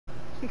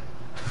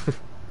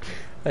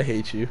I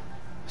hate you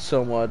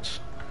so much.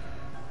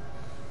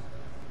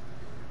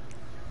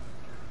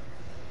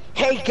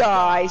 Hey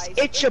guys,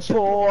 it's your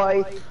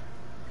boy,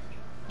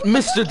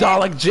 Mr.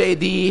 Dalek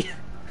JD.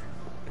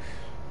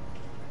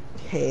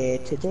 Hey,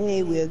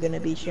 today we're gonna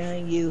be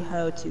showing you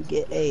how to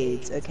get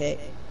AIDS, okay?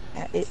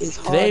 It is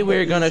Today hard but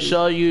we're gonna easy.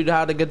 show you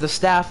how to get the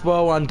staff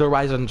bow on the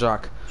Ryzen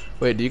Jock.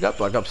 Wait, do you got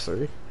Black Ops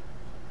 3?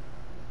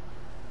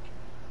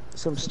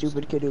 Some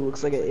stupid kid who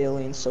looks like an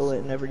alien stole it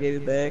and never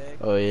gave it back.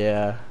 Oh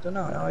yeah. So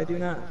no, I do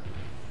not.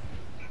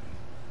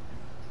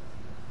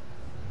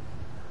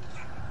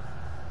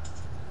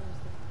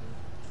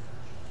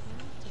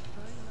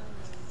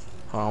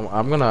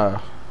 I'm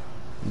gonna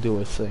do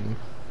a thing.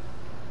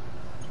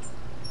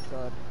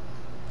 God.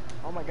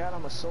 Oh my god,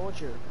 I'm a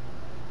soldier.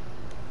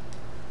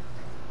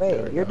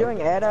 There Wait, we you're go.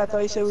 doing Ada? I thought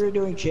you said we were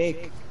doing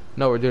Jake.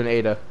 No, we're doing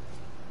Ada.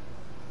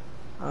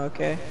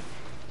 Okay.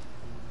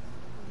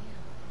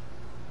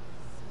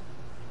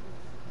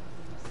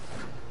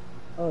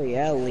 Oh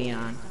yeah,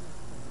 Leon.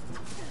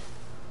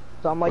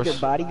 So I'm like your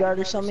bodyguard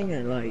or something,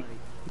 or like?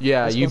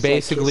 Yeah, I'm you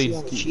supposed to, like, kiss basically. you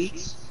on the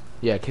cheeks?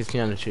 Yeah, kiss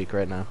me on the cheek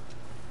right now.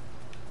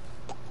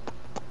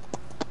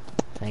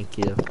 Thank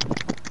you.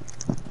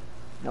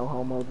 No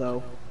homo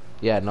though.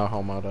 Yeah, no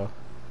homo though.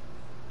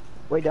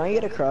 Wait, don't you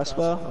get a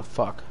crossbow? Oh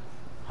fuck.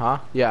 Huh?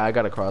 Yeah, I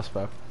got a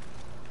crossbow.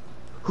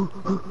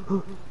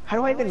 How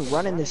do I even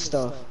run in this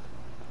stuff?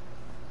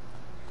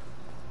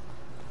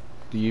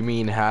 Do you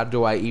mean how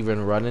do I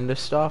even run in this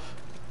stuff?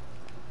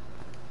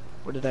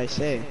 What did I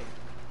say?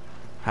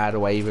 How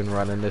do I even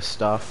run in this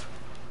stuff?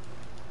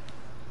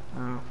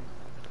 Oh.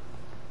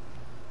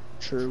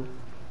 True.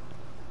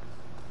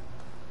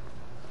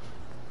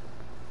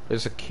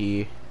 There's a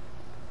key.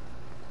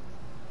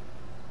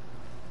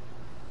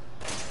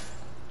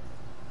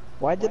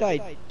 Why did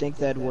I think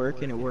that'd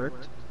work and it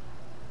worked?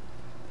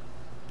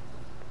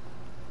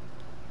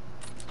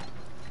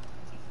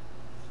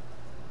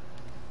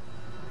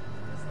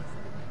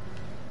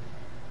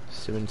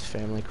 Simmons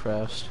Family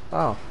Crest.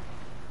 Oh.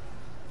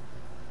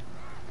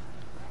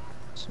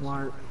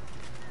 Smart.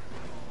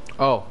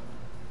 Oh.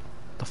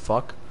 The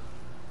fuck?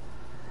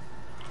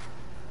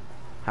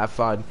 Have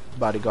fun,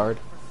 bodyguard.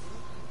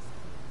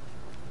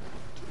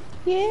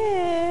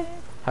 Yeah.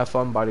 Have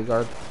fun,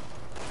 bodyguard.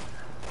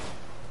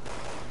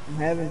 I'm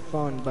having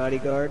fun,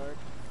 bodyguard.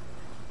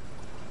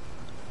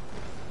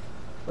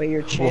 Wait,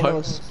 your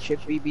channel's Chip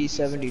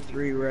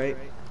BB73, right?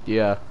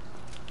 Yeah.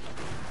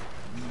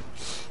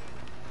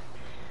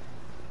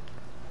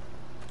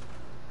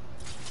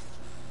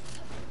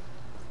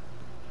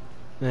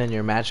 And then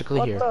you're magically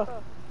What here. the?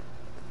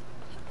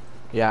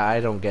 Yeah,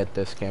 I don't get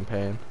this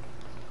campaign.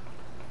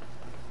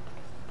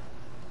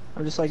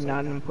 I'm just like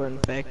not an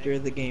important factor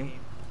of the game.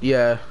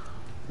 Yeah.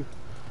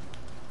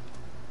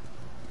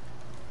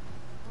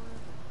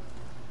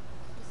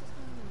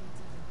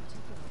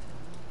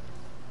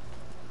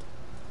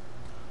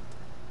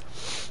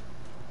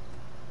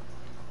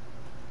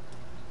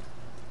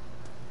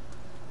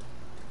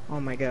 Oh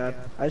my god.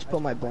 I just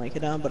put my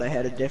blanket on, but I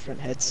had a different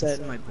headset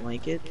in my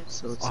blanket,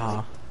 so it's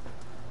like...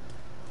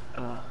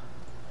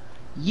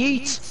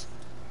 Yeet!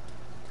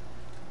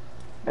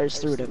 I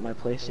just threw it at my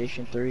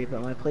PlayStation 3,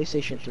 but my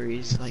PlayStation 3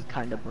 is like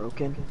kinda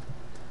broken.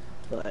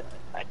 But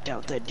I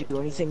doubt that'd do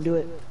anything to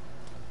it.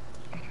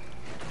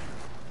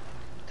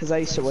 Cause I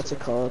used to, what's it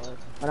called?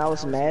 When I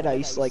was mad, I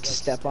used to like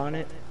step on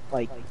it.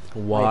 Like,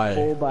 Why? my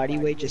full body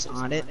weight just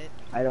on it.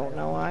 I don't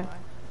know why.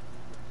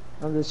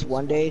 And this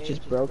one day it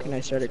just broke and I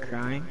started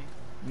crying.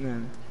 And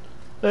then...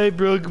 I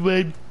broke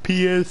my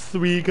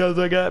PS3 because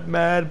I got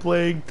mad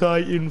playing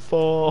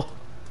Titanfall.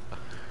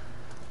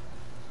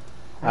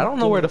 I don't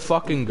know where to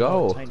fucking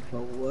go.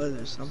 Titanfall was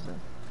or something.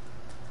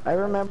 I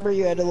remember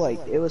you had to like,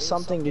 it was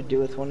something to do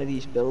with one of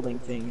these building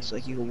things,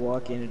 like you could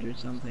walk in it or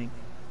something.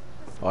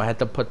 Oh, I had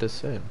to put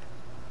this in.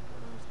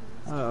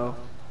 Uh oh.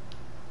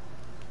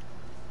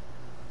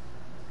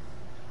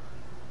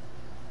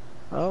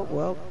 Oh,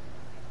 well.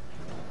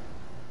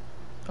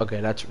 Okay,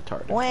 that's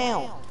retarded.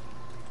 Wow!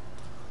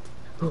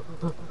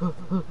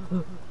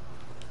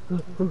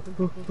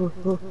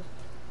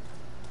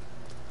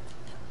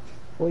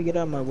 Boy, get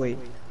out of my way.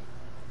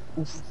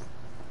 Oof.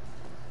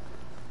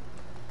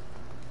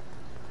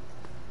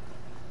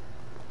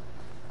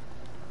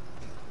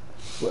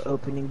 We're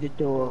opening the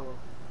door.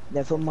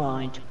 Never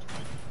mind.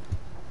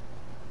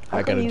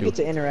 How come you get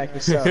to interact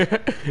with stuff?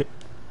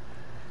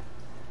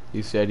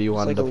 You said you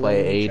wanted like to a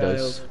play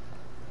lonely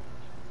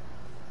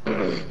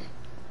Adas.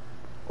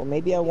 Well,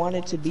 maybe I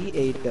wanted to be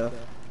Ada.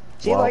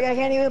 See, Well- like I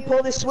can't even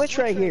pull this switch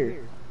right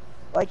here.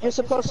 Like you're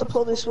supposed to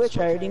pull this switch,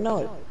 I already know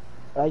it.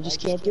 But I just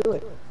can't do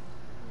it.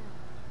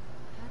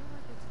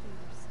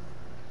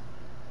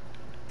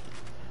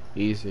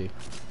 Easy.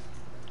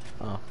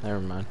 Oh, never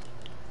mind.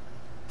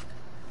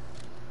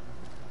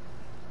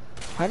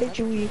 How did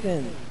you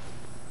even...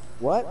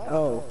 What?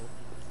 Oh.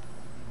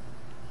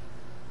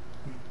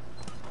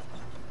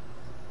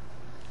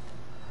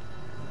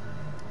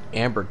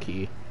 Amber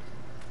key.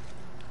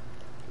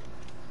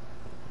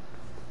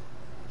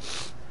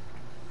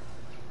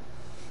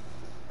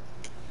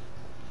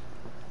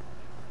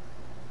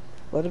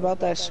 What about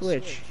that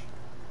switch?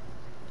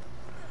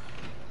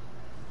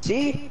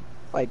 See?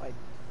 Like,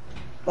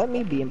 let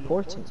me be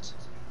important.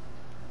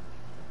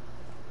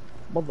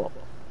 Bubble.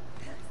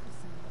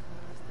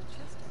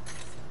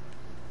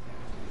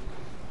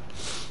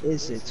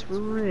 Is it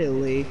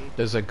really?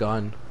 There's a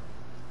gun.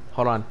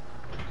 Hold on.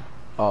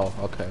 Oh,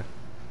 okay.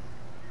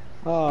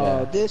 Oh,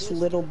 Yeah. this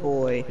little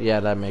boy. Yeah,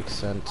 that makes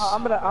sense. Oh,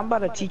 I'm about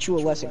to teach you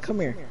a lesson. Come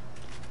here.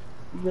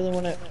 You really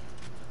wanna?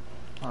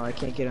 Oh, I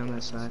can't get on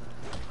that side.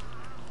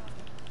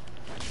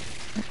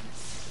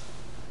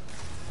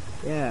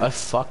 Yeah. A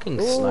fucking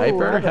Ooh, I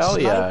sniper? have a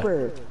Hell yeah.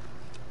 sniper.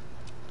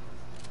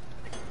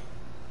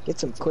 Get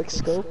some quick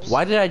scopes.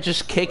 Why did I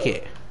just kick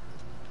it?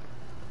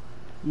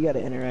 You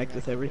gotta interact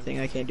with everything.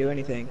 I can't do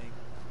anything.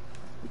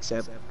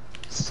 Except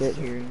sit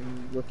here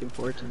and look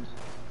important.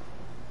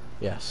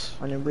 Yes.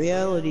 When in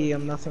reality,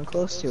 I'm nothing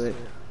close to it.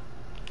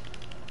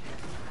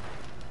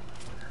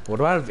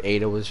 What about if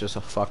Ada was just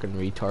a fucking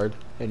retard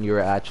and you were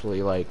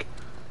actually like,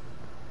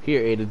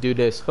 here Ada, do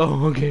this.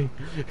 Oh, okay.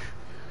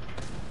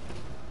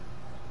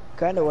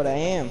 Kinda what I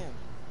am.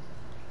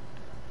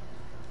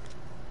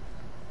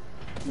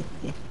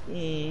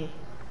 Here,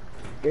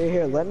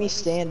 here, let me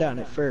stand on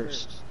it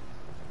first.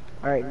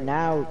 Alright,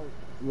 now...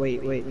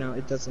 Wait, no,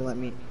 it doesn't let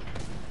me...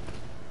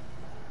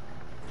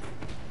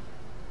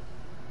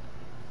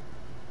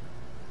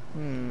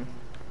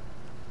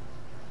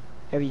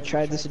 Have you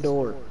tried this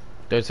door?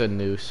 There's a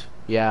noose.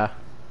 Yeah.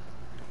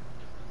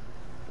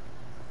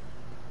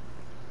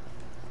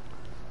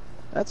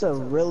 That's a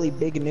really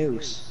big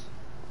noose.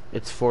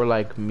 It's for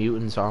like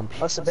mutant zombies.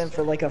 Must have been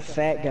for like a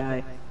fat guy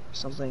or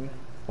something.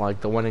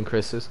 Like the one in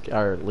Chris's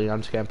or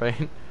Leon's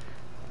campaign.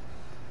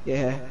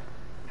 Yeah.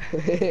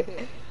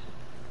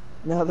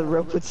 Now the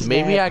rope would snap.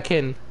 Maybe I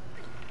can.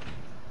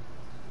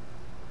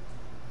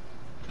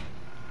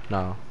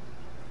 No.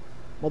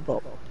 What the?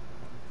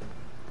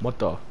 What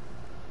the?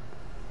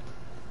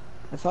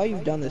 I thought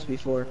you've done this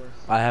before.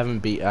 I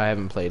haven't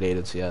played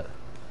Aiden's yet.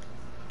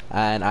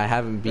 And I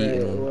haven't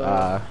beaten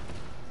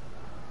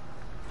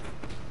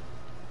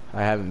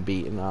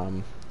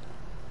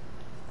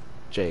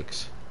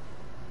Jake's.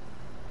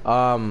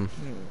 Go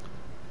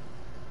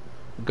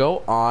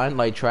on,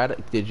 like try to,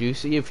 did you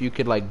see if you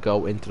could like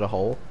go into the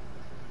hole?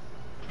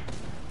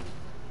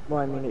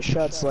 Well, I mean, it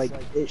shuts like,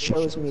 it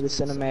shows me the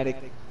cinematic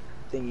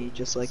thingy,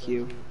 just like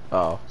you.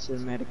 Oh.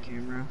 Cinematic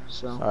camera,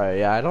 so. Alright,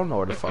 yeah, I don't know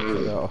where the fuck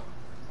to go.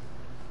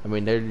 I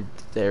mean,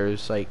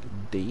 there's like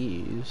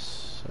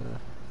these.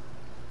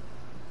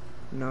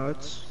 No,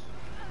 it's...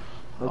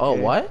 Okay. Oh,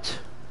 what?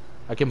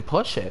 I can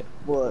push it.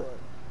 What?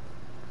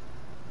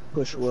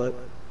 Push what?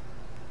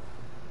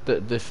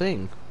 The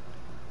thing.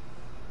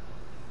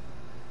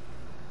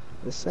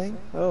 This thing?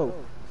 Oh.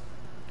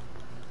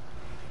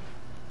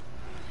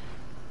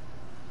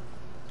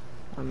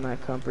 I'm not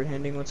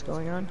comprehending what's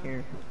going on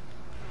here.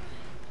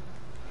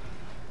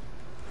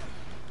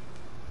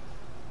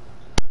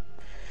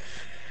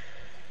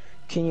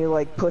 Can you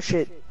like push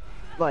it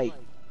like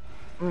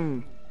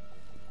But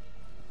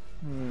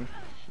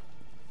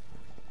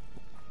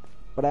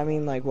I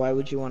mean, like, why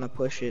would you want to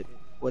push it?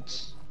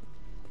 What's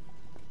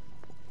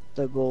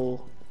the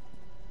goal?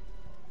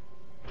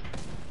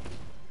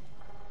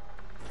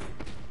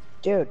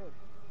 Dude,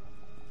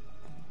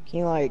 can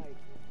you like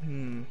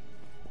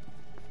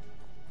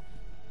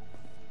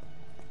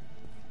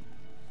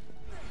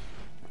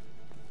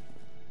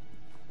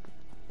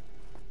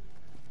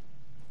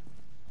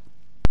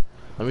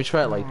Let me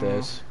try it like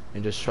this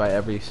and just try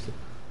every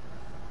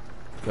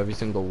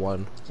single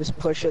one. just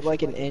push it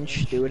like an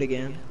inch, do it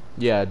again?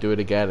 Yeah, do it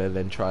again and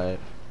then try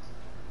it.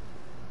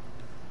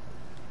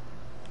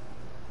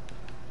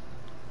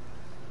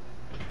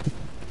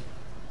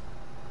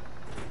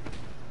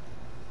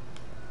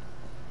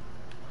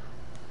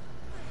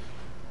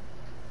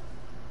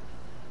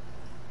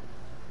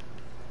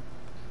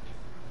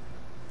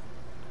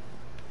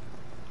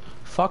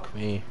 Fuck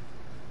me.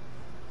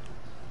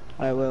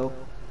 I will.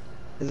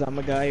 Cause I'm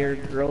a guy or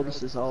girl,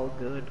 this is all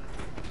good.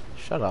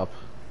 Shut up.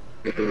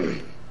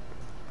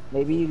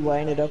 Maybe you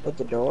line it up with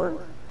the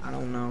door? I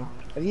don't know.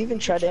 Have you even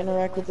tried to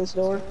interact with this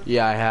door?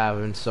 Yeah, I have,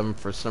 and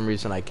for some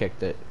reason I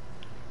kicked it.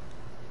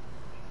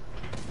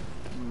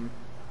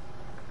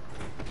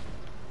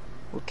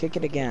 We'll kick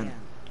it again.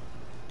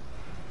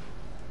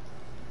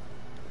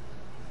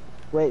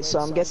 Wait, so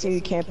I'm guessing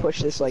you can't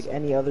push this like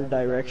any other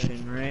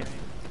direction, right?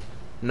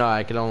 No,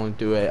 I can only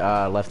do it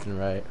left and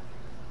right.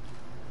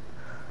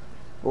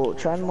 Well,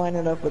 try and line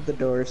it up with the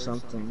door or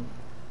something.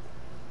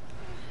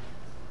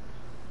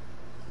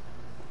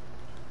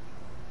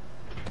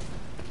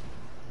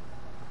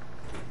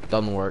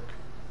 Doesn't work.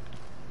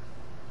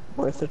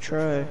 Worth a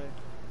try.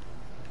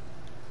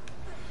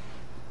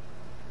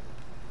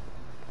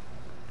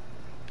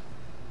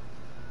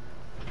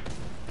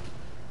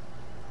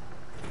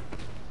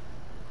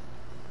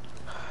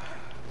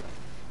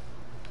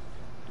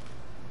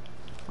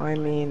 I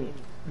mean,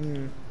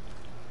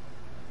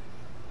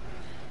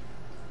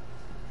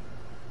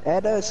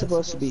 Ada is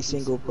supposed to be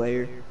single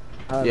player,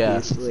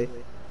 obviously.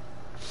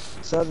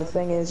 So the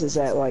thing is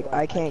that like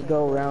I can't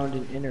go around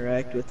and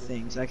interact with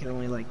things. I can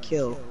only like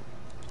kill.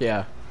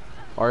 Yeah.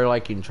 Or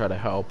like you can try to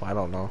help. I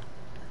don't know.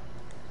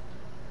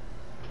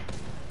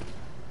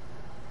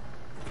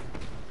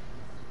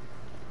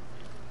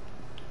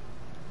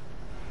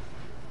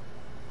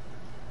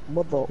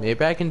 What the?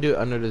 Maybe I can do it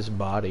under this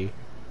body.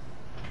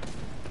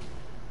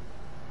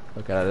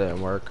 Okay, that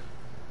didn't work.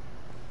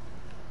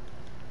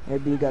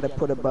 Maybe you gotta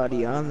put a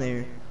body on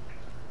there.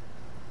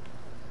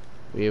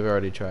 We've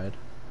already tried.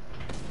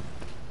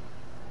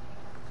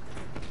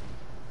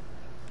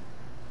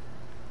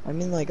 I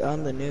mean like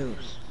on the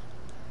news.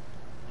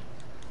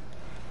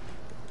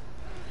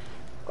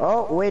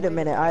 Oh, wait a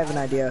minute, I have an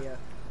idea.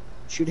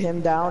 Shoot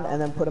him down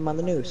and then put him on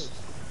the noose.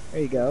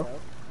 There you go.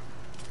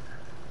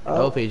 Nope,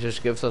 Oh, he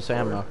just gives us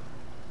ammo.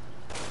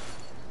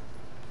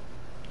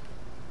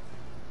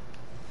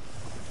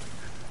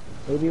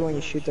 maybe when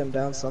you shoot them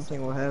down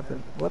something will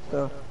happen. What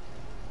the?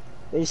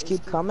 They just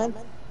keep coming?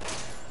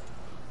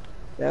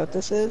 Is that what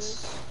this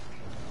is?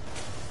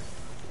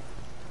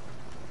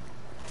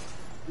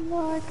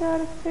 No, I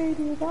gotta fade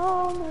it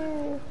on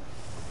there.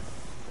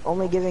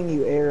 Only giving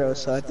you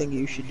arrows, so I think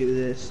you should do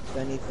this, if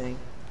anything.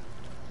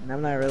 And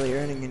I'm not really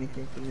earning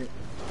anything from it.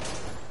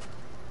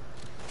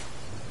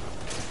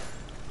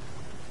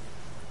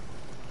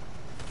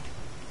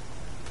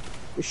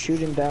 Just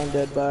shooting down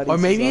dead bodies. Or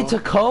maybe is it's a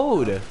all.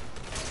 code.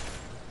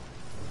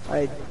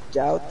 I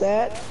doubt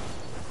that.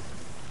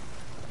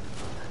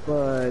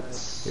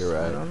 But You're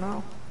right. I don't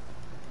know.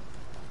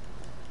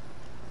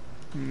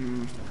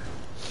 Hmm.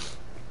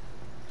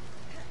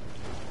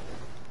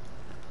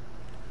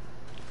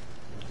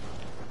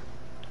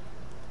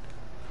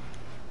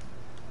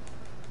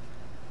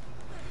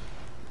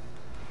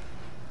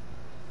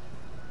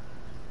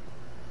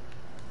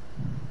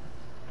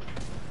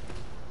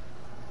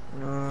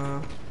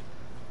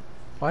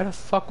 Why the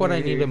fuck would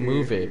I need to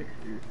move it?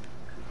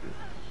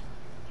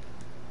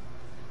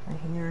 I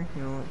hear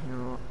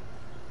you.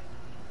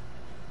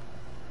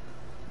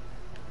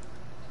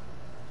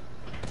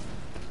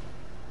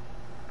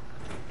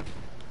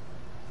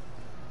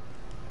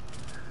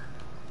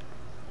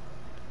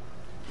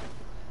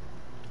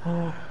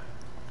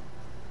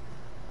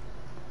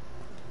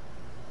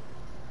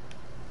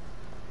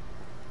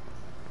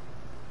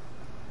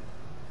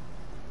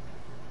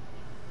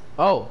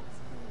 Oh.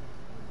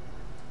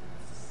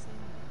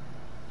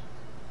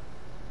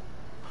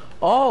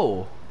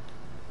 Oh.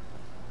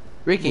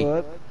 Ricky,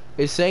 What?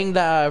 it's saying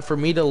that for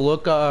me to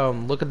look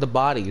at the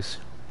bodies.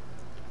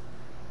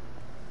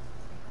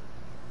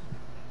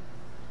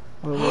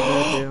 What would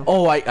that do?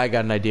 Oh, I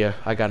got an idea.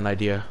 I got an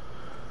idea.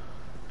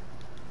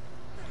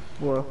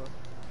 What?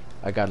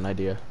 I got an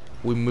idea.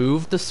 We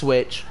move the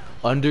switch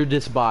under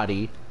this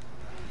body.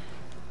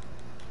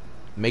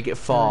 Make it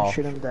fall.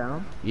 Shoot him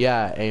down?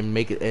 Yeah, and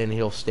make it, and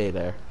he'll stay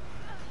there.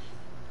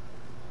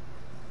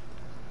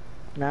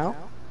 Now?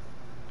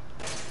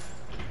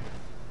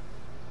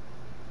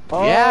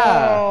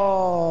 Yeah.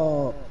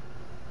 Oh!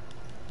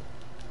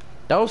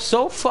 That was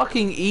so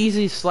fucking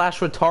easy slash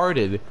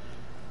retarded.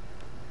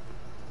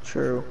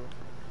 True.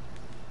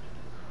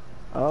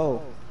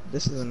 Oh,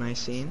 this is a nice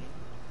scene.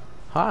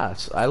 Huh,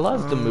 I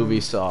love the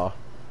movie Saw.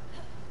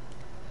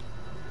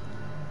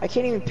 I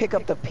can't even pick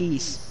up the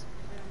piece.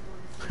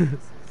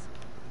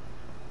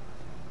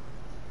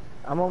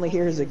 I'm only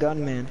here as a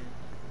gunman.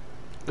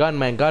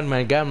 Gunman,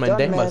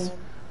 they must.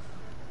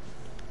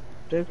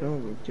 Took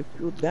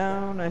you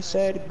down, I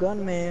said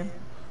gunman.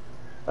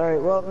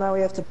 Alright, well, now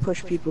we have to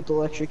push people to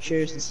electric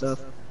chairs and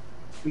stuff.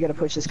 We gotta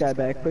push this guy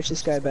back,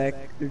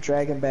 or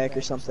drag him back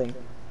or something.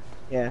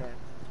 Yeah.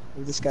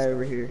 Move this guy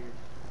over here.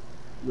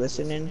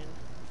 Listening?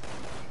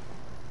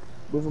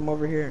 Move him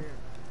over here.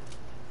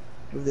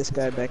 Move this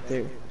guy back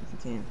there,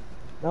 if you can.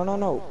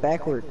 No,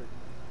 backward.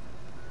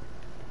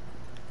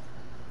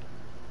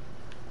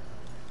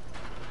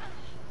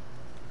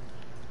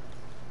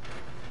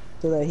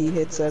 So that he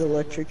hits that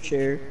electric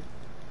chair.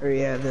 Or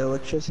yeah, the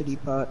electricity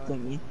pot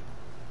thingy.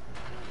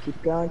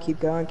 Keep going.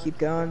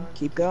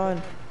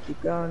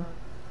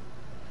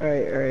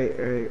 Alright.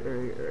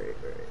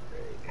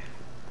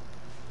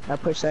 Now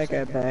push that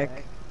guy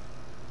back.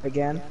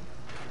 Again.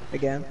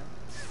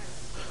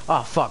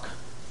 Oh fuck.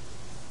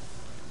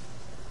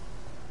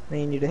 Then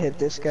you need to hit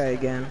this guy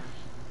again.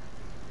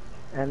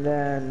 And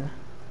then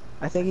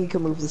I think you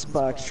can move this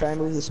box. Try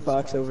and move this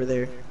box over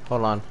there.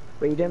 Hold on.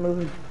 But you didn't move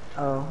him.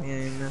 Oh, yeah,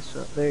 you messed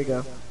up. There you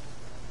go.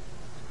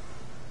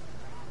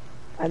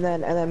 And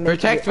then make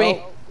Protect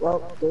me.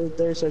 Oh, well,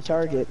 there's our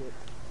target.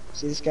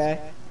 See this guy?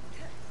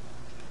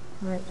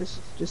 Alright,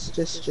 just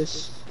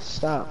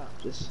stop.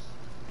 Just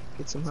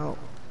get some help.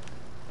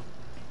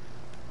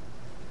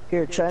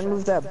 Here, try and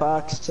move that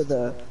box to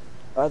the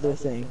other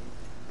thing.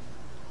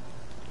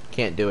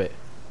 Can't do it.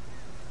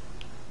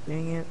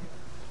 Dang it.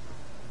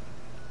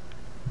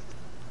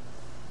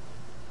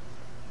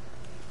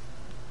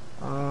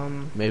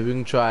 Maybe we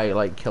can try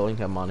like killing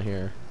him on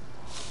here.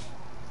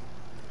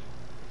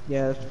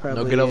 Yeah, that's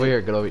probably No, get over it.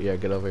 here.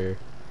 Get over here.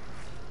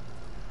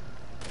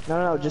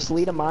 No, just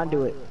lead him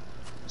onto it.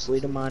 Just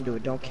lead him onto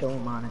it. Don't kill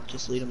him on it.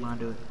 Just lead him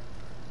onto it.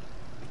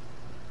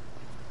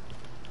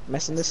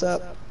 Messing this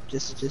up?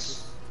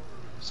 Just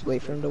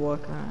wait for him to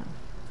walk on.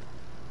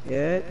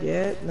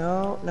 Yeah,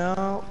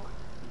 no.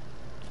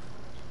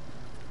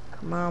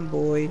 Come on,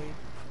 boy. I'm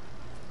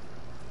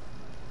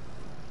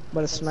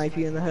about to snipe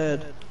you in the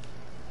head.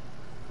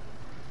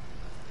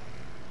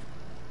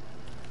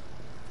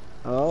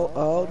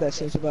 Oh, that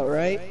seems about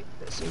right.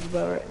 That seems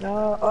about right.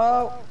 No,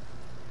 oh!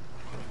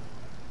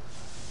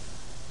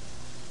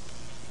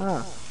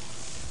 Huh.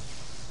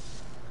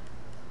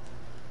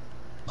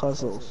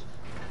 Puzzles.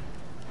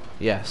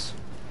 Yes.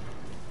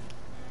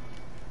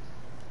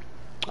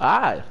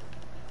 Ah.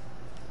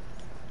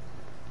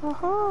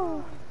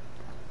 Aha!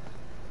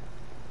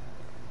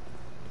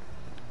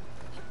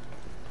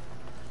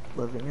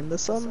 Living in the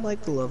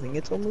sunlight, loving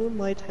it till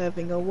moonlight,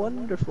 having a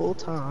wonderful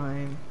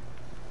time.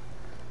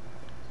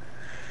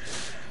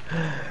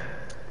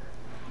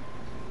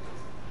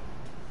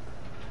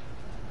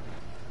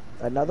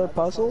 Another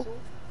puzzle?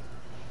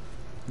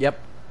 Yep.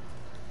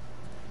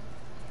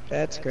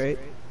 That's great.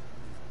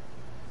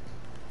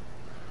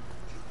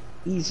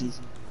 Easy.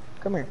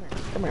 Come here,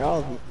 all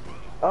of you.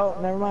 Oh,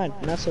 never mind,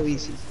 not so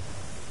easy.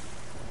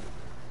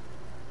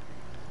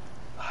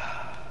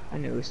 I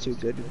knew it was too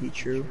good to be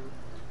true.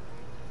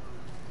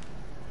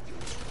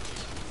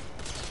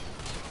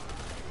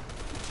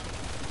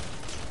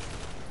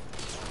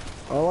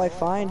 All I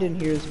find in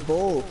here is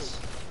bolts.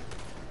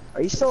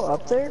 Are you still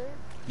up there?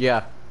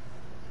 Yeah.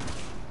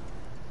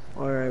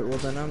 Alright, well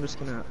then I'm just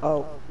gonna...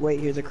 Oh, wait,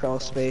 here's a crawl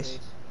space.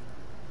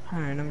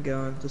 Alright, I'm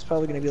going. There's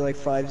probably gonna be like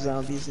 5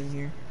 zombies in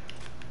here.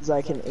 Because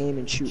I can aim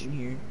and shoot in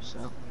here,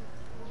 so...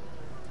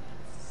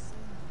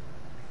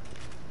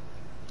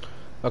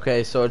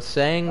 Okay, so it's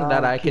saying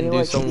that I can can you, do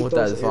like, something shoot with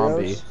that those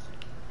zombie. arrows?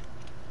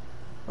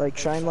 Like,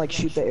 try and like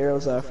shoot the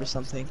arrows off or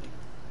something.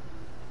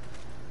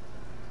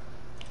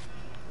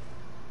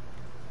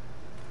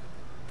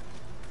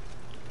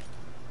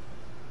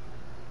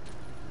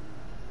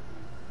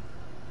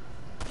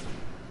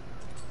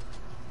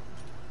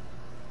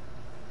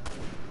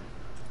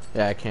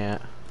 Yeah, I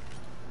can't.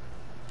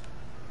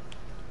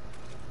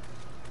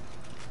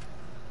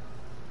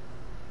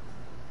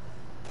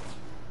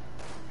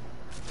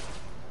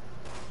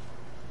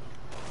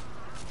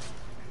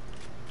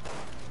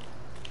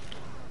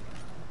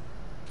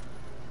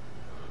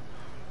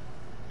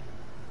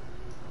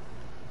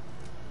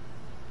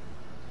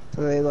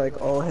 So they like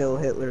all hail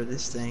Hitler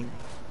this thing.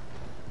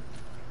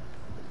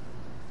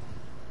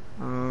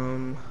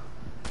 I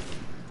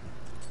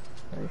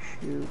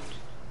shoot.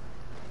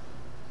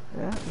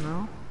 Yeah,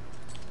 no.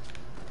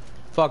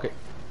 Fuck it.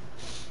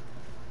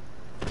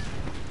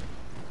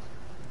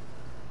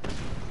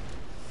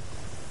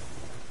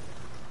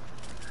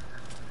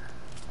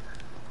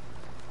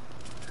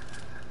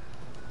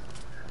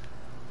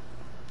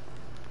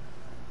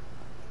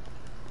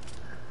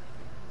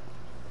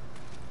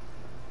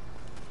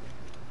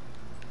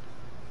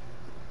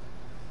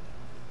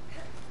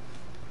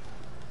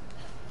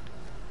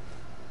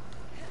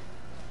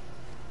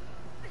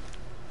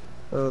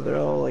 Oh, they're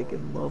all like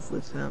in love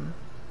with him.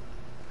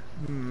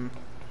 Hmm.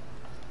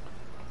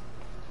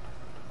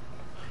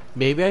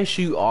 Maybe I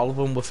shoot all of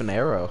them with an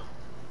arrow.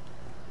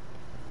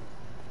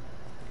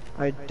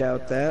 I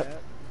doubt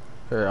that.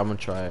 Here, I'm gonna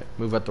try it.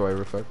 Move out the way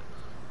real quick.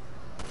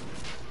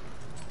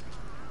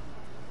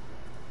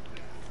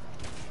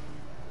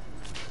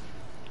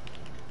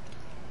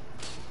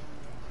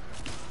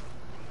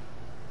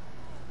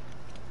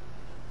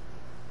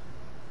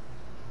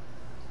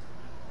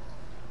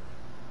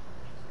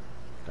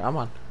 Come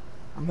on.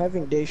 I'm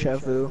having deja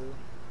vu.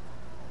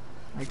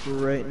 Like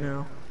right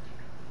now.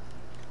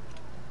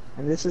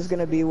 And this is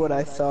gonna be what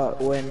I thought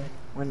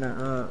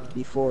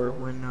before,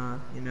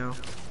 you know,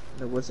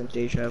 it wasn't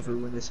deja vu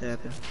when this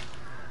happened.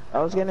 I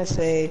was gonna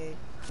say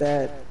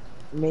that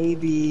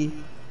maybe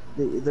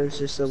there's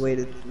just a way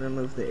to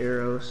remove the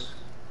arrows.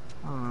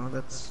 Oh,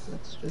 that's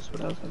just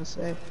what I was gonna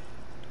say.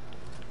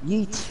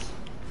 Yeet.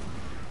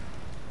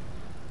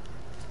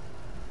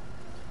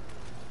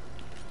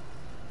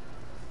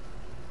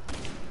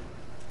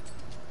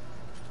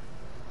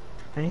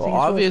 Well, Anything is worth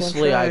one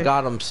obviously I try.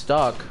 got them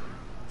stuck.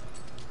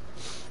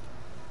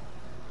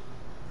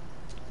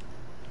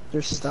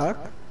 They're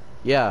stuck?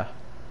 Yeah.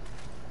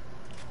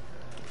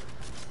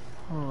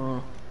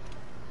 Oh.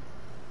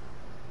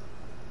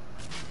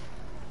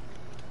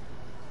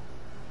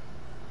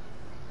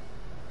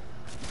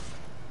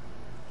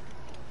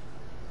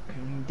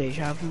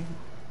 Deja vu.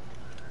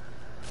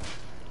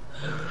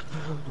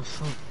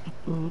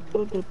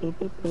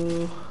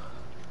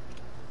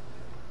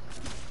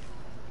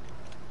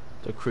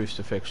 The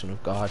crucifixion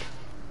of God.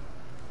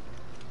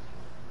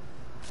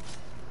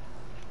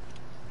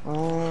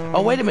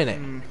 Oh, wait a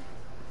minute.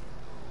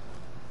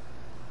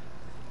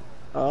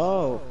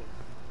 Oh.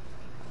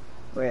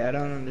 Wait, I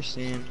don't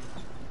understand.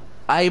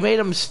 I made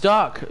them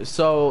stuck,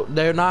 so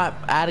they're not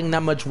adding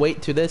that much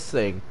weight to this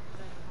thing.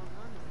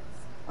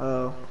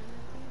 Oh.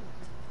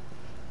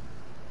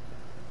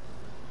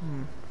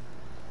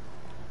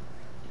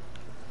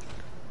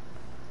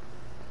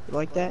 You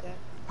like that?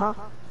 Huh?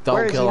 Where Don't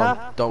is he, kill him.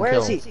 huh? Don't Where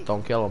kill is him. he?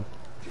 Don't kill him.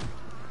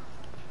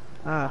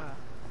 Ah,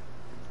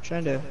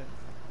 trying to.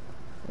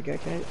 Okay,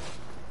 okay.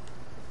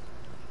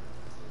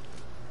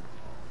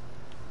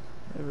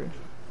 Whatever.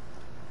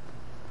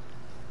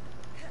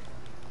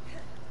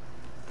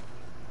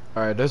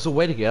 Alright, there's a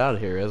way to get out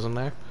of here, isn't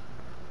there?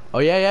 Oh,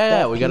 yeah, yeah, yeah.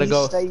 That We gotta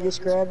go. piece that you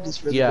just grabbed is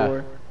for the Yeah.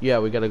 door. Yeah,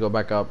 we gotta go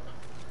back up.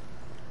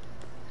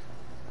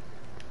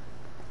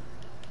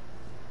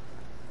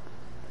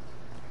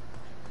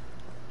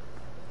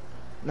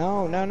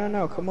 No, no, no,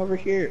 no. Come over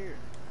here.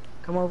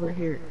 Come over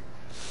here.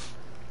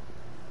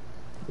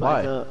 By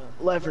Why? the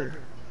lever.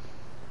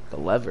 The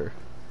lever.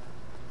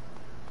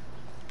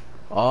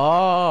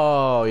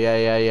 Oh, yeah,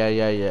 yeah, yeah,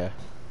 yeah, yeah.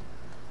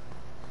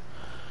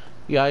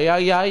 Yeah, yeah,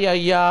 yeah, yeah,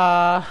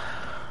 yeah.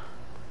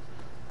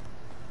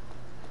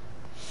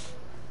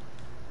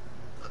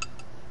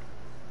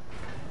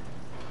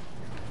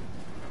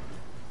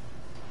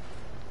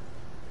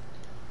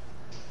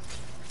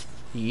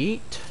 Yeet.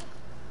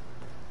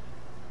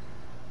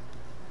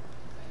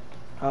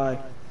 Hi.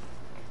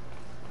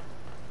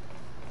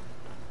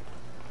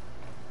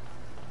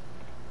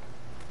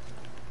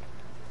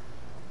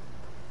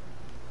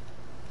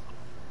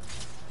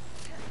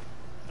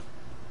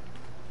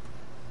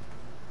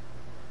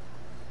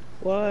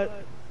 What?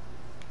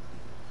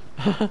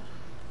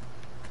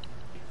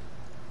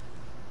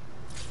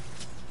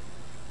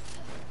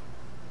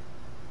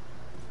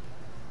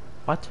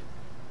 What?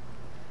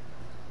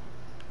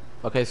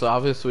 Okay, so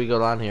obviously we go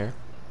down here.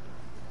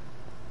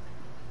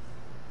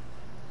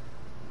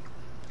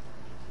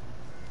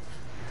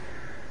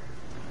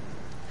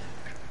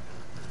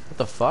 What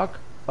the fuck?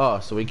 Oh,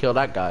 so we kill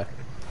that guy.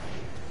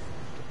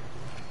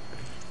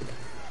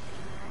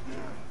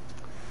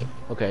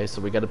 Okay,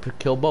 so we gotta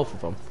kill both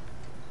of them.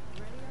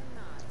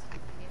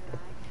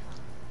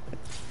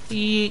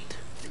 Eat.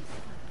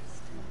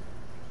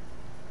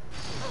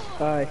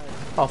 Hi.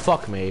 Oh,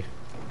 fuck me.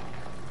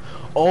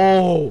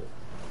 Oh!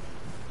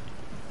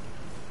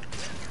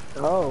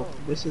 Oh,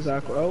 this is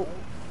awkward.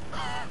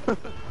 Oh.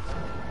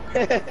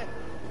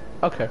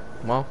 Okay,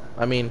 well,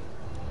 I mean...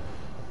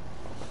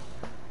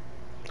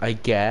 I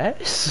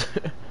guess?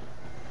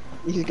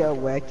 You just got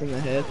whacked in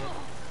the head.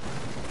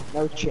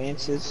 No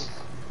chances.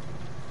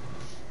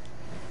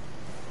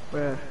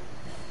 Bruh.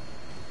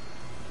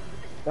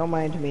 Don't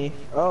mind me.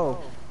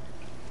 Oh.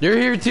 You're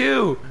here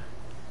too!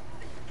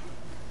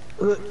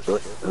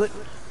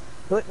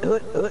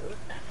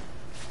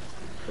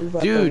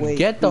 Dude,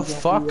 get the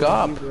fuck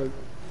up!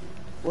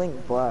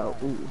 Blink, wow.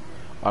 Ooh.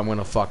 I'm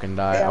gonna fucking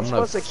die. Hey, I'm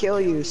gonna supposed to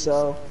kill you,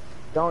 so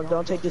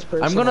don't take this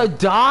personal. I'm gonna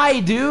die,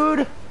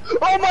 dude!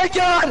 Oh my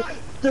god!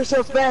 There's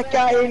a fat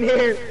guy in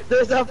here!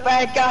 There's a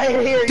fat guy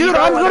in here! Dude,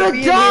 I'm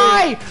gonna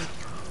die!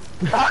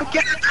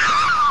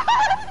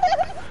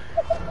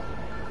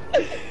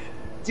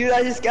 Dude,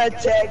 I just got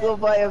tackled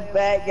by a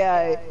fat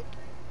guy.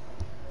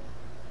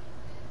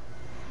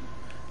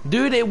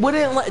 Dude, it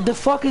wouldn't let the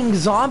fucking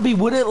zombie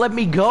wouldn't let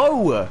me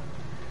go.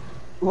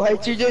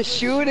 Why'd you just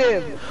shoot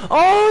him?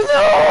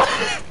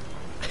 Oh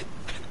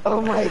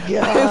Oh my no!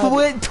 god. It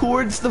went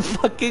towards the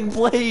fucking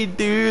blade,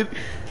 dude.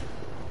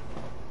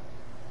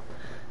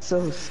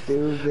 So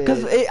stupid.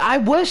 Cause I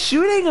was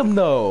shooting him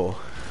though.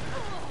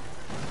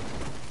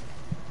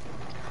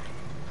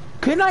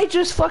 Couldn't I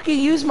just fucking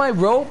use my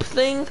rope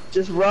thing?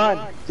 Just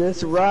run.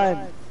 Just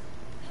run.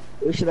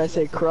 Or should I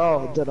say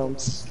crawl?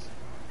 Dum-ts.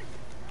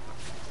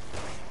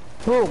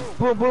 Boom,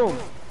 boom, boom,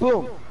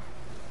 boom.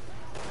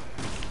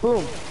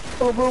 Boom.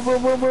 Boom, boom,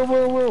 boom, boom, boom,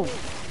 boom, boom.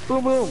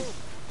 Boom, boom.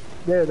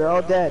 There, they're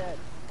all dead.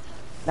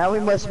 Now we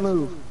must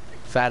move.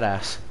 Fat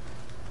ass.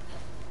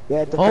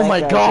 Yeah, the Oh fat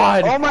my guy.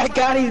 god! Oh my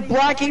god, he's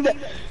blocking the...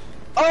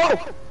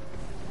 Oh!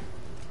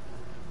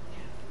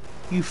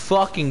 You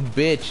fucking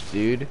bitch,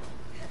 dude.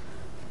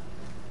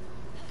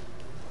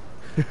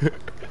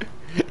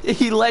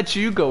 He let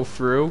you go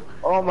through.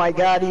 Oh my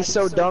god, he's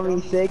so dumb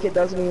and thick, it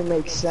doesn't even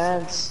make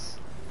sense.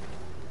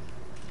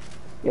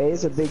 Yeah,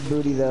 he's a big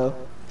booty though.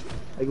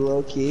 Like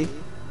low key.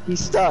 He's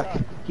stuck.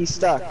 He's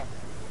stuck.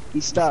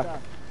 He's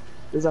stuck.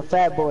 There's a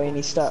fat boy and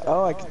he's stuck.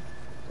 Oh,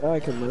 I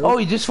can move. Oh,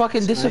 he just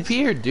fucking That's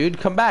disappeared, dude.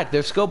 Come back.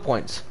 There's skill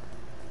points.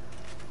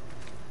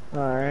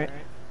 Alright.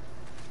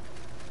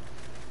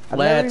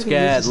 Let's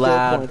get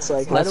loud.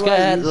 Like, Let's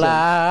get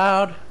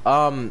loud.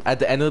 At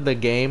the end of the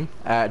game,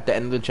 at the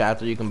end of the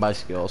chapter, you can buy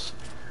skills.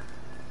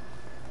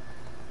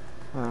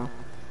 Oh.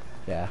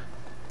 Yeah.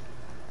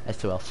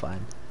 That's well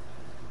fun.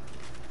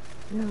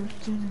 Never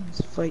done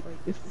this fight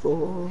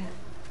before.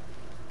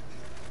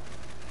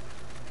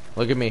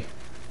 Look at me.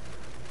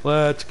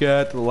 Let's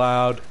get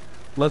loud.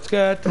 Let's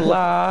get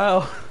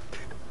loud.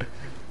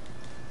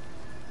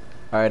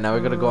 Alright, now we're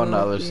gonna go on the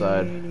other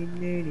side.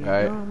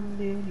 Alright.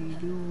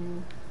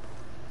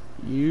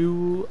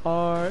 You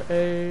are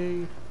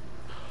a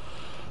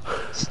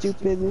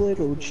stupid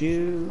little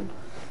Jew.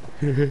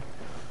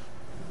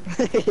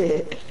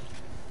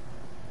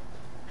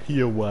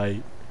 You're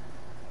white.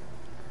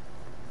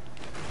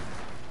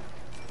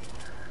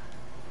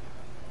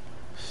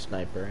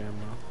 Sniper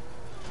ammo.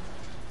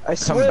 I Come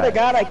swear to back.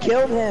 God, I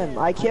killed him.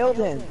 I killed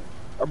him.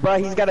 Oh, bro,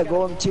 he's got a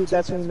golden tooth.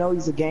 That's when you know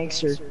he's a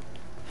gangster.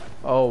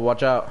 Oh,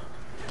 watch out.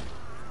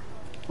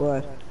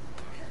 What?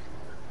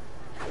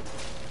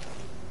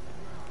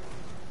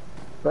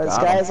 Bro, this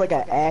Got guy him. has like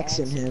an axe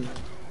in him.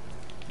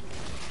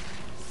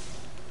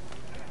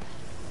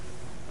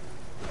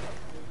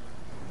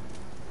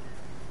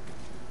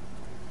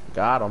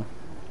 Got him.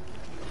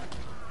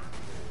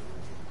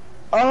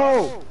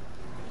 Oh!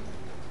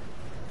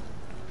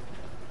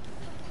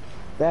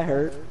 That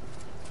hurt.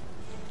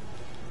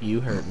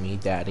 You hurt me,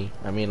 daddy.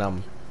 I mean,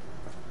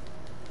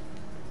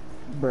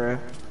 Bruh.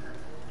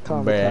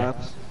 Call the Bruh.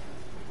 cops.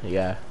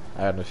 Yeah,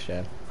 I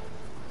understand.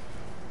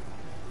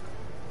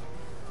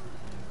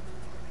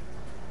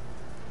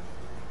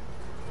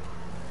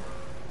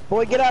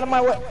 Boy, get out of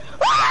my way.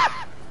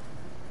 Ah!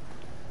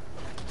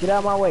 Get out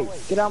of my way.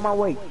 Get out of my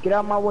way. Get out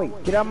of my way.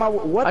 Get out of my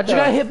way. What I the?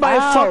 just got hit by a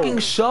Ow. fucking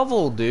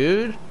shovel,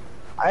 dude.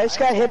 I just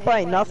got hit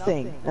by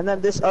nothing. And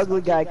then this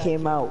ugly guy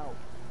came out.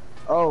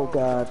 Oh,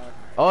 God.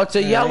 Oh, it's a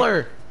Alright.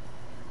 yeller.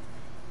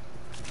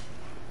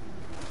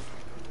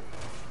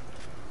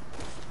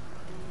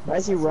 Why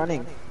is he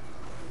running?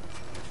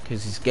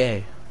 Cause he's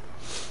gay.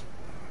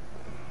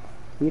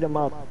 Beat him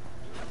up.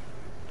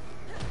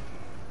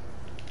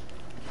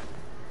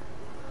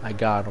 I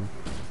got him.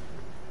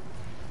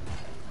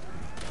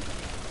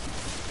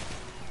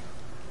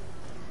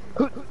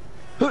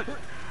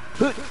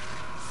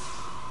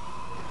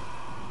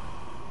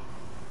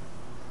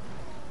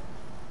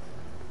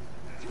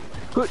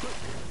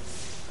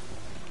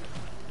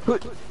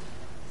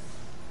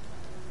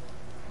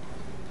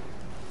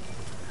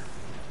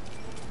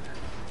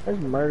 He's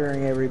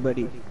murdering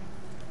everybody.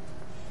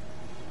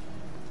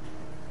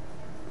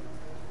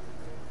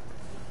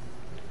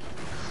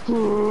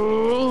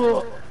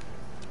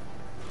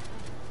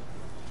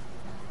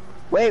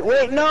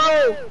 Wait,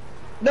 no!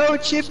 No,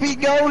 Chippy,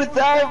 go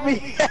without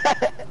me!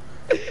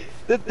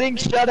 The thing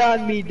shut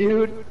on me,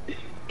 dude.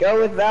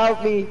 Go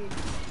without me.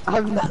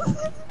 I'm not...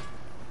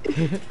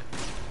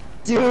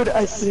 Dude,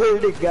 I swear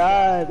to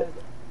God.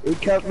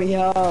 It cut me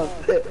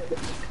off. I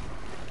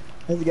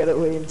just gotta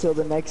wait until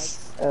the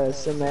next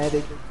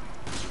cinematic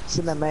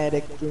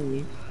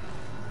thingy.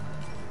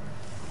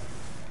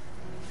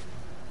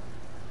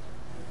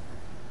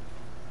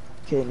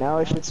 Okay, now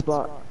I should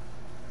spawn.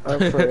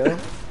 Oh, for real?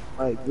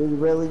 Like, you're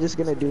really just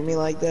gonna do me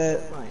like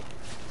that? Like,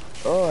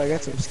 oh, I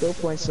got some skill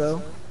points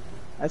though.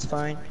 That's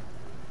fine.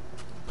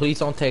 Please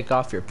don't take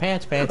off your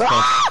pants, pants.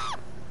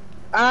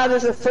 Ah,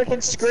 there's a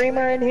freaking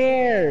screamer in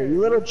here, you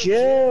little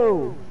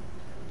Jew.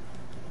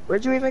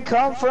 Where'd you even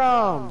come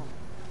from?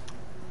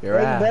 Your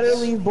Hey, you ass. better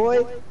leave,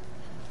 boy.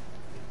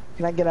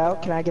 Can I get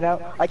out? Can I get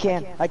out? I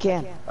can.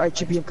 Alright,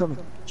 Chippy, I'm coming.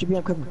 Chippy,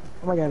 I'm coming.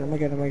 Oh my god,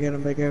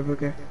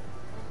 okay.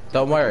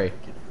 Don't worry.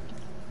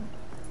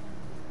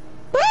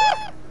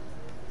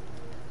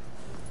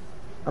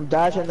 I'm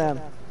dodging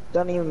them.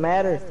 Doesn't even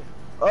matter.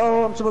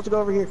 Oh, I'm supposed to go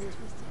over here.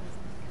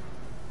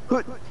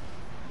 Hoot.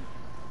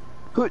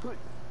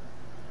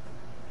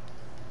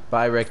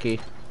 Bye, Ricky.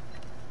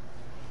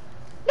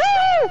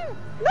 No!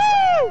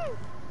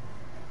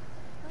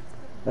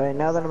 Alright,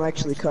 now that I'm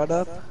actually caught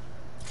up.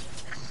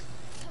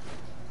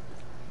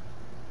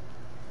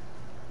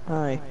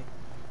 Hi.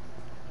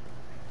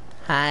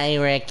 Hi,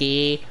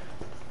 Ricky.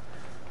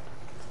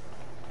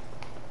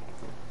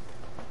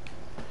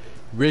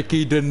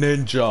 Ricky the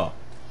Ninja.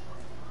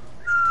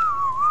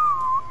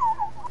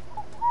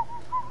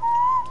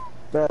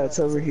 Bro, it's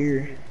over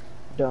here.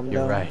 Dumb.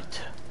 You're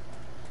right.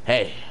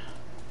 Hey,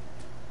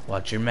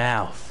 watch your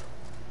mouth.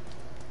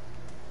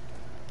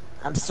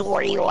 I'm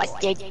sorry,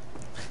 autistic.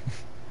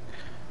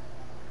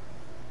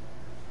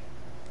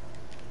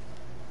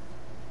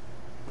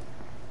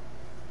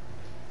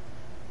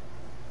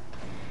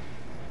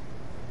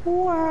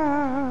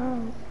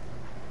 Wow.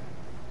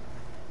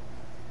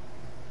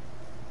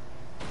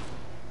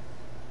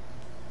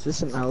 Is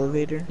this an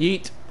elevator?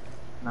 Yeet.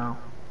 No.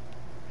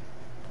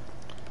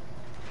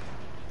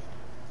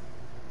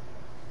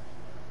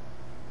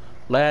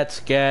 Let's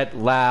get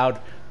loud.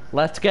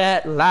 Let's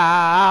get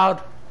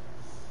loud.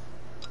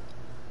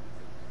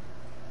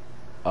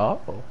 Oh.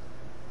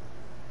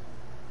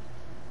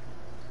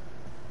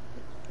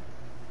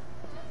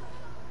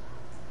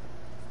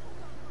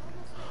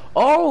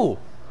 Oh.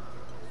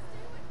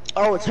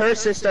 Oh, it's her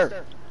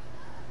sister.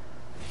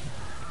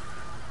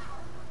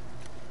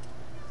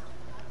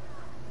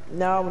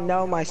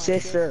 No, my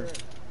sister.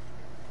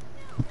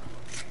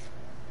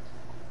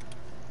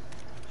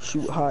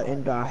 Shoot her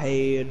in the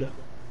head.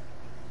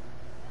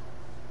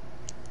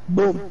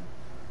 Boom.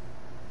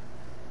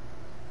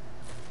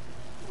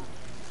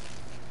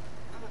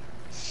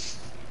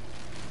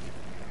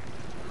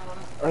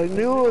 I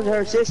knew it was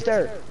her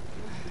sister.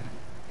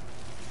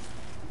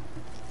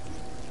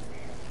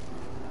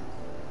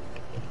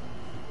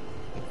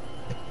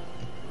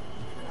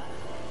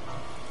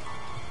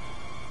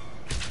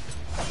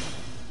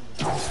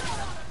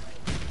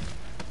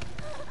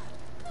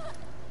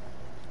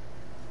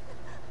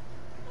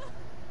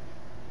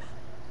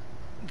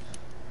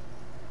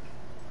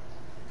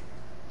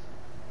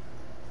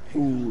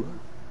 Ooh,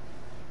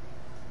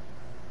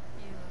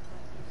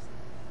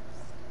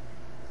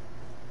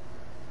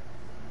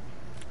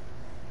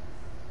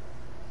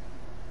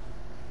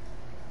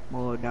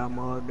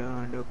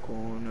 Murder in the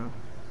corner.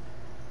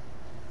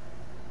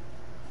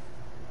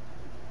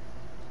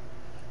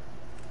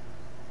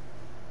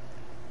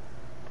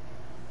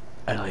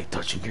 I like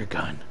touching your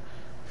gun.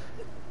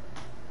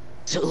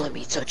 So let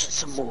me touch it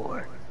some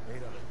more.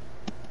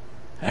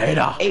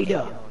 Ada!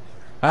 Ada,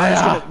 I'm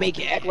just Ada! gonna make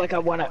it act like I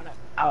wanna,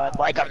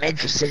 like I'm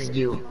interested in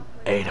you.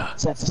 Ada.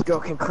 So that this girl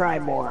can cry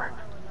more.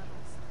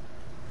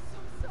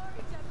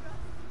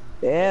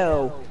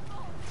 Ew.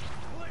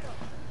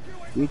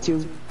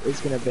 YouTube is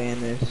gonna ban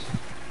this.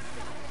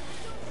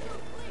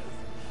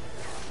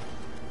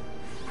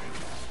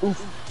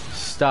 Oof.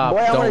 Stop, Boy,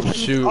 I wanna don't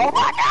shoot. Oh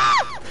my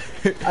god!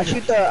 I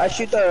shoot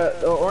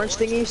the orange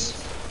thingies.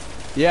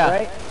 Yeah.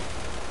 Right?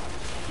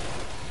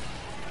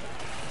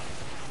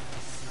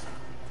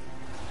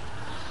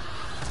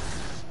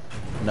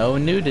 No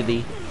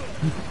nudity.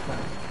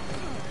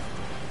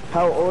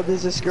 How old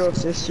is this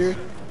girl's sister?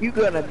 You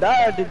gonna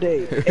die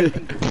today.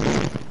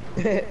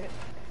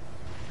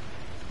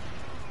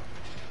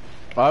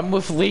 I'm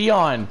with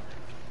Leon.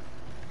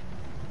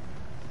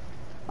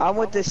 I'm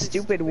with this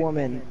stupid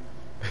woman.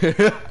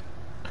 Dude,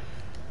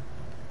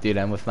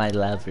 I'm with my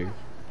lover.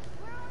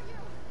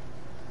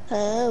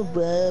 I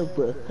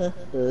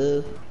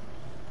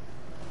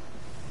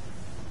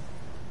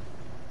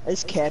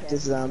just capped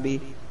this zombie.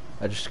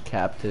 I just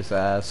capped his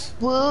ass.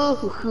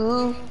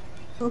 Bro,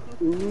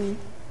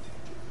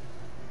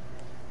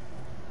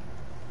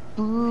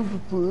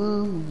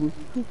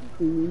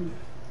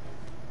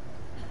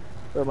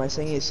 my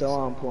singing is so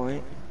on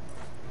point.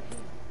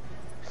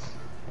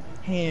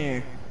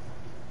 Here.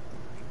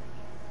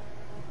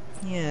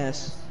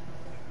 Yes.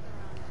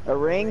 A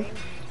ring?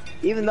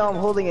 Even though I'm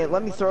holding it,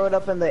 let me throw it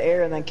up in the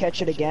air and then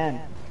catch it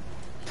again.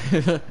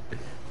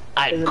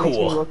 I'm It makes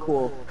me look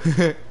cool.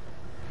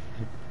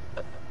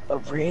 A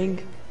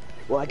ring?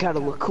 Well, I gotta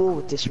look cool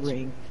with this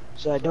ring,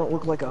 so I don't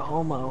look like a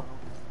homo.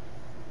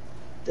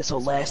 That's the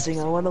last thing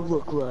I want to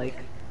look like.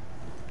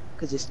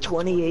 Cause it's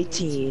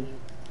 2018.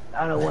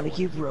 I don't want to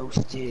get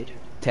roasted.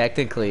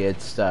 Technically,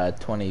 it's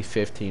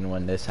 2015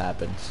 when this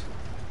happens.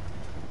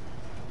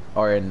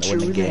 Or in when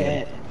the True game.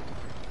 that.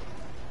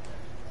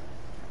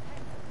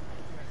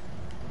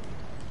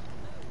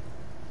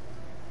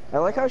 I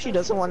like how she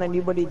doesn't want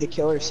anybody to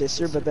kill her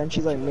sister, but then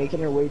she's like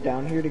making her way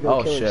down here to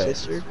go kill her shit.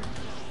 sister.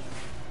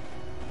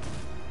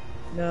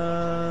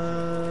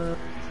 No.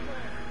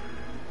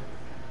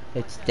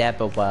 It's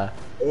Deborah.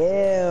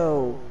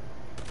 Ew.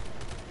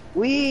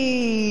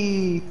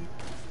 Wee.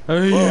 Whoa, I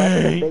did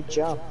a big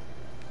jump.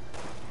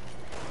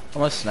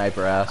 I'm a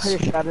sniper I ass.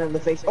 just shot her in the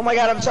face. Oh my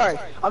god, I'm sorry.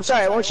 I'm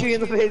sorry, I won't shoot you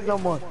in the face no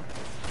more.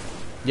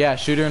 Yeah,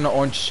 shoot her in the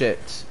orange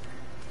shit.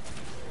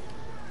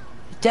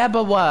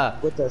 Deborah!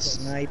 With a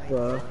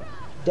sniper.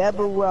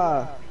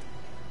 Deborah.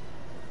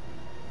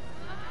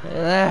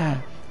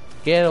 Ah,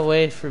 get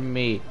away from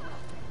me.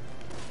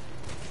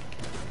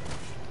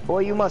 Boy,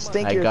 you must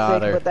think I you're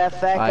got thick, her. but that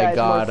fat I guy's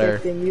more got her.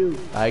 thick than you.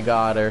 I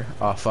got her.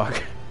 Oh,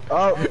 fuck.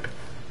 Oh.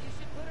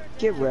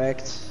 Get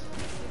wrecked.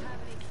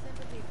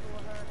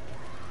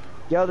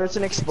 Yo, there's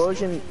an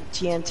explosion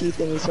TNT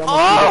thingy somewhere.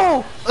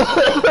 Oh!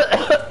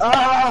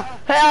 Ah!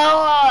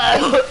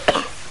 Help!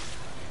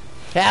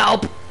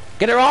 Help!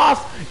 Get her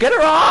off! Get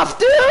her off,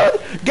 dude!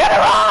 Get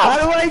her How off!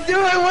 do I do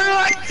it? What do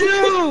I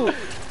do?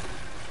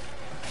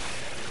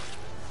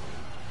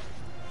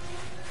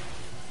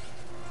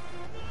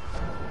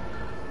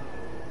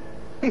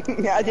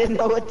 I didn't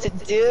know what to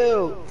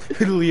do.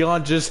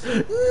 Leon just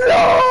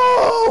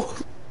no.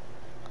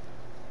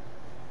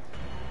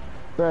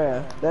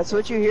 Bruh, that's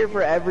what you hear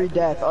for every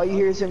death. All you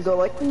hear is him go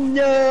like,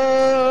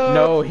 no.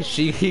 No,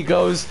 he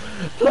goes,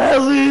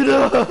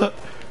 Lelina.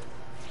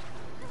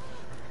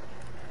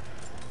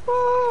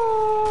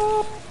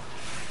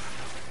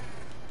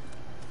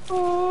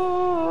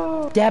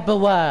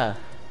 Deborah.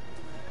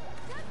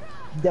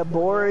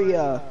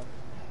 Deboria.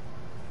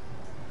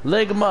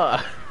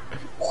 Ligma.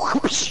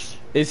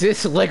 Is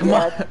this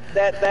Ligma?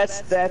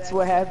 That's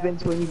what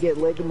happens when you get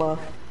ligma.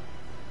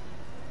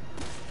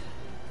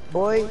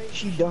 Boy,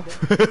 she done.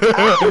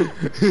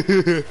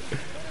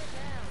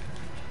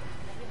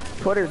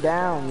 Put her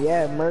down,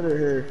 yeah, murder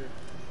her.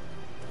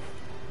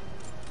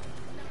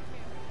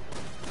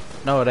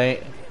 No, it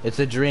ain't. It's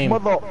a dream.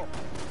 Mother.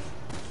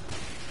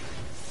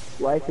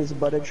 Life is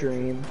but a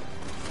dream.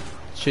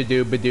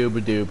 Shadooba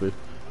dooba dooba.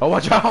 Oh,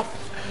 watch out!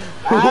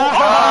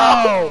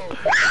 Ow!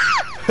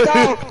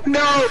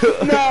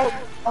 No!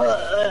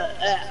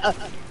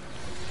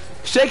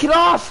 Shake it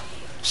off!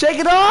 Shake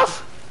it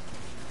off!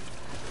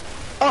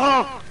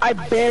 Oh, I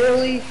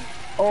barely.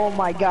 Oh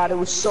my god, it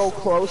was so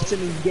close to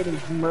me getting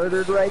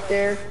murdered right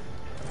there.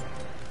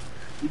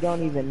 You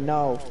don't even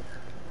know.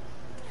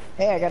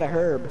 Hey, I got a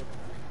herb.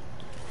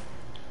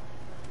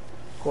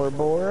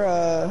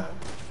 Corbora.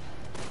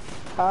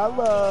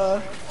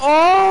 Holla.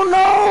 Oh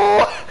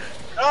no!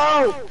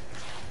 Oh!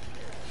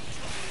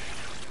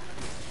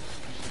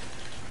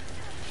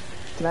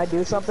 Can I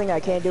do something? I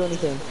can't do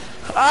anything.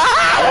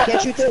 Ah! I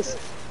can't shoot this.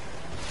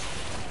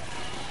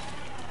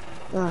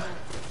 Ugh.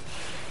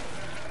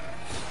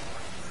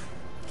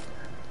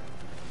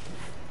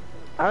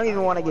 I don't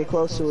even want to get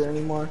close to her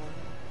anymore.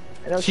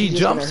 I know She she's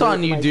just gonna jumps hurt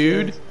on you, my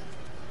dude. feelings.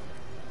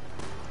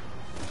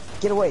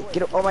 Get away!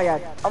 Get! Oh my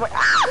god! Oh my!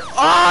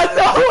 Ah! Oh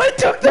no! I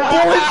took the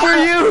bullet for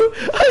you.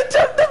 I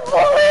took the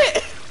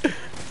bullet.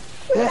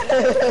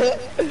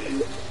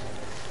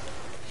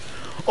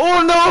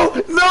 Oh no!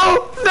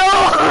 No!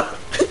 No!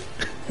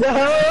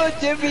 No,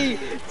 Jimmy!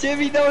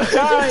 Jimmy, don't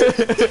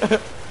die!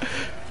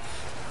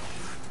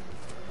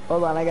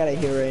 Hold on, I gotta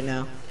heal right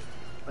now.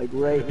 Like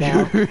right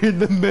now. You're in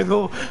the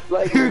middle.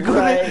 Like You're gonna,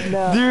 right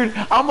now. dude.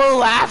 I'm gonna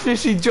laugh if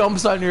she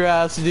jumps on your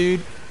ass,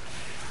 dude.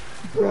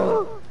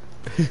 Bro.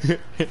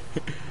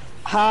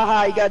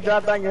 Haha, you got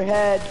dropped on your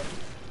head.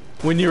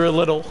 When you were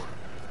little.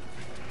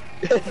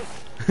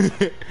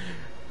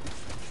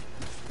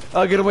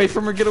 Oh, get away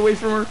from her! Get away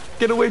from her!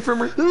 Get away from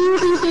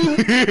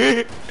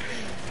her!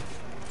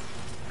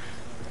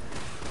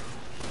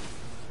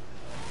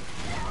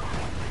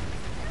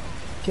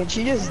 Can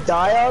she just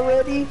die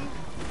already?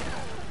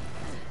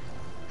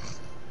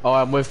 Oh,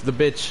 I'm with the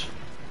bitch.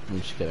 I'm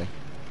just kidding.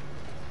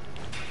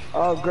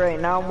 Oh great,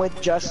 now I'm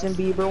with Justin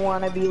Bieber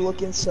wannabe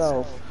looking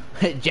self.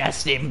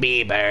 Justin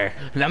Bieber,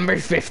 number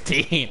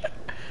 15.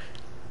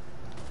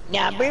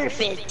 Number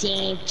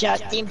 15,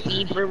 Justin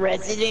Bieber,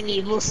 Resident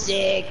Evil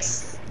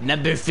 6.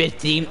 Number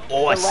 15, The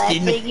last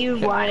Austin. thing you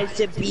want is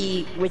to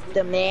be with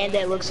the man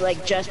that looks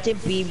like Justin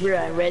Bieber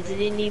on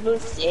Resident Evil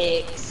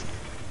 6.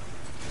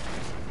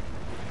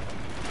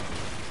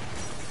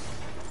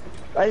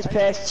 I just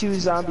passed 2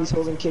 zombies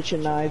holding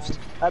kitchen knives.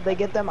 How'd they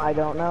get them? I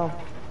don't know.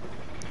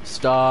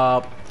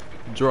 Stop,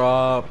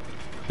 drop,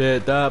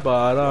 hit that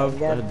bottom,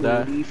 That hit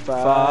that booty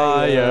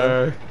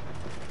fire.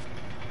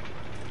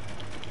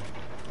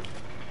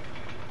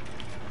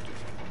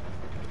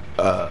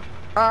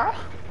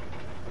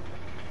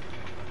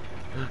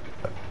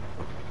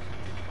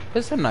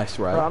 It's a nice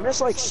ride. Bro, I'm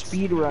just like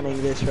speed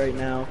running this right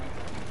now.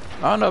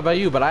 I don't know about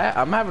you, but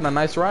I'm having a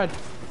nice ride.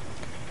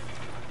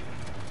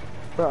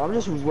 Bro, I'm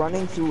just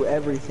running through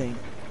everything.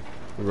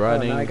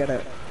 Running, Oh, now I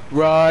gotta...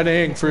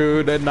 running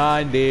through the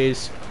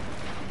 90s.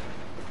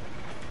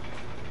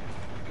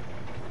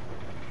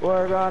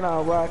 We're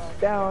gonna walk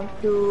down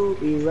to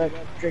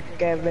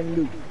Electric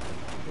Avenue.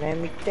 Let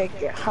me take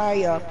it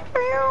higher.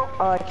 Oh,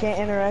 I can't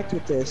interact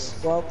with this.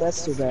 Well,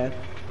 that's too bad.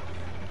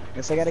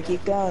 Guess I gotta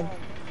keep going.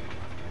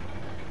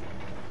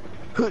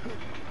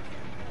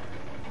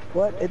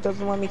 What? It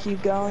doesn't let me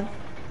keep going?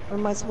 What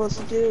am I supposed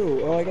to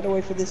do? Oh, I gotta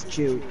wait for this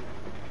Jew.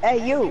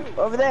 Hey, you!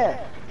 Over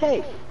there!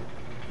 Hey!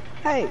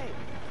 Hey!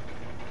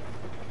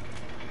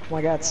 Oh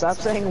my god, stop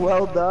saying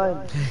well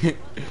done.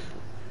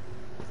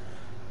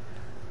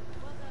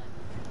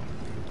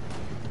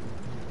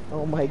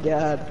 Oh my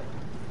god.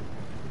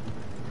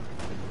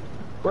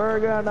 We're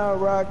gonna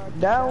rock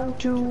down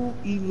to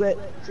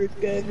Electric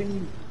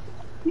Avenue.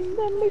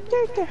 Let me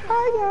take it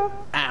higher.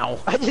 Ow.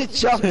 I just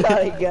jumped on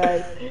it,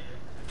 guys.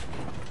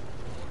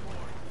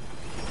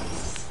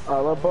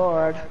 All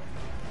aboard.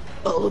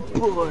 All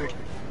aboard.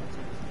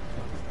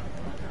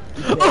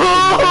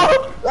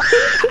 Oh!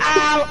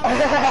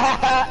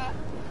 Ow!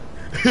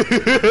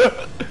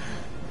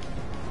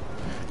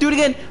 Do it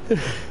again.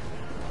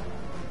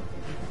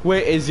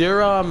 Wait, is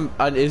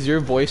your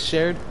voice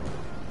shared?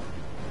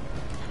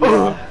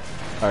 Yeah.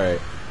 All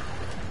right.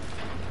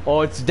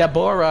 Oh, it's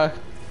Deborah.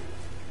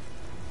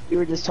 You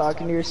were just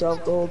talking to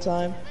yourself the whole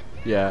time?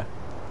 Yeah.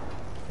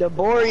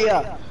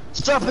 Deboria!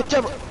 Stop it,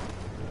 Deborah!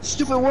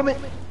 Stupid woman!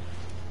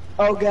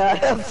 Oh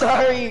god, I'm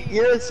sorry,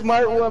 you're a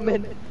smart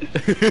woman.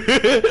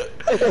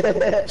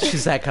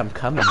 She's like, I'm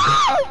coming.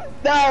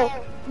 No!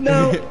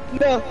 No!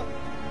 No!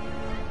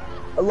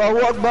 Allahu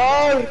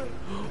Akbar!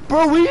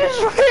 Bro, we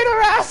just ran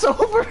her ass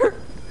over.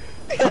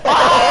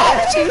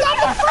 Oh, she's on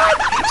the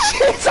front.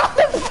 She's on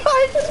the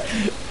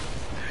front.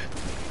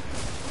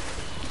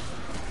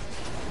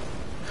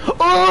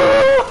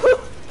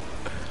 Oh!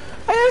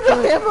 I have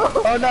no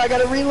ammo. Oh no, I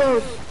gotta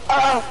reload!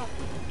 Ah!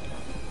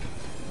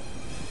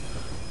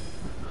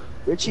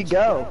 Where'd she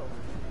go?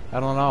 I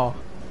don't know.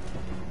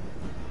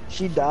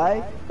 She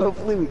died?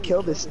 Hopefully we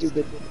kill this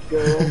stupid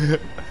girl.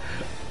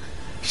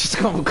 She's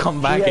gonna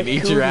come back has and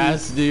eat your cooties.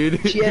 ass,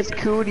 dude. She has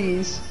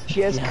cooties.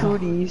 She has Yeah.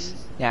 cooties.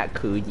 Yeah,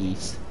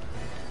 cooties.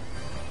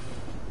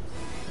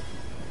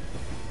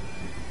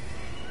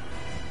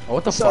 Oh,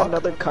 what the I saw fuck?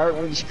 another cart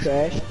when just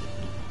crashed.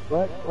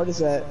 What? What is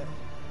that?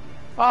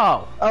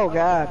 Oh, Oh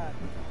god.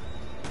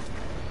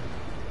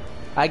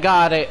 I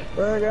got it.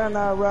 We're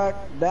gonna rock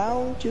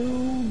down to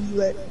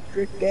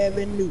Electric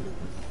Avenue.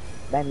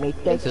 Let me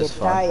take This it is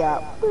fun. higher.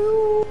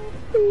 Ooh,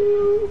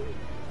 ooh.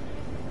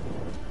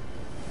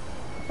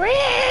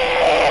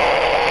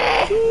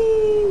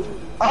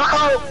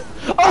 Oh!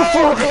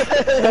 Oh,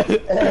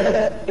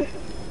 fuck!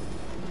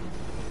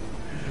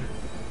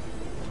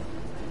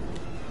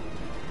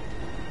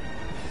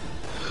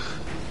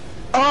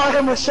 Oh, I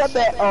almost shot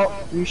that.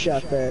 Oh, you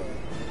shot that.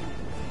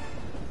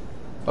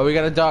 Oh, we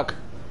got a duck.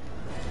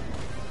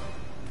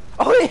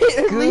 Oh, it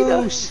hit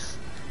Lita. Goose.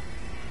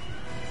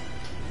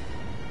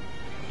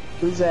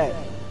 Who's that?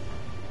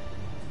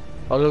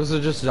 Oh, those are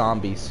just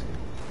zombies.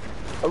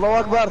 Allahu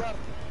Akbar.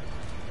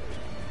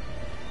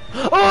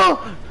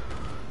 Oh!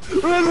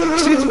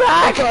 She's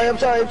back! I'm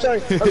sorry.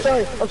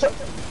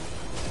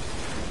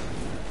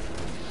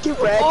 Get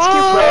wrecked,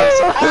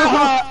 Oh!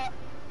 Ah!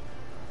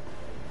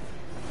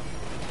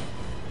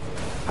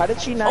 How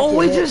did she not Oh, get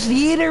we hit? just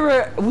needed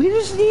her. We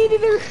just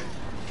needed her.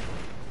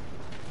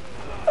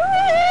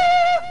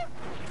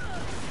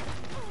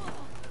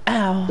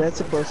 Ow. That's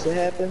supposed to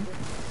happen.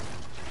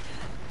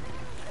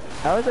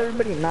 How is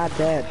everybody not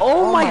dead?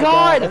 Oh, my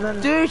god! And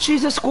then, Dude,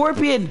 she's a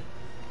scorpion.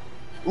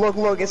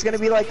 look, it's gonna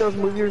be like those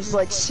movies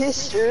like,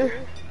 sister,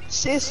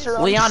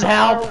 I'm Leon, sorry.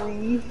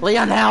 help!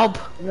 Leon, help!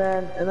 And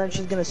then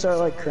she's gonna start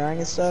like crying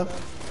and stuff.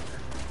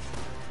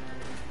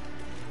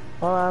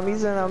 Oh, I'm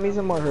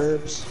using more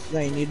herbs. No,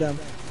 you need them.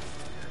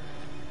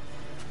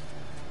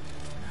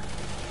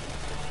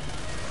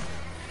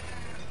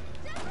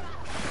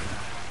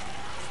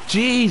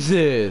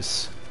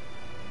 Jesus.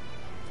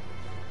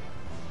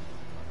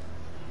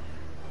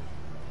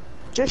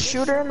 Just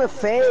shoot her in the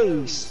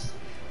face.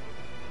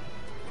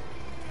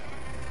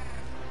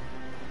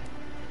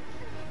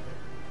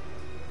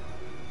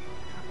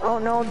 Oh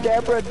no,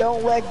 Deborah,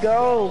 don't let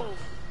go.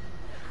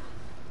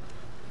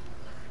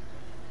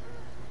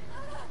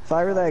 If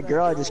I were that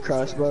girl, I'd just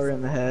crossbow her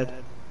in the head.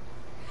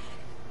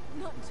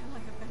 Not until I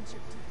avenge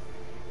your death.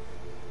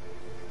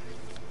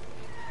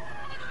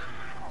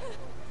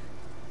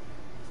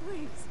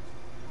 Please.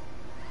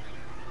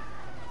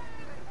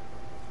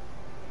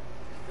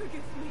 Forgive me.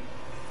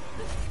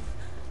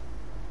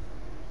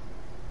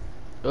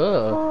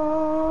 Ugh.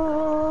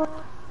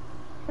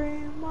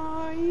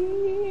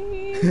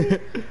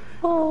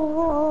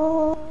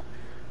 Oh.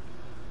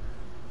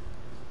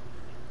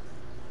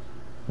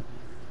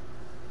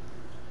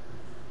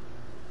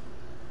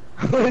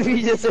 If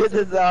you just heard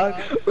the song,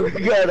 we're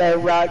gonna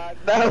rock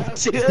now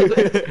too.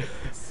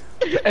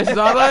 It's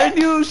not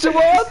unusual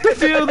to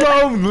feel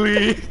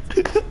lonely.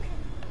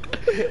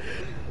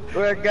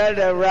 We're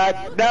gonna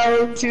rock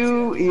down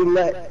to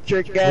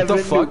Electric What Avenue.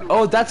 the fuck?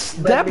 Oh, that's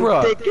Let me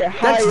Deborah. take it That's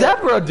higher.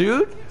 Deborah,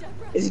 dude.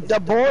 It's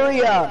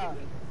Deboria.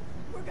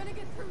 We're gonna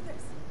get through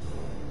this.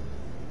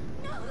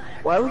 No, let her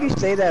Why would you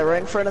say that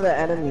right in front of the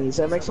enemies?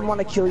 That makes them want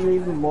to kill you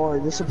even more,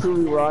 just to prove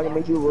you wrong and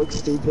make you look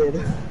stupid.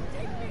 take me.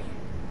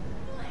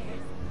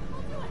 Please. I'll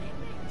do anything.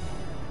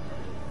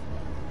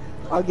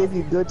 I'll give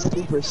you good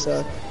super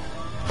suck.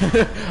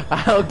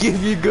 I'll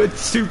give you good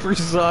super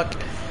suck.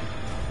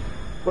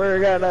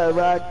 We're gonna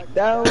rock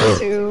down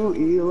to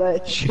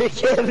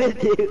Electric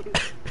Avenue.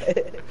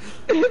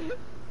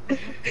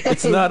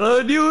 It's not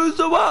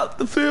unusual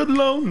to feel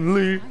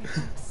lonely. I hope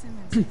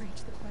Simmons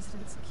reached the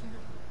president secure.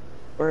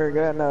 We're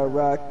gonna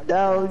rock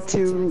down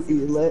to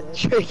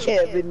Electric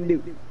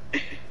Avenue. Why the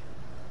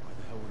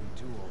hell would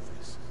he do all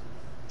this?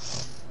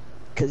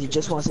 Cause he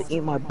just wants to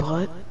eat my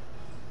butt.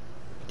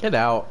 Get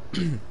out.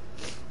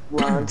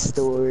 Long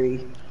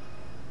story.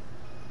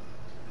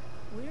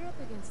 We're up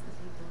against the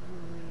people who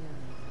really run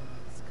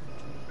this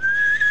country.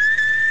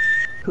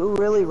 Who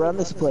really run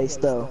this place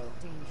though?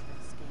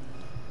 Dangerous game.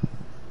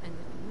 And if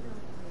you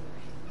don't play your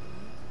hand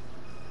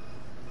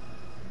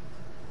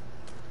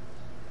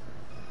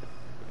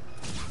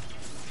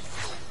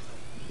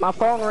right, My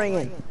phone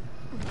ringing.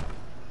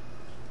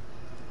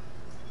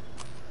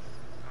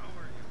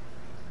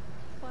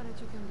 why don't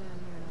you come down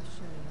here and I'll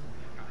show you.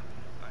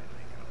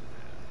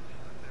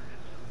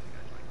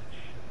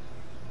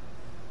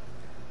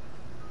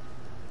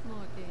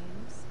 More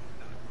games.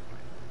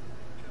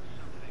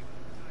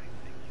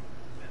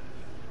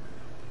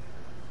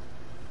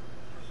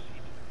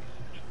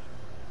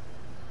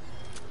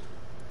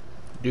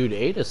 Dude,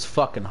 Ada's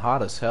fucking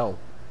hot as hell.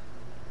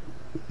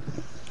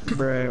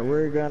 Bruh,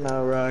 we're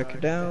gonna rock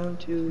down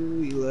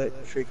to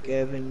Electric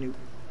Avenue.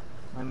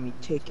 Let me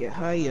take it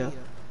higher.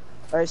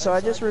 Alright, so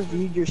I just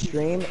reviewed your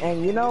stream,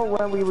 and you know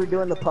when we were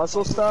doing the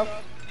puzzle stuff?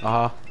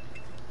 Uh-huh.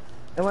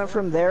 It went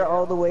from there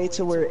all the way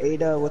to where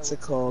Ada, what's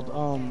it called?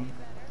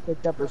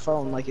 Picked up her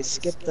phone, like it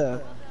skipped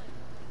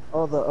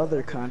all the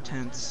other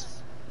contents.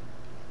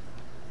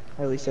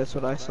 At least that's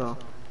what I saw.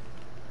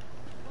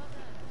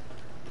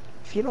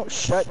 If you don't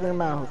shut your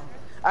mouth,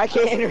 I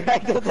can't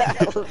interact with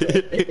that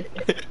elephant.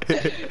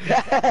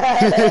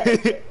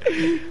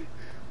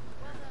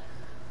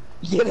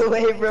 Get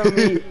away from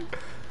me.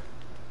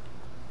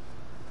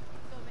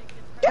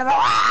 Get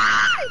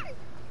away!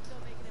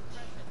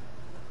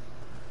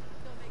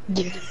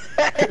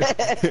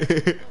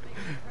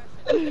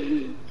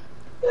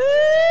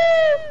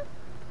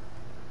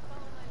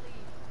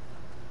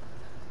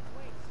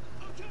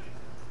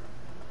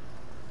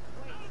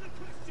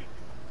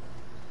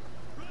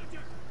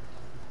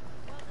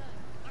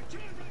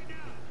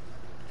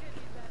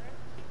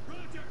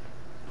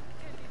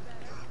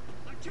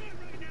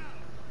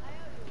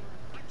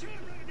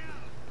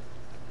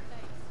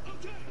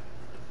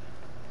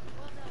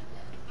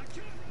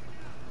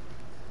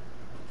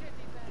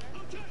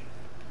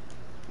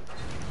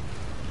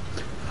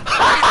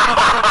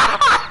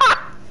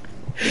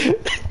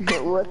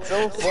 What's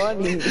so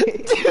funny?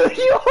 Dude,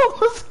 you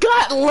almost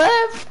got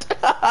left.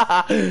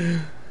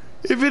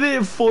 If it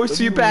didn't force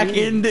you back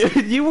in,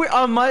 dude, you were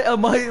on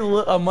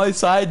my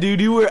side, dude.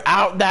 You were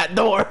out that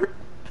door.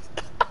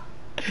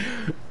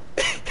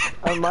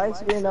 On my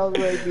screen, I was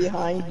right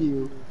behind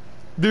you.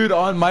 Dude,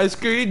 on my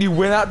screen, you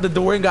went out the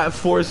door and got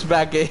forced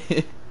back in.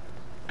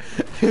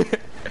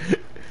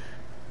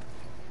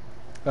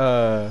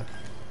 I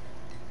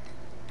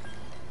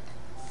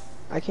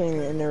can't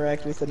even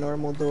interact with a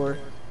normal door.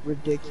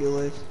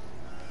 Ridiculous.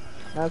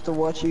 I have to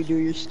watch you do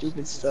your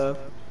stupid stuff.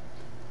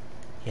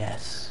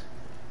 Yes.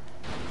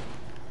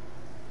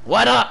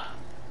 What up?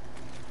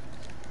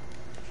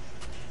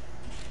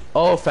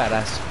 Oh, fat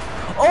ass.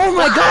 Oh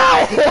my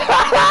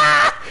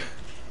god!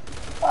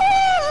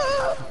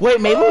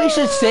 Wait, maybe we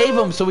should save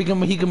him so he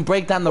can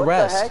break down the What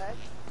rest. the heck?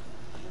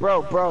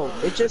 Bro,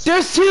 it just...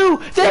 There's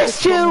two! There's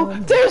two!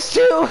 There's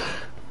two!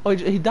 Oh,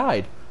 he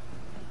died.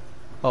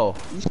 Oh.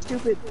 You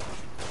stupid...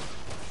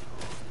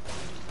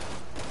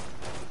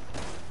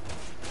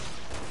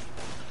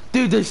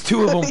 Dude, there's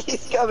two of them.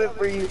 He's coming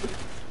for you.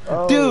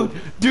 Oh,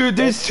 Dude,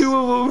 there's two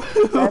of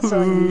them. That's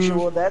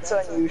unusual, that's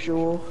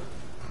unusual.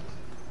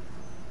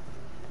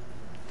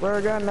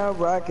 We're gonna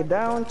rock it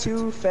down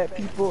to Fat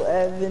People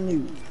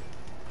Avenue.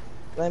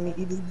 Let me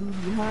eat this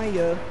booty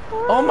higher.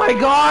 Oh my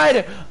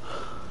god!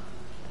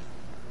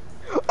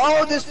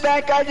 Oh, this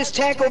fat guy just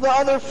tackled the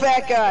other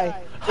fat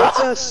guy. It's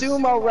a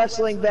sumo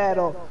wrestling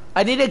battle.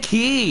 I need a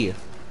key.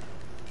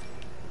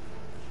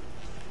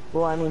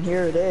 Well, I mean,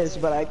 here it is,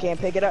 but I can't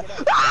pick it up.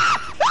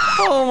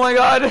 Oh my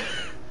god.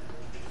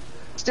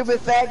 Stupid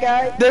fat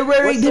guy. They're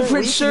wearing What's their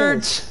different weakness?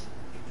 shirts.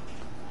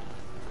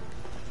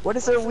 What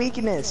is their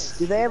weakness?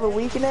 Do they have a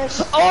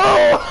weakness? Oh!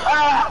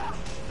 Ah!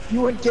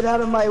 You wouldn't get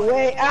out of my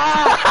way.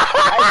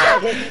 Ah!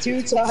 I got hit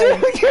 2 times.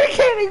 Dude, you're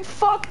getting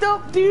fucked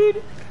up,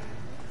 dude.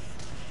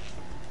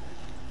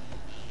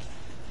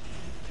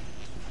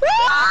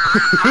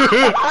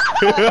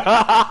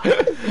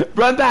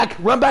 Run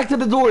back to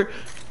the door.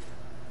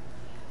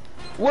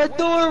 What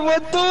door?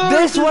 What door?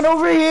 This one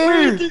over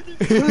here.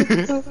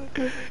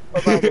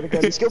 Oh my god,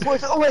 these good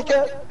boys. Oh my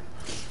god.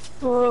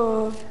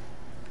 Oh.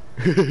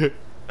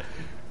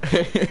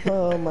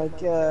 Oh my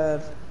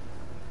god.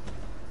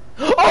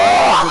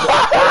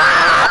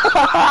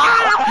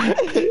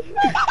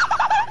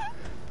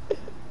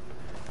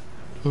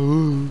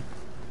 Ooh.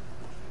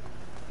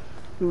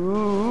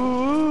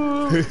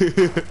 Ooh.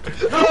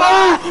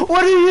 Oh,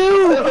 what are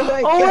you? Oh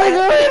my Oh my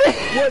god.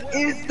 What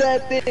is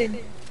that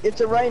thing? It's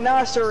a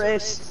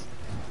rhinoceros.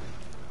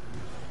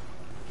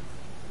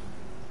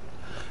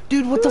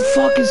 Dude, what the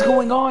fuck is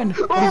going on?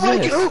 What Oh is my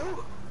this? god.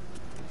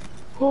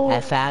 Oh.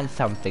 I found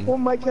something. Oh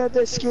my god,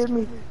 that scared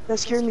me. That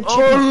scared me. Chippy,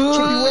 Oh,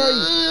 Chippy, where are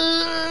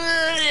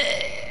you?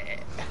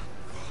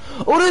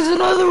 oh, there's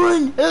another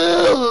one.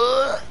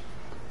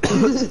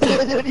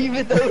 I don't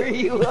even know where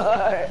you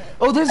are.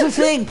 Oh, there's a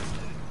thing.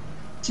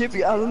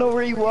 Chippy, I don't know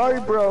where you are,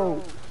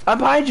 bro. I'm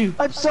behind you.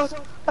 I'm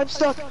stuck. I'm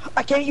stuck.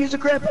 I can't use a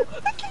grapple.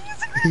 I can't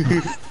use a grapple.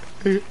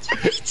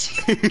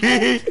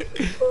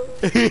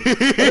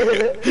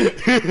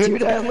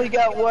 Dude, I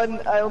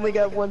only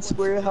got one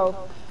square health.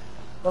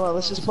 Hold on,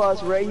 let's just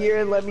pause right here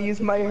and let me use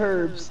my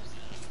herbs.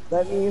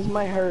 Let me use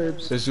my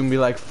herbs. There's gonna be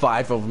like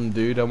 5 of them,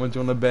 dude. How much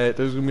you wanna bet?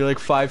 There's gonna be like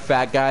 5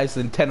 fat guys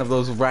and 10 of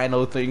those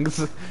rhino things.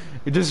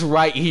 You're just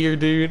right here,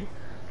 dude.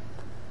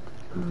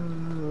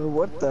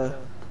 What the?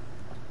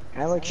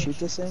 Can I like shoot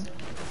this thing?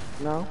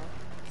 No?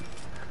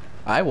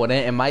 I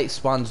wouldn't. It might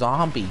spawn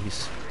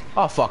zombies.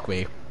 Oh, fuck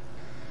me.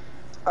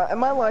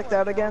 Am I locked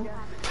out again?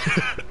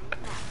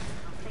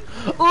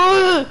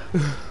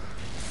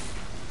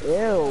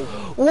 Ew.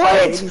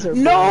 Ladies What? are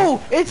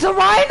No! It's a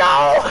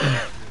rhino!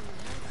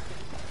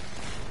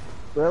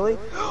 Really?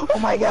 Oh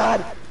my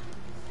god!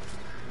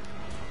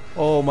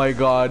 Oh my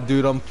god,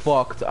 dude, I'm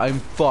fucked. I'm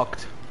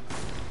fucked.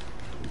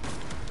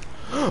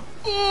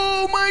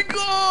 Oh my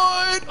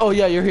god! Oh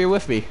yeah, you're here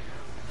with me.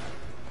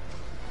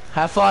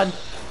 Have fun,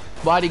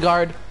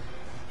 bodyguard.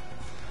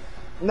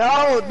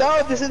 No,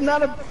 no, this is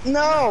not a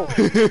no.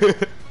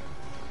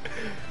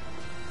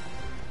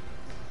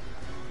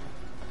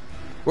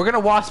 We're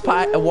gonna walk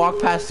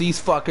past these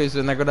fuckers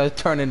and they're gonna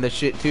turn into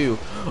shit too.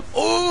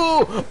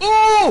 Oh!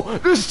 Oh!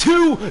 There's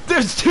two!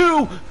 There's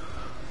two!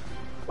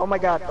 Oh my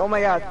god, oh my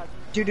god.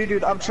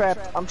 Dude, I'm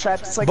trapped. I'm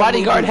trapped. It's like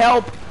Bodyguard,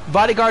 help!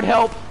 Bodyguard,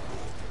 help!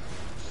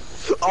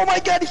 Oh my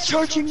god, he's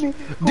charging me!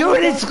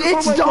 Dude, it's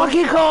my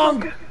Donkey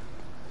God. Kong!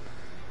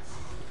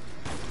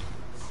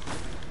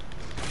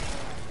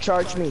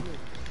 Charge me.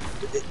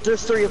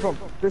 There's 3 of them.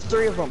 There's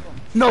 3 of them.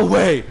 No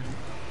way!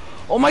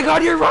 Oh my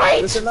god, you're right!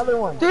 There's another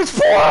one. There's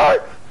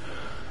 4!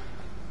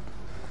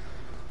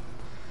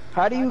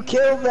 How do you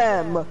kill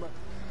them?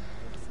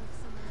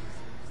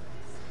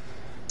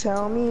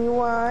 Tell me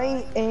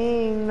why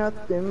ain't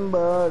nothing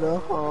but a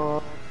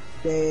hard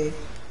day.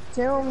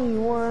 Tell me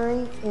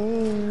why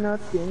ain't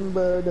nothing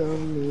but a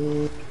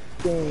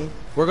midday.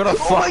 We're gonna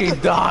fucking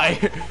die.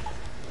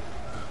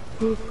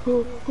 I'm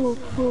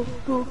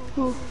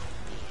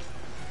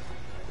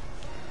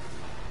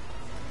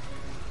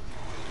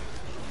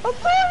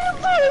sorry.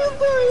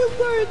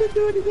 I didn't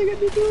do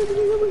anything.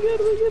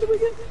 Oh my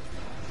god.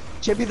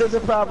 Chippy, there's a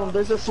problem.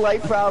 There's a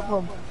slight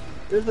problem.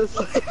 There's a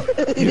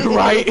slight... You're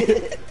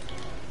right.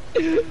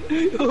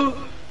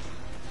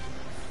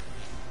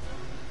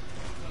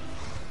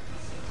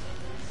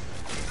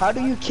 How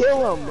do you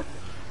kill him?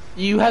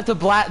 You have to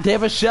blast. They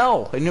have a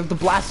shell, and you have to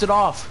blast it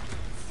off.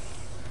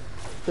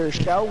 Their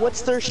shell?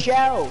 What's their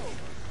shell?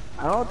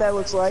 I don't know what that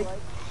looks like.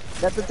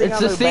 That's the thing It's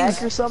on the their things.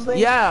 back or something?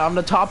 Yeah, on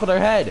the top of their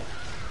head.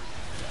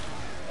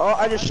 Oh,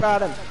 I just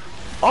shot him.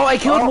 Oh, I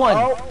killed one.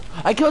 Oh.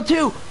 I killed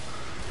two.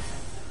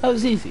 That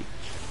was easy.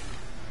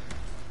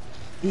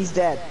 He's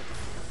dead.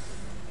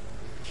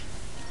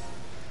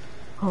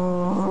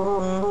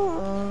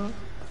 I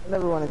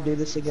never want to do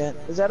this again.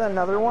 Is that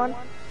another one?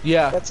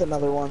 Yeah. That's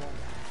another one.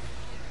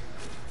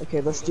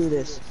 Okay, let's do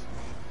this.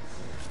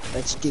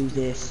 Let's do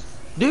this.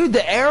 Dude,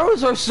 the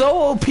arrows are so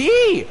OP.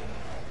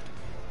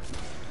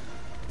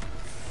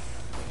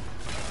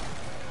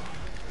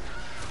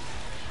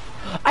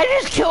 I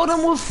just killed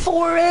him with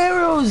 4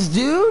 arrows,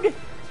 dude.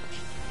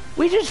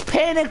 We just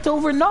panicked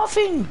over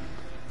nothing.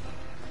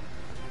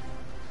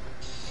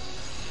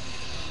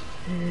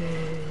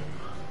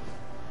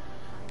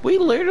 We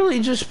literally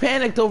just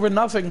panicked over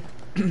nothing.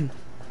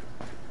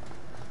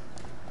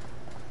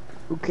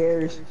 Who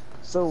cares?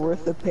 So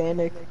worth the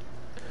panic.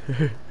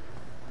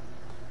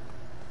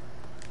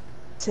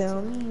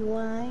 Tell me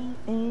why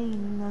ain't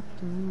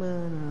nothing but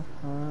a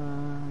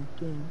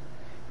hugging.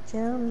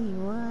 Tell me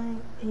why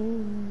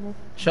ain't nothing.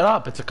 Shut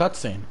up, it's a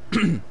cutscene.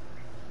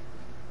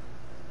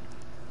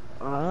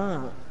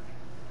 Ah.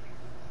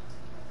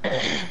 You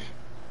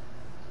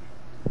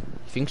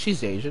think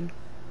she's Asian?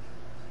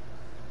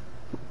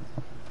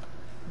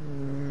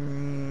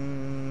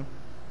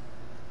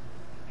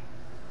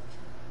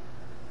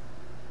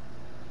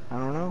 I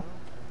don't know.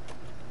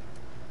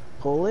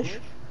 Polish?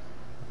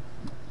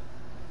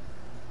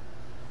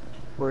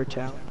 Or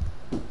Italian?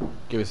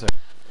 Give me a sec.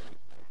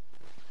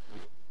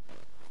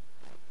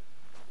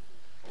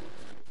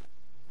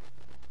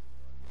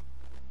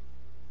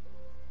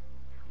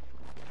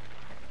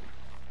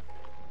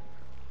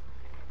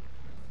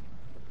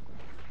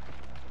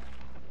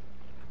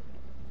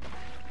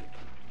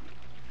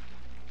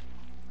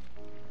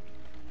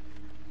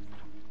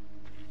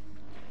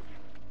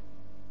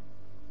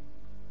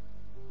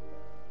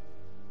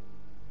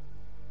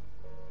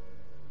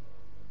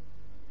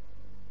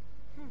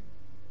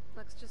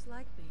 Looks just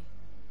like me.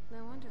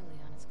 No wonder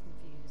Leon is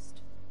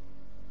confused.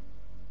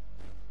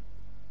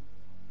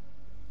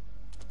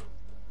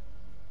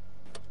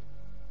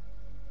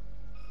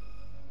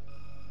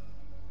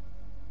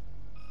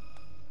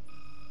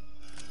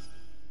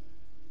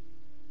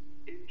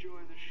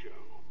 Enjoy the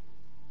show.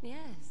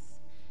 Yes,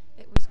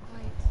 it was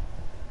quite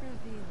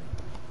revealing.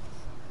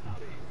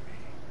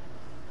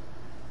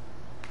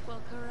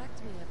 Well,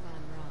 correct me if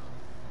I'm wrong,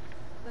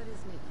 but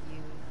isn't it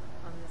you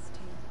on this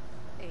tape?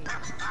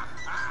 Aiden.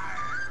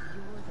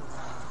 You're the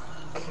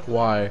one.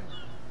 Why?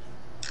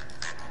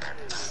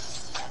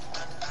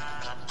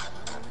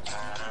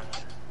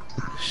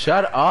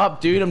 Shut up,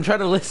 dude. I'm trying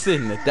to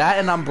listen. That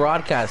and I'm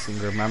broadcasting,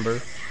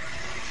 remember?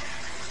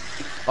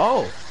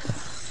 Oh.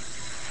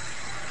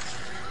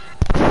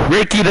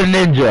 Ricky the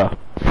Ninja.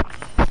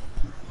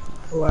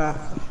 Wow.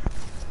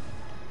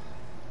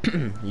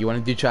 You want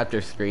to do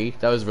chapter 3?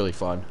 That was really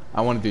fun.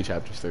 I want to do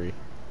chapter 3.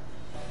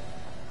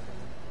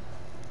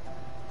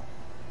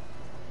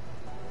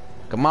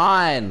 Come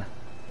on.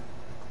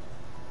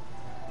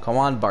 Come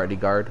on,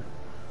 bodyguard.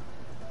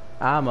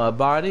 I'm a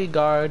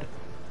bodyguard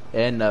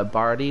in the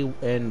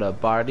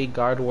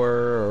bodyguard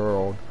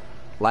world.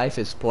 Life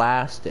is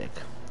plastic.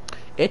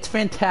 It's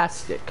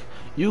fantastic.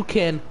 You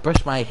can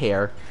brush my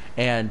hair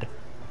and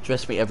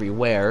dress me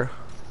everywhere.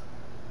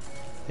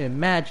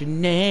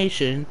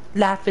 Imagination,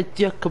 life is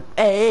your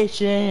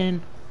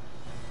creation.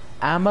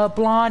 I'm a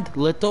blonde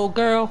little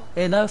girl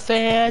in a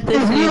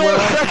fantasy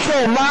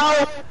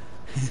world.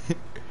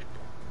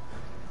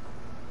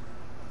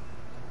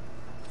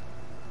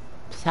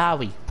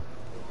 Sorry.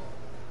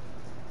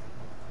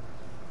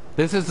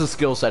 This is the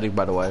skill setting,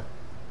 by the way,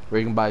 where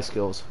you can buy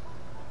skills.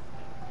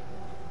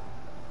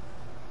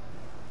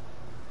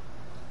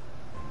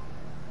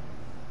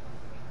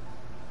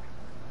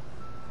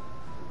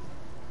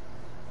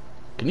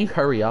 Can you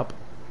hurry up?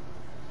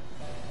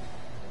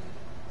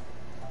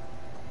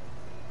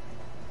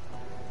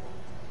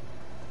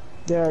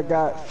 There, I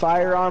got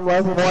firearm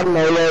level 1,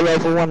 melee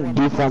level 1, and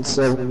defense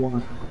level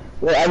 1.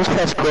 Wait, I just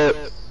pressed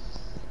quit.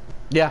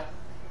 Yeah.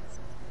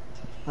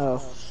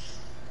 Oh.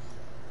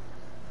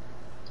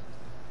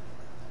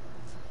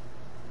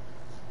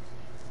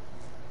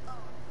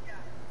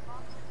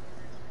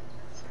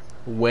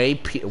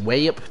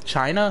 Way up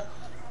China?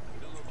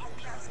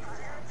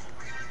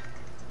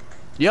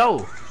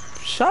 Yo,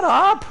 shut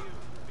up!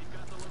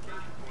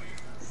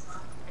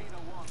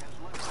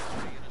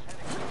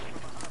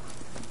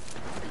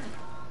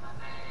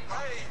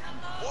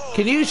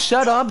 Can you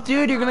shut up,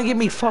 dude? You're gonna get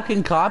me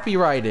fucking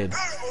copyrighted.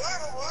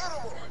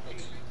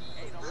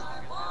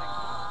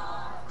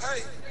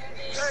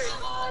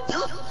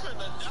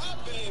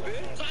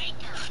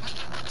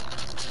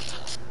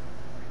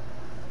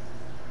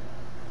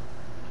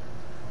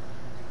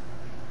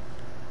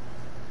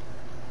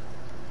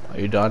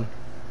 you done?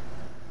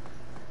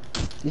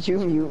 Did you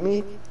mute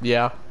me?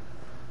 Yeah.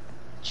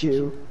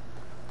 Jew.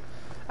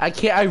 I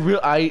can't.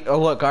 Look. I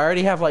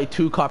already have like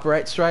 2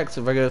 copyright strikes.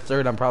 If I get a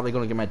third, I'm probably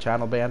gonna get my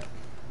channel banned.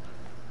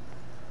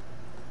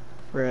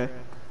 Bruh. Make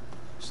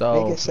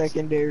So. a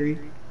secondary.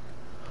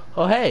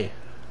 Oh hey.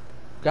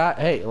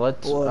 Hey.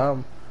 What?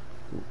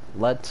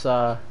 Let's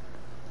go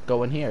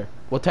in here.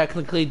 Well,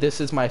 technically,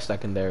 this is my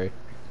secondary.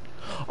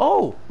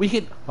 Oh, we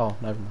can. Oh,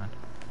 never mind.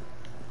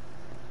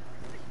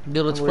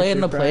 Dude, let's And play where's in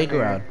your the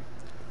playground. primary?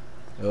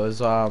 It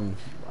was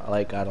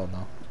like I don't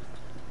know.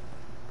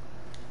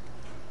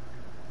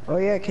 Oh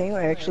yeah, can you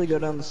actually go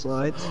down the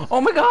slides? Oh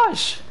my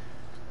gosh!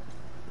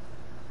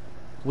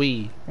 I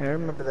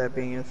remember that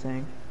being a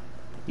thing.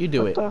 You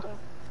do it. How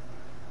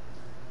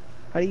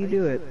do you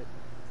do it?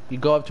 You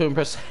go up to him,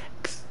 press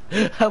X.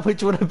 How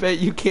much would I bet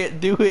you can't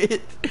do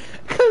it?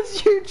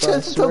 Cause you're Bro, I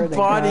just a swear to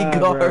God,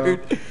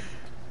 bodyguard.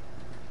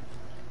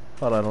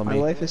 Hold on, let My me.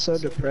 life is so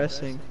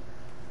depressing.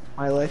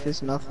 My life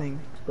is nothing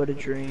but a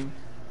dream.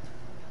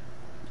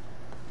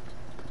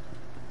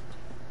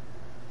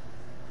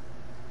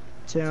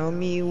 Tell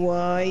me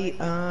why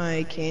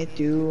I can't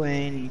do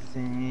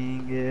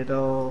anything at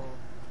all.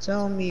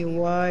 Tell me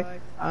why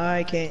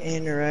I can't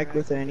interact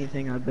with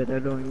anything. I bet I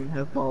don't even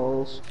have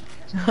balls.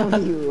 Tell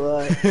me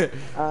why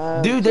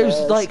I'm Dude, there's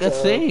just like a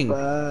thing.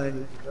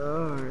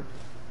 bodyguard.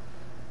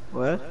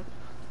 What?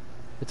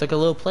 It's like a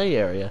little play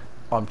area.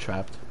 Oh, I'm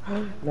trapped.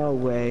 No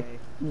way.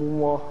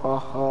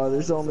 Mwahaha,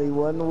 there's only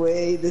one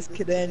way this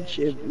could end,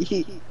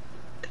 Chippy.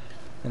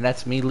 And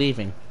that's me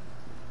leaving.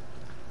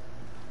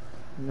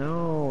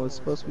 No, it's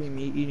supposed to be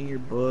me eating your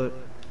butt.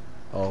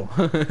 Oh.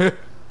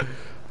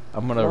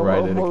 I'm gonna No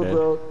write it homo, again.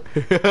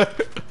 bro.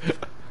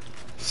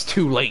 It's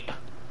too late.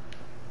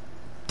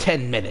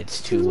 10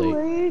 minutes too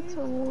late.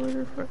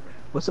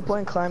 What's the point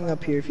in climbing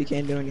up here if you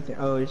can't do anything?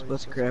 Oh, you're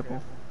supposed to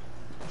grapple.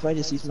 If I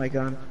just use my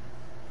gun,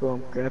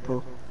 boom,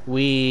 grapple.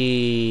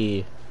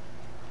 We.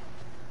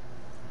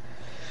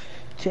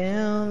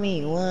 Tell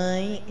me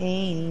why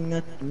ain't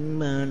nothing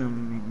but a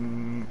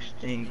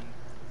mistake.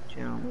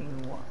 Tell me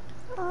why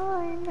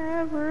I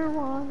never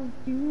wanted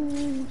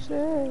you to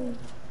say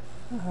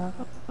I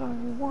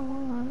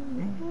want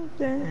it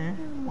that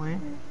way.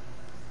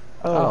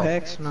 Oh,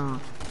 heck no.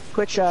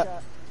 Quick shot.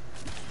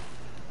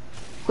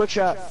 Quick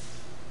shot.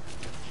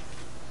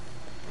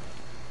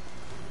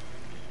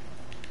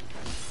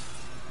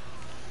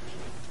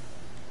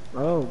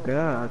 Oh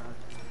god.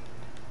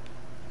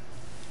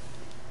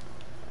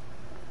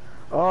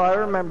 Oh, I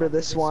remember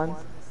this one.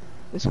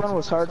 This one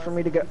was hard for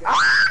me to go.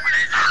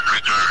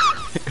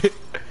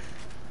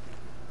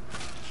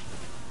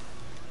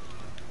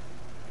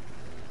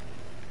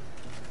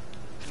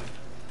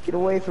 Get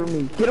away from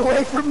me. Get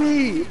away from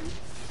me!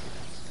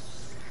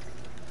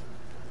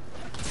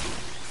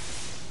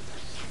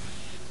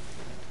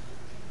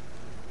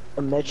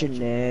 Imagine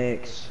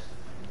next.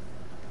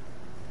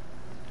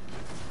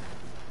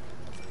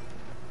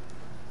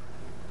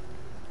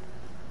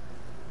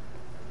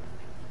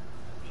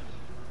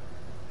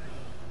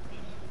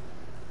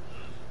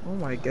 Oh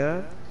my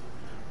god.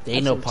 They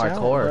ain't That's no some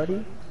talent, parkour.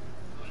 buddy.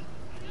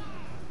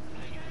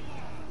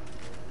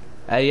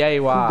 Hey,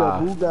 Booga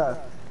wah. booga.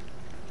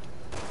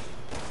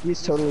 You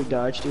just totally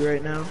dodged you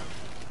right now.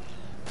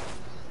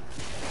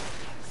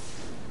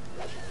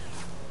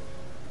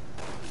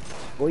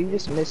 Well, you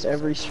just miss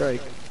every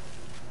strike.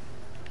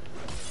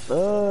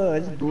 Oh, I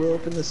just blew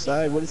up in the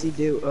side. What does he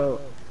do? Oh,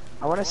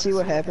 I want to see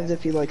what happens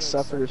if he like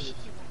suffers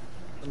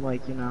from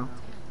like, you know.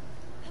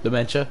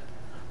 Dementia?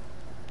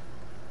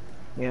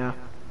 Yeah.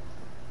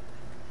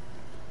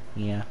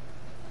 Yeah.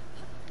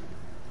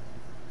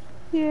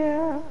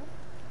 Yeah.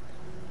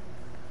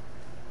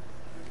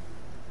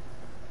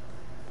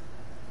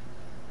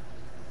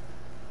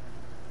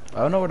 I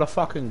don't know where to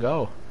fucking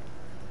go.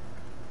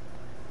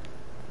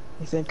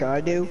 You think I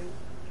do?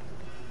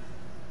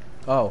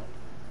 Oh.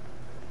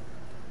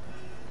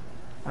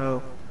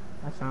 Oh,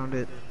 I found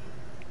it.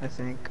 I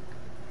think.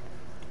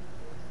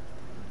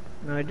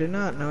 No, I did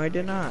not. No, I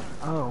did not.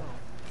 Oh.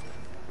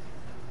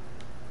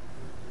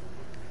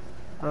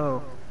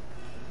 Oh.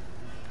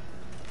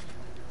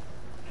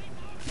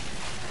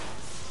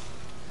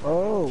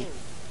 Oh.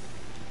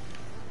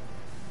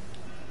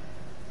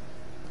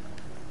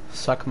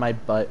 Suck my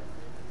butt.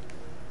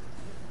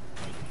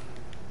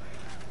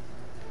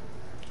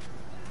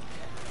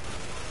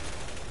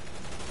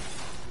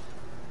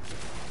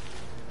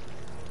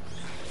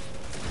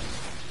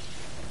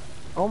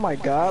 Oh my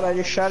god, I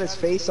just shot his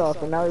face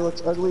off and now he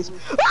looks ugly as-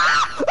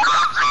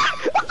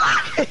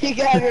 You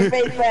got your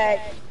face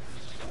back!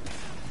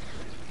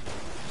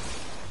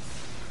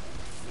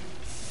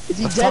 Is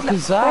he The dead fuck now?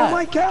 is that? Oh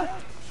my god!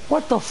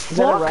 What the Is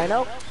that a fuck?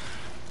 rhino?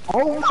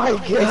 Oh my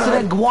god! It's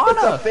an iguana!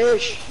 It's a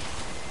fish!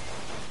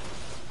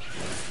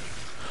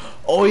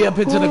 Oh, yep,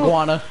 it's an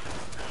iguana.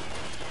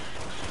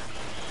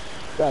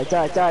 Die,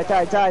 die, die,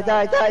 die, die,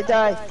 die, die,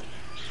 die!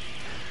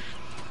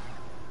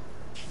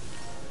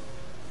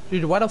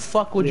 Dude, why the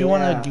fuck would you Yeah.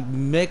 want to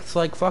mix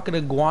like fucking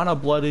iguana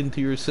blood into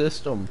your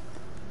system?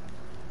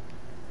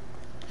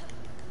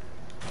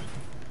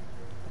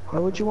 Why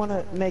would you want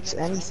to mix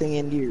anything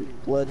into your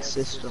blood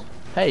system?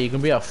 Hey, you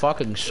can be a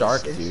fucking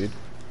shark, This is- dude.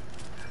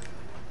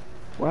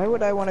 Why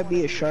would I want to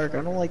be a shark?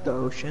 I don't like the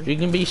ocean. You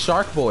can be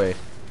Shark Boy.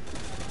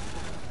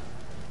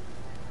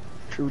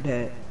 True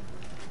that.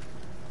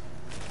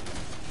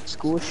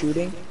 School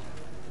shooting?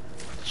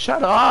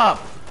 Shut up!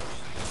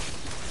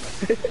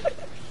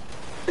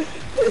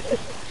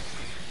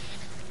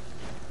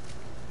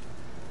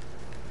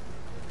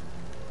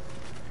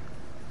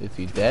 Is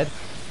he dead?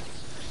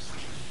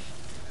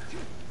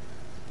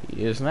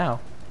 He is now.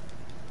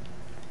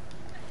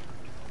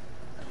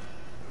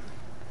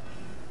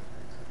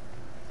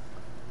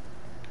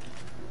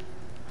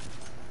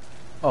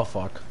 Oh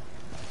fuck.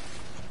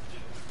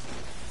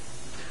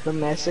 The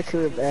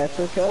Massacre of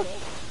Africa?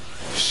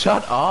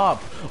 Shut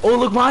up! Oh,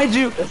 look behind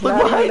you! Look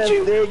not behind even a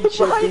you! big Look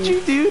behind chicken.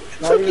 you, dude!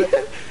 Not Look even-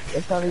 at-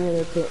 It's not even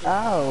a thing.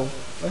 Ow!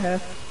 What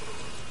happened?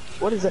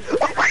 What is that?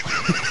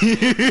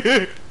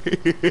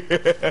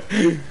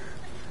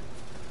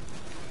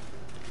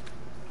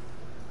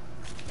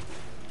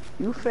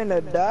 You finna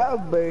die,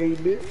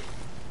 baby.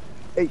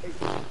 Hey.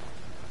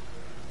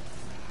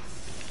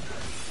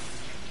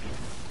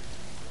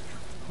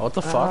 What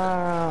the fuck?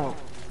 Ow.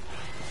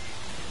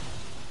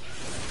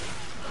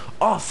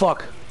 Oh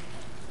fuck!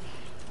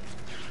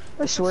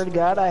 I swear to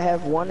God, I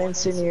have one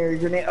incendiary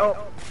grenade. Oh.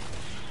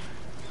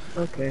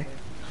 Okay.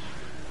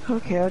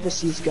 Okay, I'll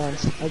just use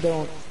guns. I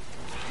don't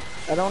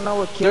know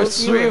what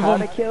kills There's you three or of how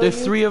them. to kill There's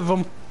you. 3 of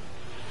them.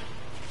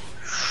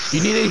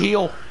 You need a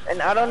heal.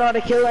 And I don't know how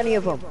to kill any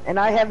of them. And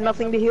I have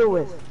nothing to heal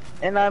with.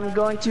 And I'm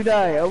going to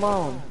die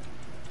alone.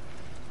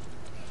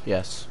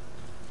 Yes.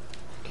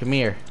 Come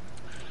here.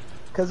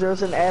 Because there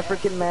was an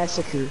African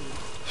massacre.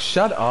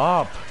 Shut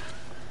up.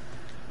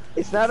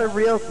 It's not a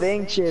real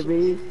thing,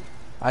 Chibi.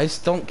 I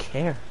just don't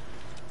care.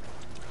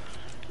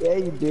 Yeah,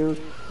 you do.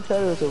 I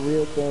thought it was a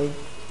real thing.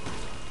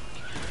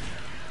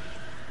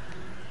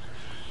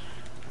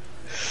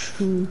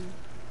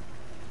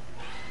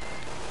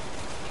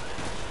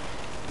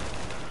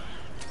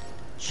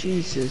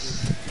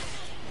 Jesus.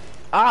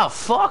 Ah,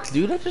 fuck,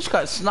 dude. I just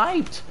got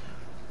sniped.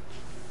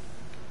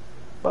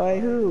 By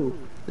who?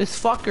 This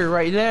fucker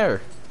right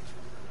there.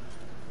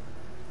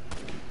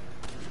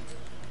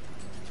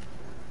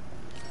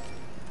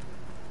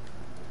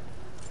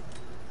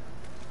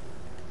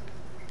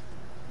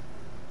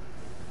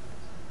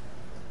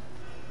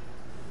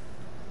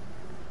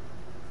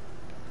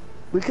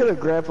 We could have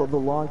grappled a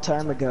long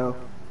time ago.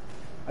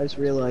 I just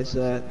realized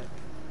that.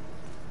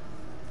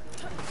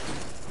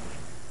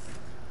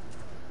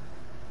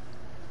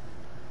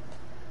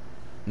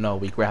 No,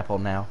 we grapple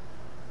now.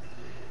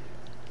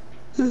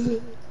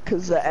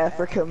 Cause the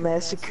Africa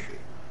massacre.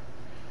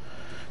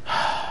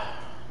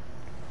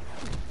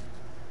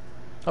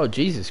 Oh,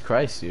 Jesus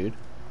Christ, dude.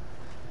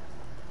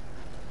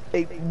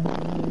 Hey,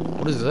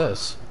 What is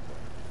this?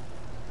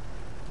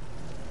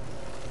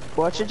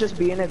 watch it just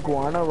be an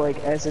iguana like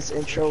as this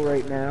intro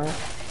right now.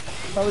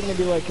 Probably gonna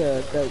be like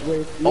that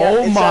weird. Yeah, Oh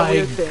it's that my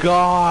weird thing.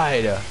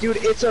 god. Dude,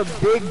 it's a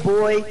big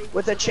boy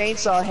with a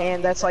chainsaw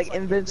hand that's like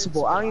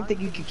invincible. I don't even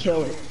think you could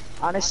kill it.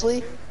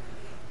 Honestly,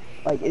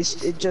 like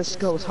it just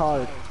goes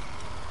hard.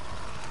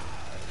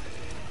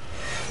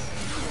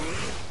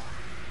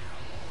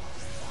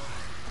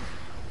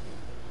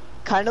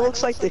 Kind of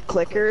looks like the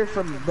clicker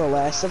from The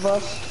Last of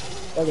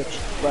Us,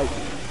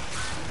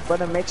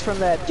 but a mix from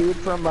that dude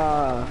from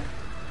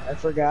I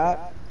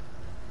forgot,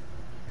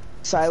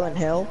 Silent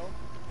Hill.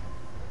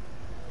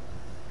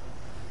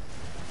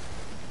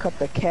 Cut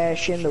the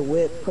cash in the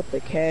whip. Put the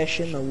cash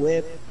in the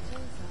whip.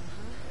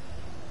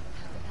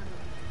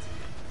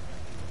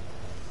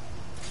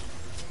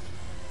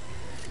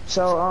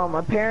 So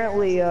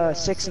apparently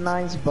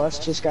 6ix9ine's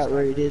bus just got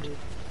raided.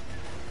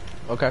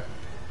 Okay.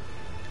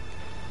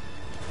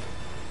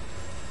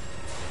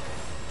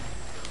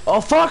 Oh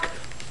fuck!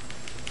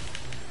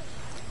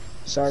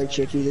 Sorry,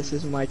 Chicky, this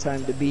isn't my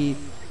time to be.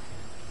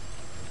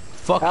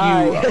 Fuck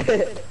Hi.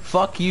 you.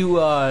 Fuck you,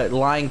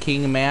 Lion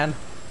King man.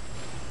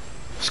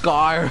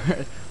 Scar.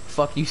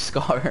 Fuck you,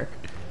 Scar.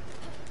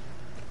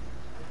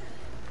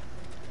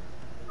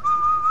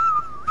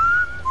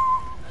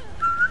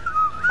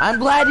 I'm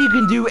glad you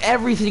can do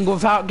everything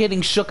without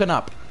getting shooken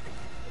up.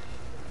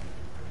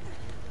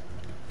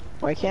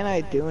 Why can't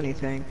I do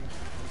anything?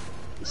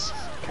 Just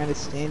kind of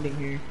standing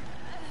here.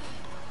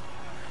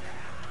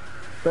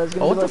 But it's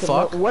gonna Oh, be what the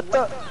like fuck? What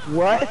the?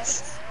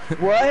 What?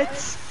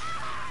 What?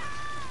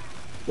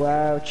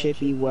 Wow,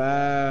 Chippy,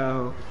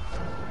 wow.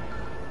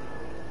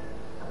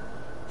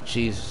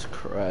 Jesus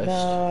Christ.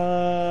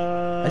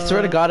 No. I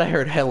swear to God I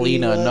heard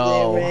Helena,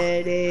 no.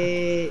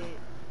 Ready.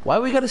 Why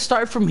we gotta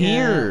start from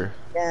here?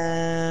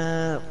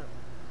 No.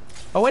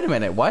 Oh, wait a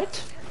minute,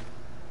 what?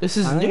 This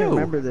is I don't even new.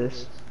 remember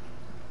this.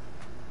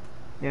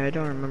 Yeah, I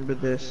don't remember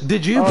this.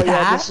 Did you oh,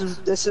 pass? yeah,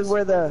 this is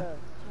where the...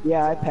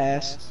 Yeah, I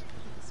passed.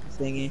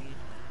 Thingy.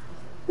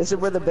 This is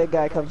where the big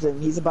guy comes in.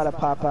 He's about to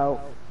pop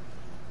out.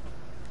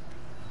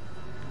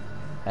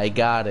 I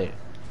got it.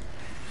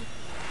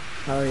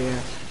 Oh, yeah.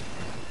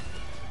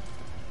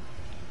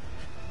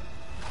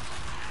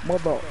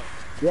 Mobile.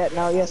 Yeah,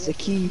 now yes, the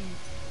key.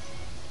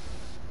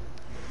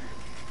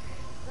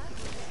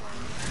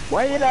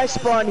 Why did I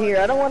spawn here?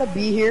 I don't want to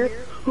be here.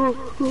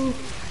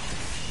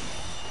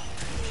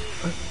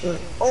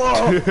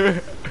 Oh!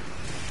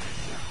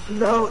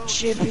 No,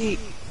 Chippy.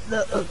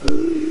 No.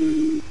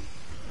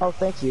 Oh,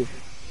 thank you.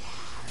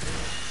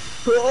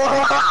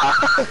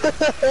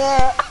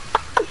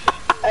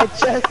 I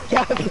just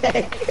got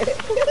back.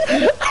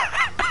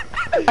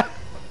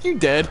 You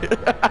dead?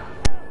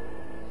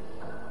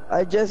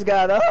 I just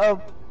got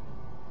up.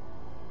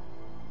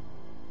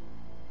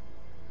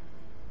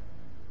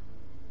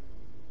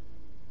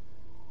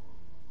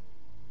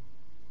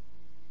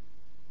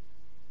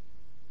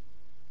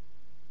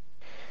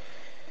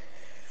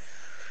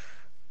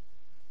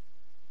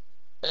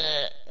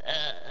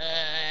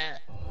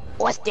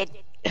 What's that?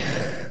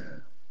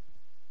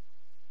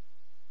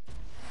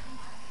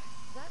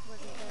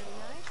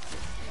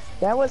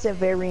 That wasn't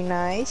very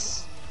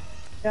nice.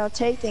 Don't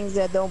take things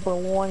that don't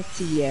belong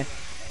to you.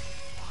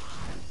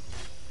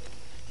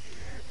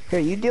 Here,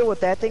 you deal with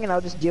that thing and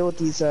I'll just deal with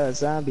these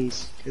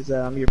zombies. Cause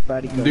I'm your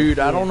bodyguard. Dude,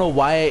 I Yeah. don't know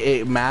why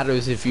it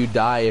matters if you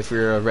die if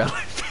you're a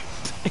relative.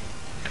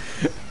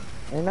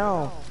 I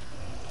know.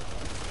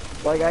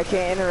 Like, I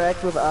can't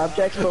interact with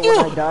objects, but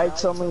when I die,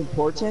 it's something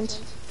important.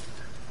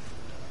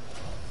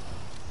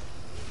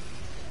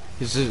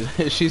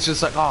 She's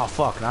just like, oh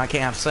fuck, now I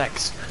can't have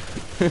sex.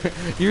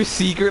 You're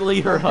secretly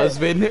her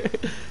husband.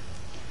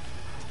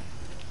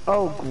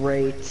 Oh,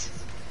 great.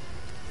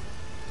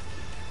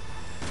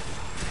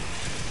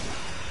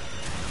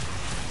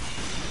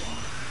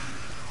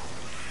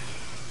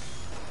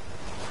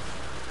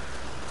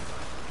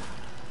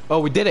 Oh,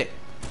 we did it.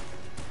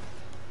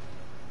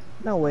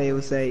 No way it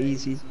was that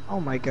easy. Oh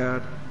my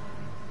god.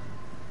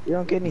 You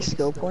don't get any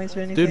skill points or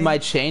anything? Dude, my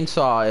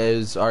chainsaw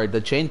is, or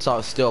the chainsaw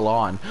is still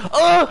on.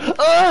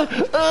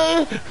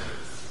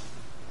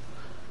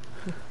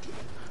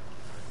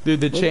 Dude,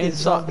 the What did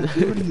zombie do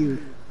to chainsaw.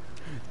 you?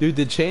 Dude,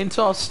 the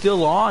chainsaw's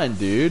still on,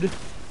 dude.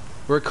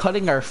 We're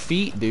cutting our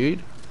feet, dude.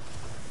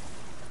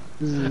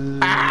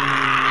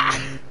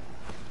 Ah!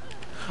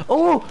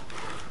 Oh!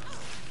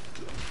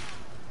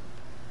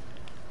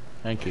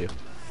 Thank you.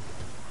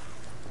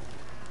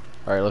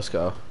 Alright, let's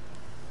go.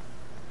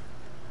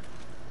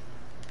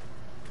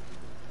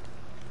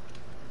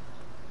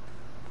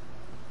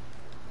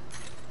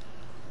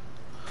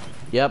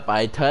 Yep,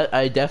 I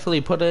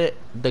definitely put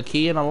the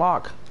key in a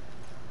lock.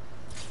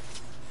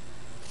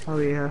 Oh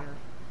yeah.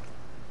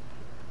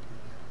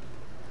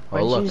 Oh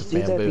Why look, didn't you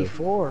do that bamboo.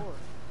 before?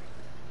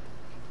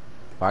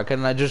 Why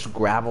couldn't I just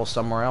grapple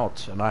somewhere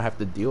else and not have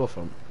to deal with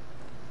them?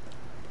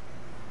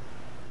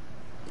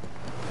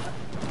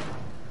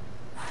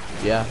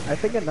 Yeah. I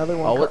think another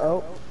one.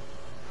 Oh,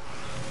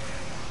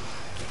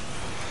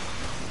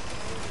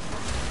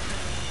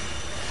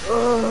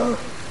 Oh.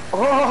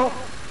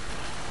 Oh!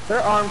 Their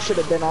arm should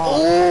have been off.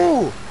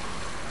 Oh!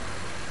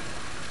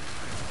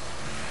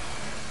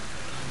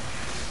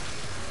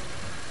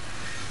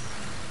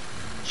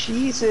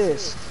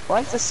 Jesus!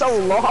 Why is this so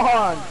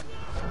long?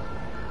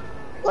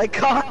 Like,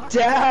 calm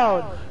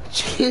down!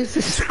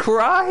 Jesus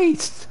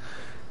Christ!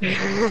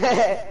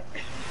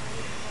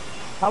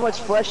 How much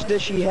flesh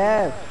does she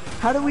have?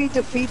 How do we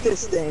defeat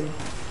this thing?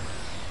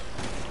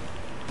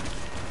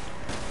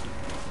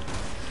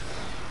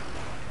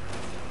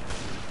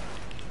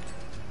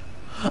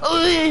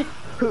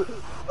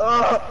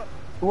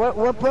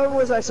 What button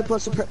was I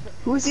supposed to press?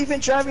 Who's even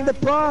driving the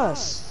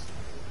bus?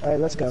 Alright,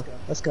 let's go.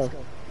 Let's go.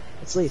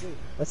 Let's leave.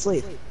 Let's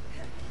leave.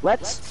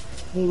 Let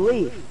me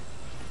leave.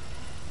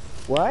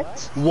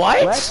 What?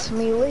 What? Let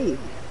me leave.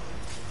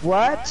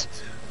 What?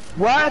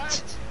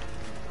 What?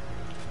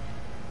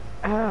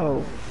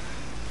 Ow.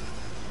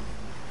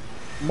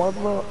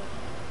 Mother.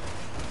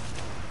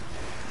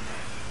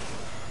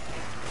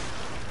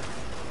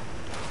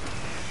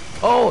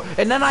 Oh,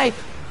 and then I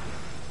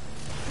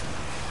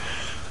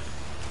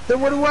Then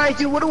what do I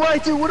do? What do I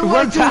do? What do I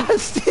run do?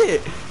 past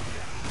it.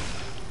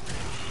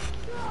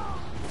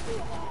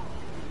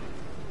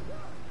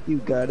 You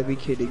gotta be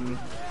kidding me.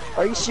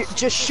 Are you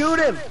just shoot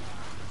him?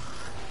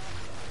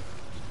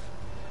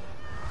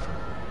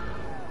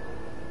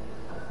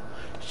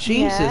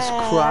 Jesus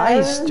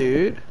Christ,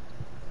 dude.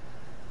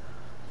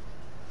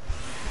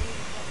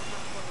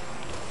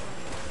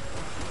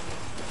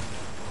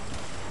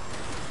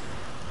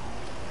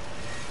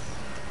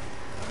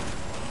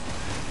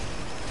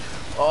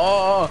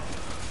 Oh.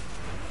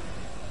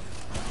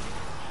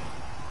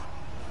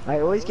 I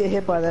always get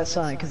hit by that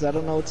sign because I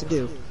don't know what to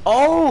do.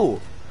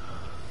 Oh.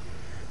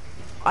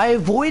 I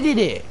avoided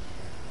it.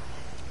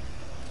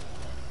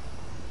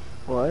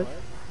 What?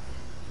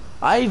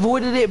 I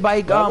avoided it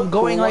by That looked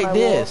going cool when like I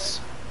this.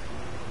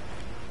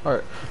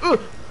 Alright.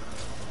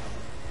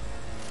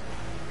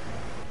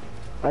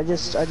 I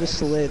just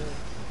slid.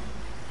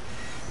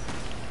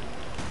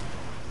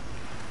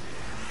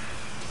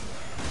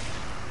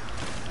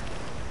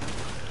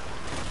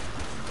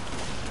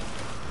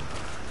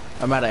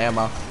 I'm out of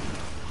ammo.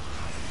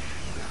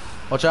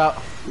 Watch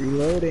out.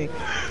 Reloading.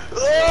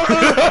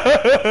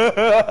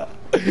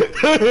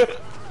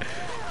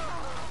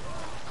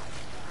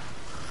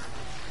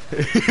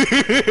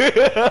 Ricky.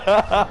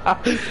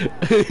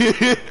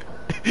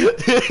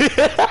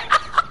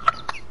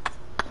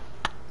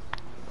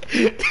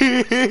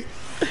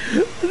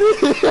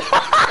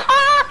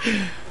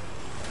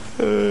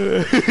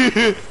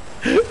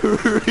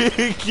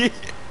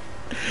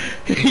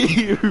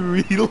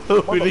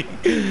 Reloading.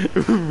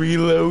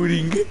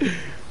 Reloading.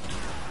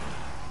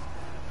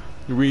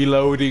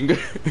 Reloading.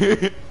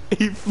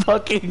 He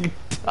fucking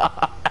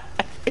died.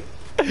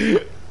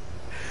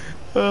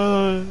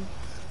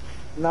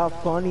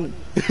 Not funny.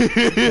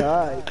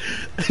 God.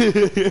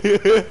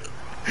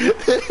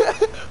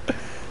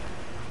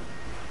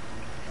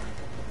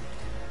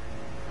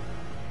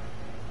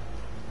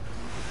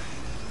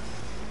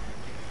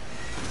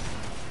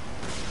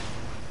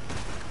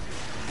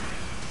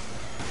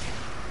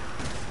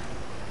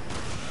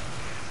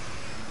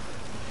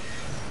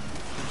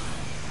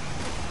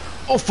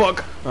 Oh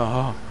fuck!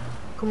 Oh.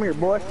 Come here,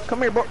 boy.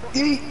 Come here, boy.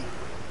 Eat.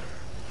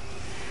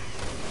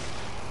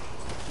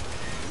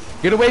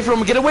 Get away from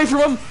him! Get away from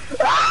him!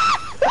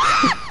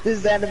 This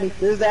is the enemy.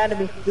 This is the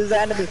enemy. This is the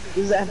enemy. This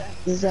is the enemy.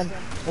 This is the enemy.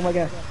 Oh my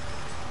god.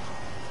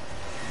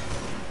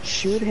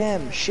 Shoot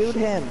him. Shoot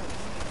him.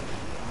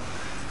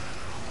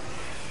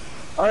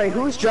 Alright,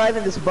 who's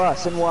driving this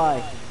bus and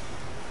why?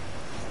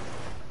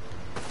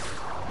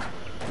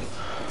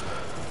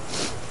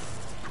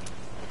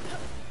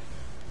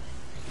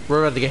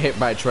 We're about to get hit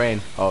by a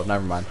train. Oh,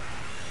 never mind.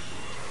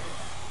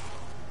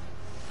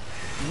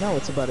 No,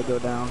 it's about to go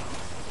down.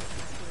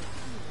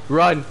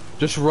 Run!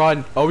 Just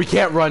run! Oh, we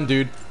can't run,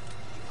 dude.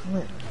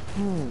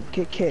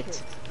 Get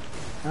kicked.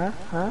 Huh?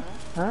 Huh?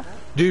 Huh?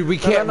 Dude, we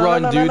can't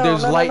run, dude.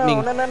 There's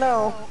lightning.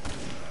 No.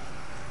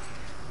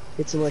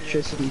 It's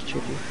electricity,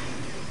 chicken.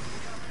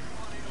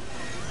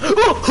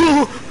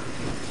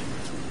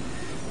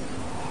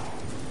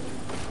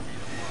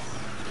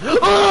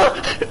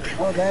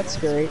 Oh, that's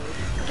great.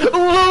 We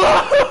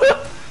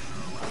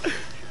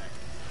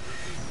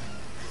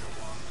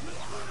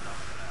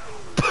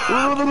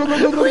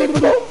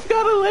both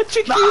got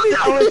electrocuted.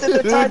 Now isn't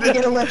the time to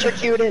get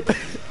electrocuted.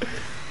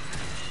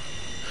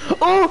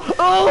 Oh!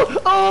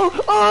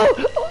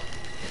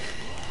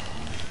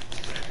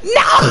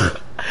 No!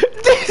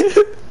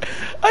 Dude,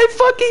 I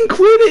fucking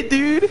quit it,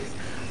 dude.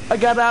 I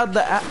got out of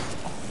the app.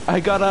 I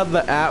got out of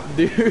the app,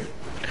 dude.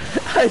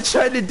 I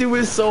tried to do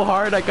it so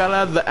hard, I got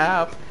out of the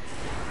app.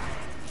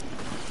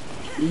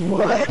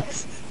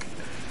 What?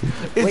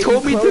 It Wait,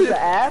 told you me closed to.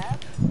 the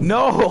app?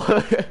 No.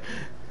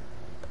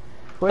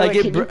 Wait,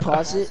 can you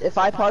pause it? If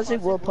I pause it,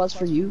 will it pause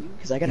for you?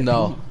 Because I gotta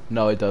No, pee.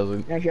 no, it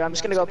doesn't. Yeah, here, I'm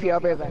just gonna go pee. I'll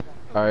be right back.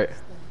 All right.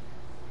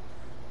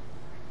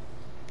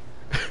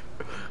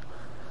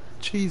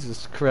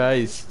 Jesus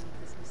Christ.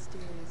 This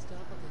mysterious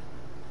doppelganger.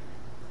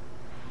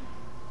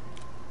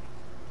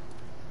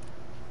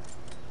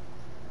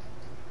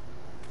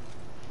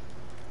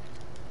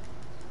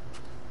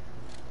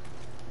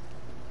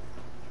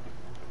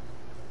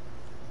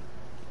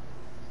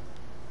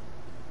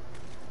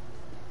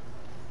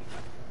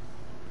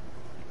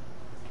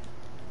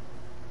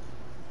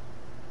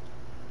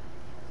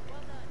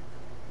 Well done.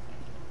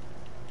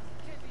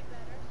 Could be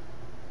better.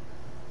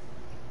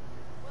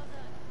 Well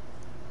done.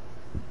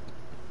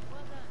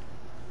 Well done.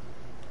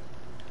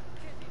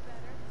 Could be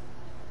better.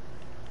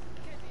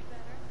 Could be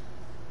better.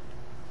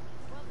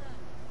 Well done.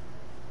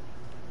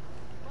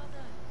 Well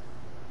done.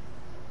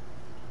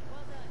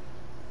 Well done.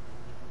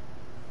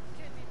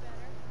 Could be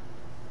better.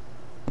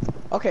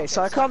 Okay,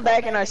 so I come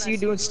back and I see you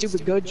doing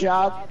stupid good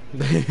job.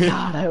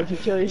 God, I hope you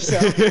kill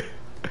yourself.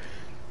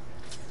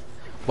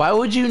 Why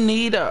would you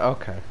need a...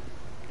 Okay.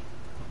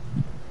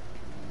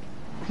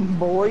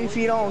 Boy, if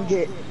you don't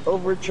get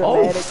over Oh,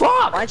 dramatic,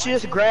 fuck! why don't you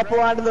just grapple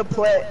onto the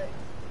plane?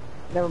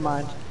 Never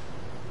mind.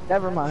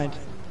 Never mind.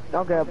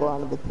 Don't grapple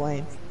onto the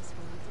plane.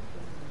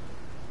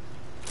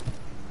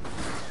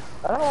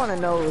 I don't want to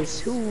know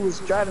is who was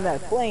driving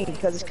that plane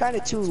because it's kind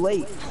of too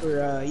late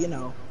for you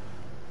know.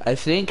 I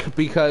think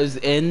because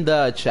in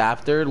the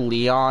chapter,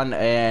 Leon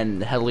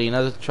and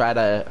Helena try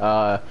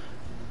to,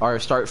 or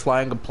start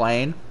flying a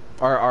plane,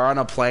 or are on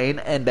a plane,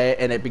 and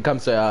it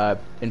becomes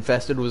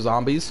infested with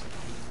zombies.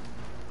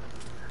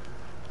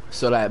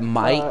 So that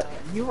might.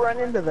 You run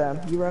into them.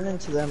 You run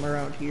into them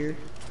around here.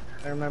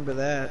 I remember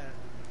that.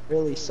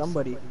 Really,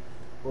 somebody,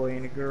 boy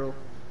and a girl.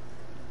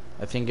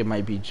 I think it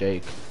might be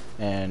Jake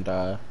and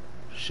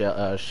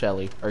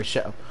Shelly or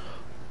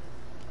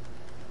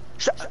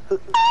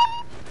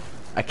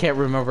I can't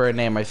remember her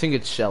name. I think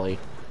it's Shelly.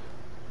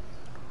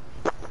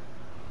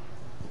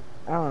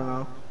 I don't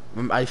know.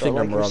 I think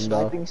like I'm you're wrong though.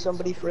 sniping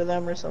somebody for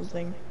them or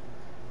something.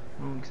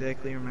 I don't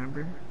exactly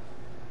remember.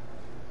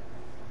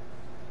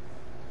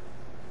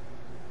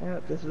 Yeah,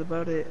 this is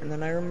about it. And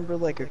then I remember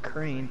like a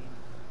crane.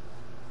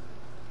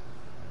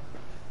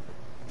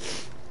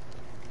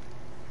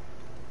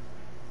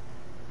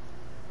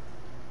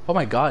 Oh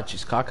my God,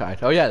 she's cockeyed.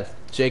 Oh yeah,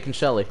 Jake and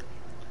Shelly.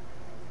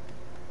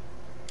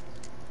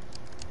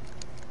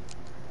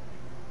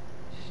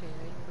 Sherry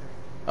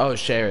Bird. Oh,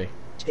 Sherry.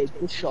 Take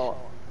the shot.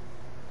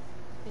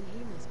 And he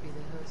must be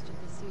the host of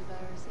the Sea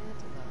Virus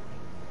antibody.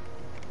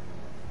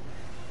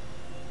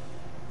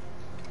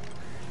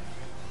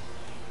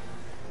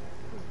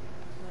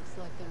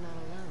 like they're not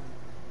alone.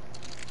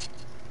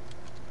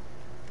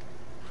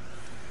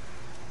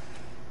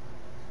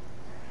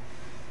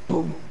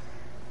 Boom.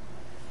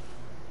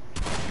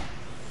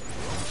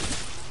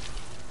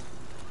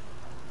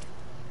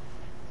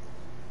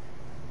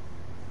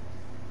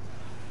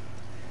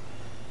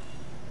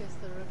 Guess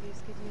the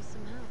rookies could use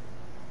some help.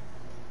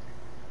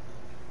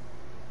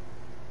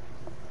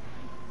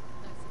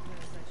 I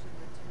suppose I should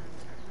return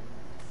to Earth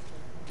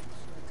for a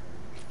short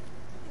time.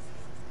 This is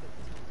as good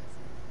as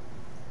tourism.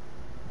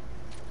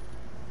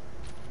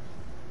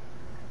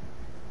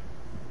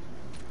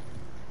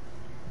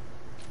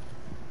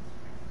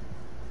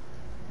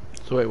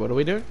 So wait, what are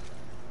we doing? We,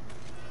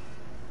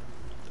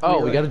 Oh,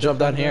 we like, gotta jump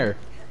down defend them. here.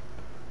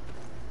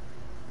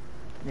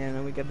 Yeah, and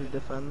then we gotta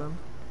defend them.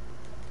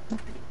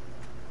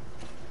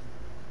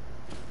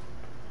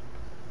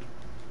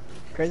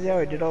 Crazy how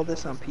I did all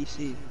this on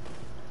PC.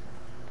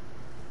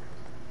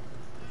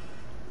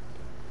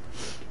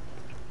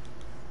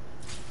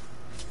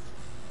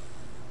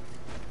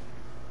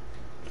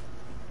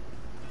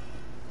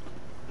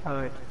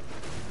 Alright.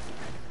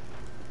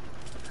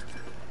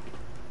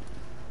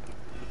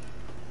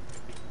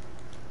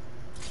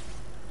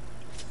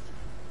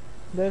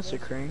 There's a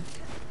crane.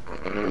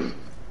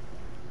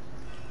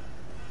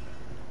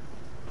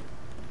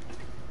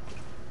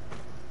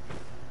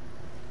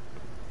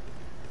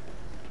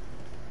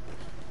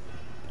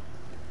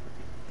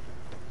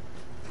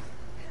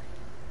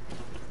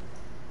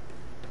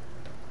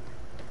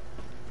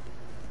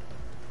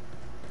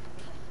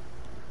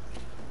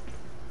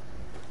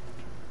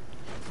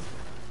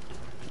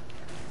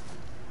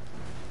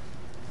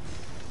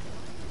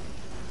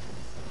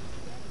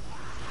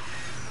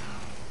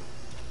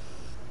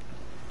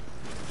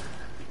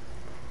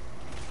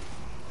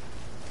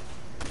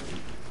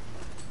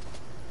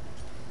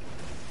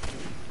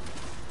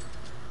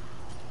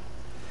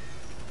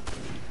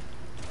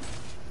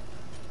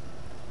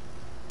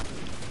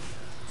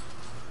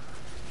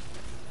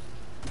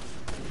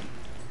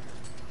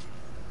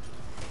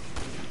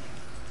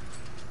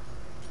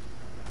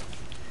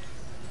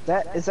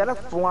 That is that a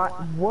fly?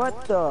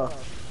 What the?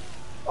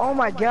 Oh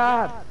my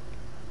god!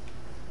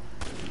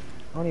 I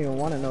don't even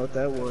want to know what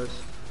that was.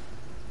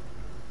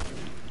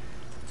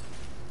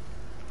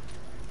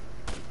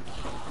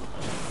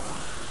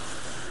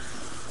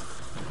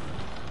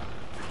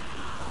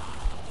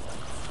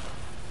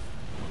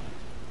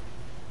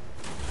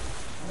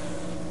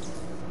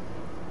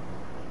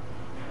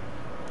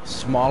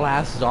 Small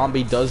ass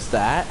zombie does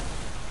that?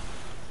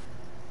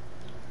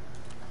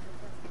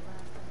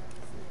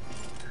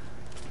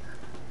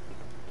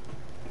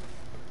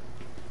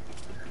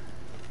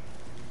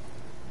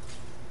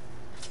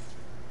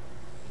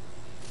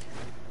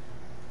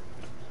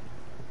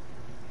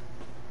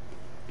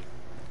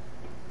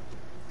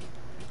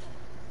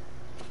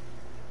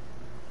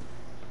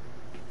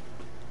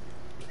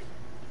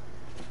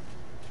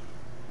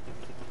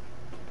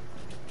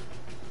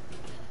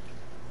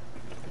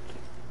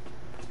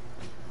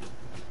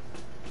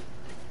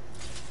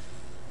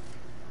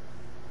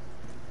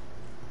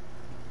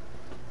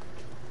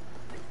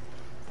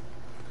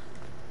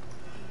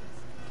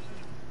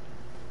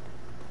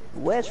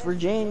 West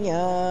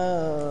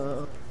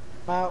Virginia,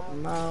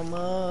 Mountain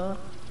Mama,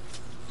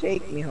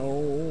 take me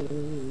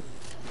home,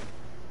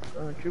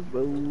 country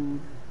road.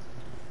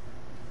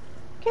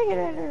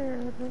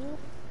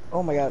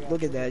 Oh my god,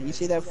 look at that. You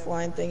see that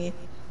flying thingy?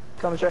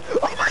 Comes right.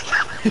 Oh my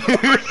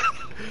god!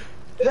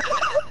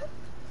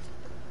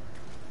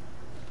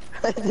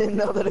 I didn't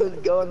know that it was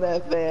going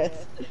that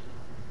fast.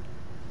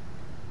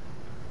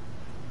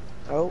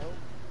 Oh.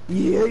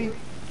 Yeah.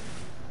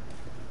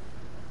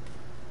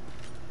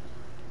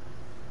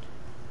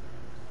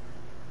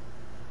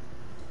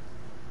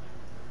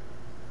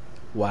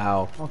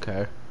 Wow,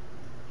 okay.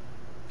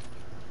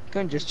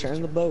 Couldn't just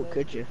turn the boat,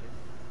 could you?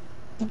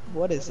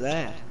 What is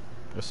that?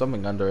 There's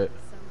something under it.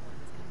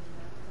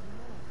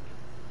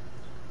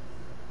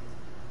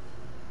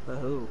 Someone's coming back for more.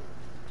 The who?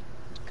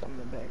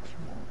 Coming back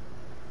from home.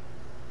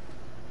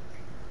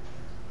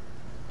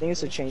 Think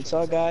it's a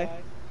chainsaw guy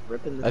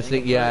ripping the I thing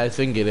think, yeah, I apart?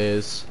 think it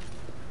is.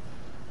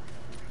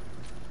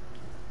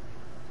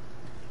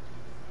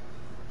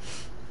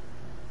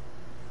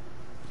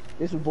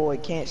 This boy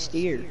can't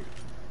steer.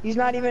 He's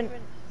not even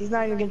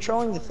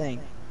controlling the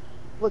thing.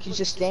 Look, he's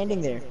just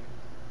standing there.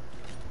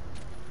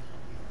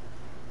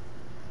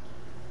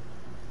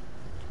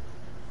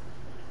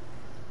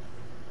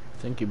 I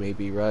think you may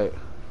be right.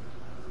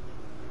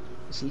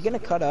 Is he gonna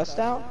cut us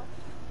down?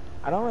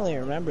 I don't really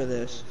remember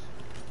this.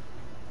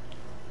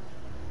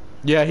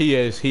 Yeah, he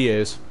is, he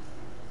is.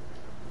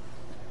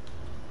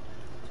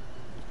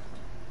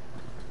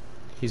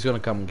 He's gonna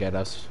come and get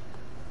us.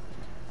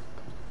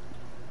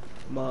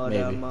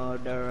 Murder, Maybe.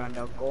 murder on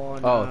the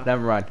corner. Oh,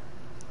 never mind.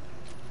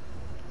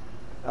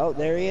 Oh,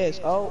 there he is.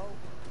 Oh,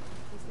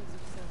 These things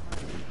are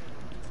so hard.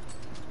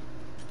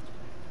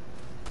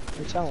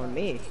 you're telling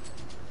me.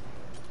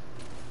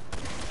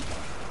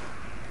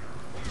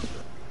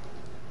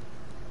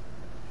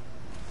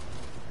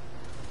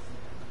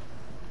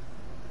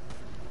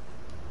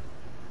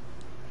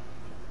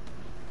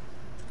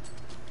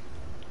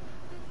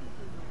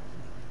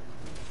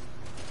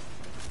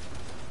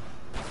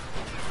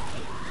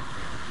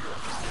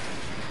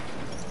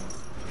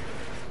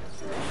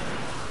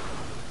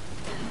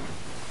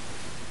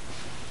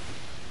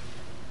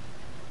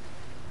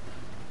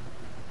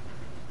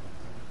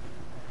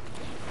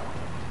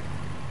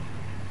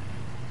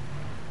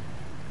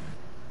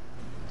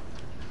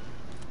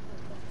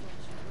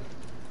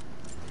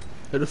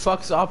 Who the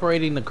fuck's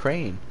operating the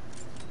crane?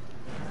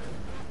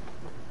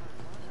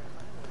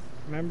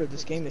 Remember,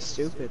 this game is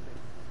stupid.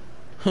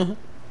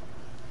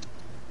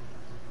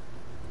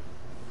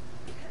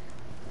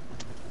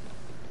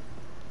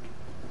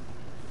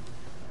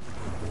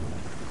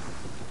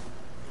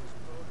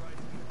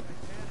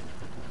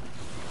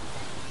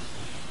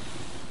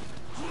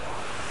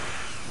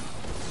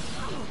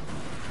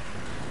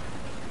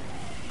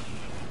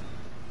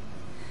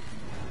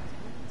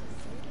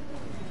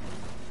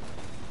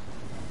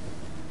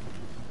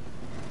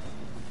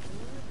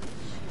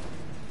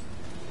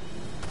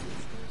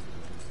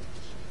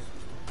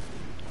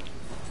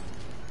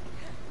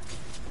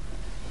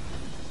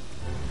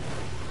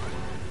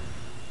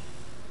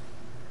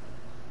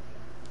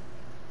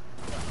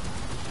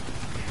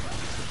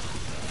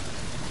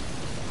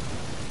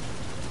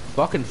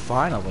 Fucking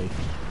finally.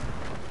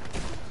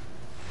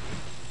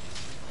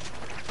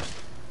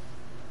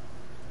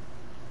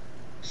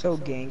 So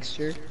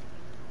gangster. It's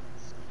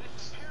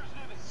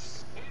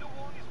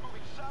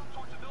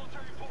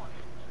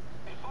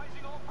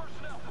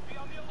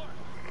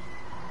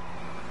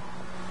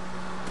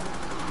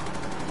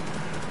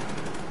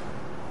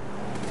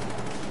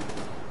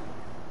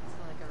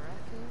like a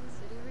Raccoon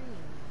City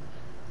reunion.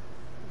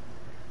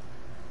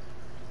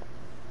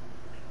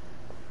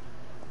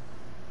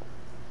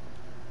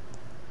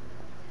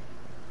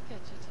 Catch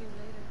you two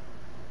later.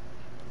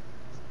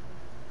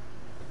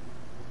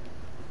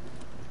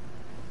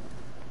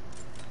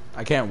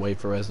 I can't wait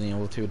for Resident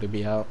Evil 2 to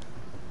be out.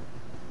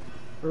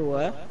 For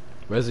what?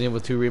 Resident Evil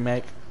 2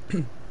 remake.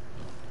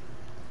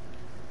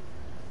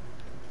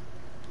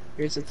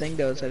 Here's the thing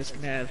though, is that it's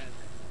gonna have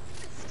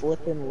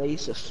flippin'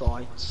 laser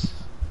sights.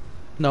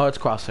 No, it's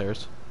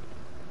crosshairs.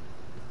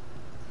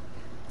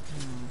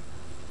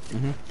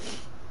 Mm-hmm. Now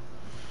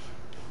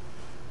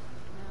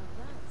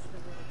that's the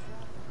way to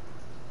drop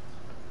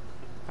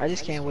it. I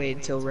just can't wait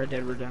until Red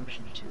Dead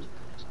Redemption 2.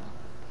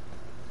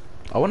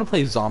 I want to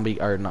play not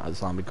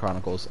Zombie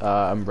Chronicles,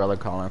 Umbrella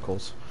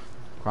Chronicles.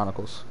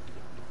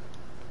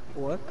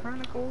 What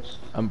Chronicles?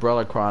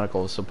 Umbrella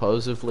Chronicles.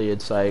 Supposedly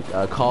it's like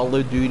Call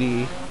of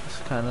Duty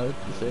kind of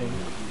thing.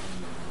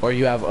 Or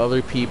you have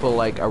other people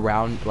like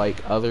around,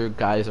 like other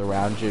guys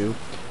around you,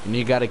 and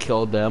you gotta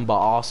kill them, but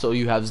also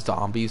you have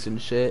zombies and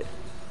shit.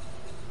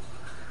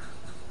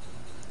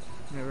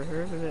 Never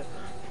heard of it.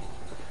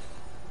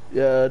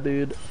 Yeah,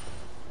 dude.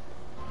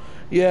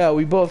 Yeah,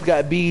 we both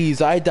got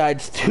B's. I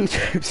died 2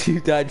 times, you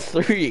died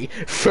 3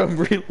 from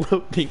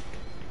reloading.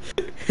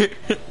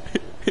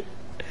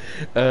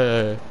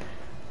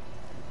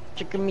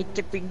 Chicken meat,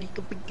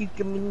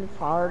 chicken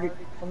hard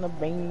on the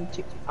brain.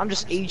 I'm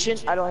just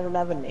Agent. I don't even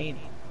have a name.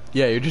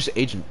 Yeah, you're just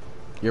Agent.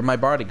 You're my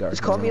bodyguard.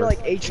 Just call me remember?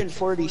 like Agent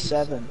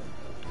 47.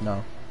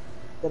 No.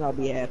 Then I'll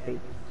be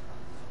happy.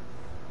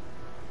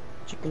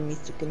 Chicken meat,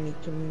 chicken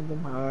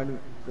hard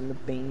from the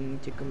brain.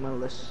 Chicken my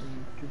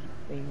lesson to the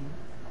brain.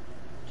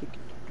 Chicken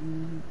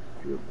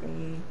to the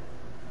brain.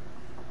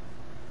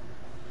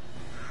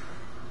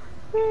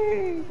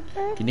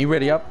 Can you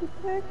ready up?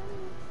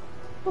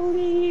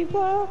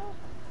 Believer,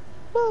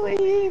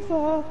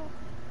 believer.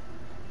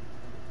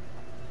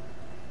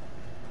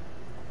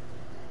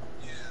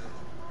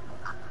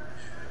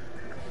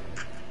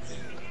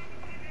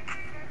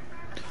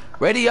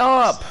 Ready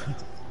up!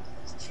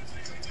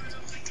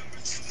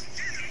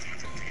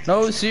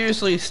 No,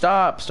 seriously,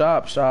 stop.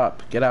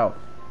 Get out.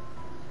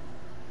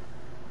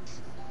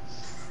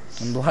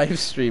 I'm live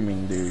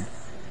streaming, dude.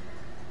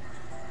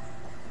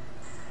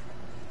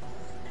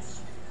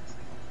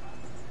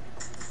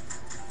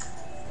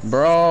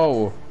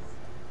 Bro.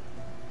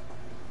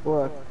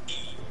 What?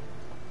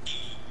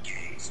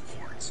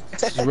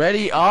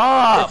 Ready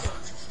up!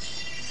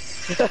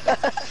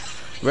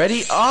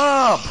 Ready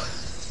up!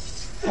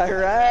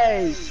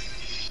 Alright.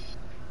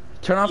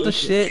 Turn off the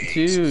shit,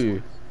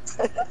 too.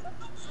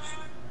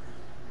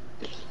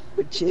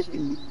 With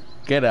Chippy.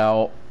 Get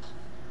out.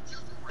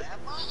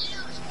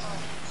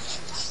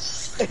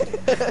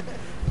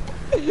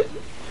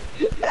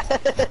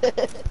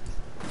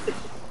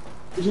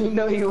 You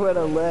know you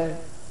wanna laugh.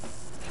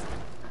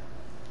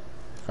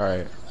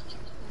 Alright.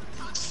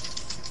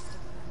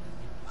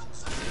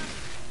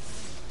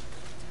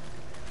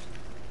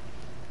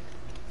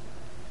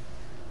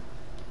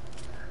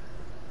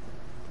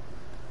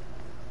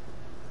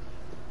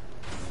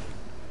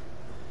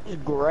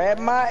 Just grab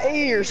my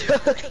ears.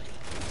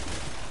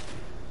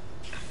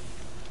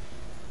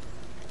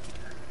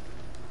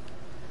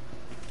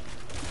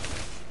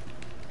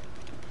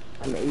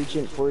 I'm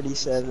Agent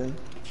 47.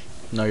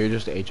 No, you're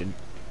just Agent.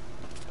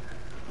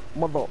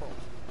 Mother.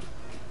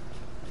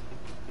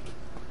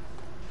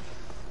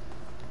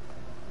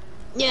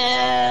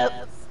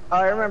 Yeah.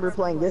 I remember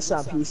playing this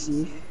on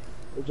PC,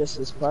 or just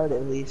this part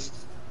at least.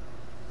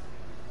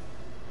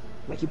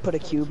 Like you put a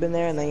cube in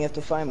there and then you have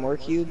to find more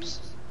cubes.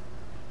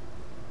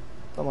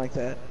 Something like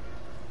that.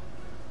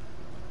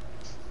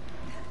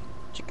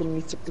 Chicken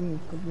meat, chicken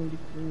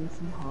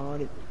from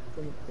hard.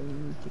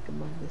 Chicken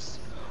this.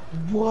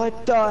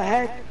 What the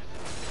heck?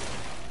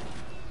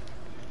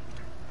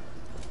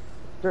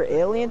 They're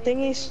alien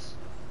thingies?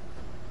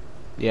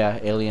 Yeah,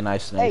 alien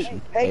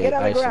isolation. Hey, get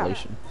on the ground.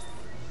 Isolation.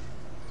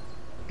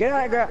 Get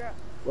on the ground.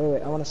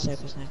 Wait, I want to snap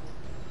his neck.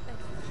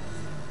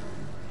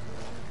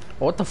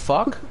 What the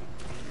fuck?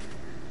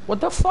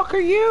 What the fuck are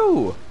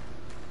you?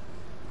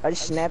 I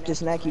just snapped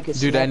his neck. You could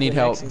Dude, snap I need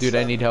their necks help. and Dude, I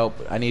stuff. need help.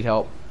 I need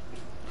help.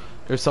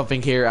 There's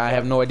something here. I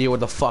have no idea what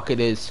the fuck it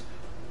is.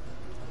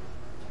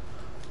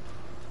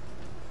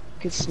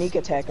 You could sneak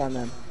attack on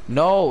them.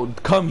 No,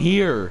 come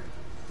here.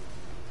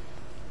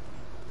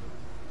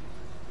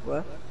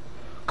 What?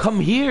 Come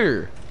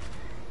here.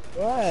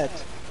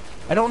 What?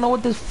 I don't know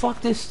what this fuck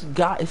this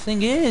guy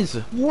thing is.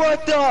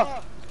 What the?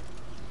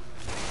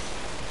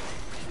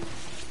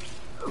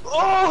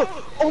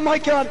 Oh! Oh my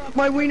god!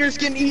 My wiener's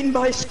getting eaten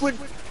by a squid.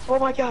 Oh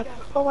my god!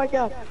 Oh my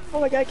god!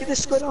 Oh my god! Get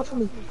this squid off of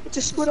me! Get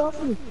this squid off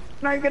of me!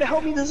 Now you're gonna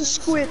help me. There's a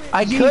squid.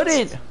 I Yeet.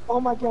 couldn't. Oh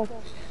my god!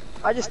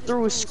 I just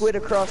threw a squid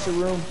across the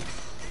room.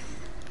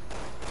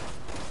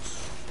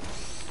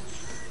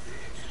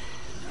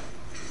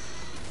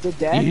 Did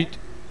that? Yeet.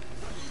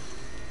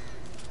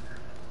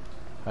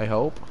 I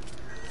hope.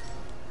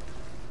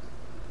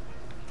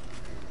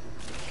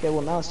 Okay,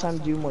 well now it's time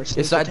to do more sneak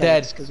It's not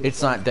dead. attacks, 'cause we're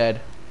It's fun. not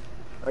dead.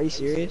 Are you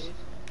serious?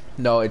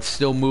 No, it's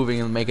still moving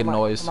and making Come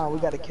on, noise. Come on, we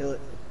gotta kill it.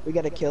 We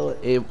gotta kill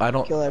it. I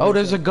don't. Kill Oh,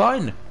 there's a everything.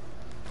 gun.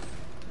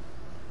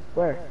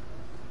 Where?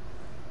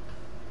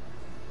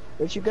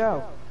 Where'd you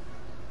go?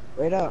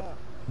 Wait up.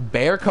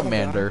 Bear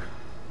commander.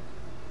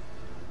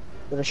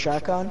 With a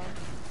shotgun?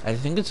 I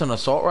think it's an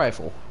assault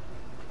rifle.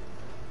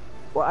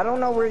 Well, I don't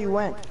know where you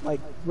went. Like,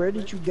 where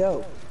did you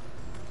go?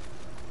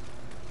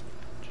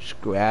 Just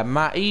grab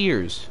my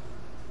ears.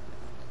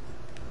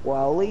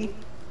 Wally?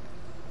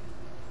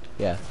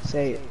 Yeah.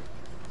 Say it.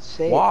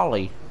 Say it.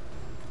 Wally.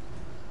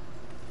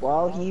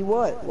 While he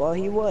what? While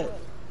he what?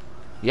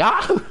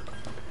 Yeah.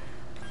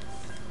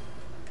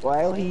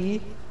 While he...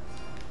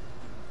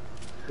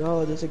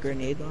 Oh, there's a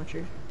grenade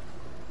launcher.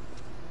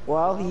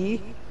 While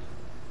he...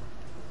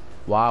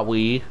 Why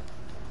we?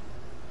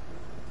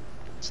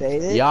 Say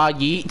it. Yeah,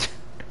 yeet.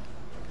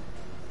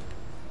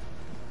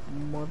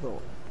 Mother.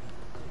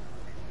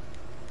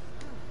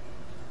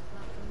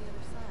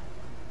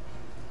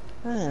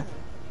 Huh.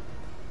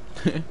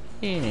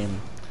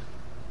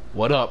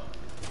 What up?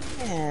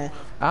 Yeah.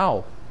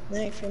 Ow.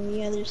 Look from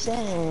the other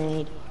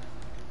side.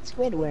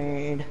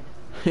 Squidward.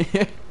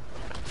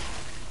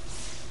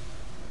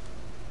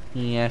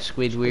 Yeah,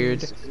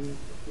 Squidward.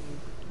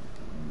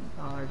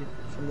 Hard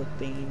from the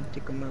pain to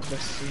come out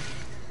rusty.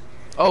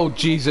 Oh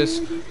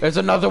Jesus! There's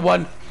another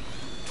one.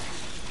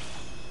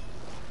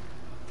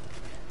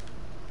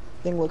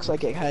 Thing looks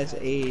like it has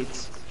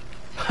AIDS.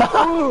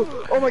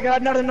 Oh my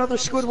god, not another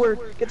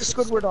Squidward! Get the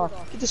Squidward off!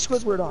 Get the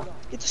Squidward off!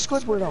 Get the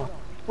Squidward off!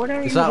 Why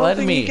aren't It's you not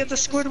letting helping me. Get the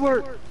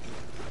Squidward!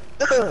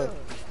 Ugh.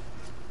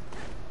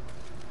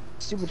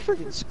 Stupid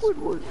freaking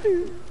Squidward,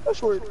 dude! I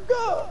swear to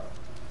God!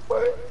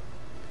 What?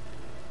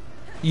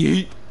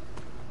 Yeet.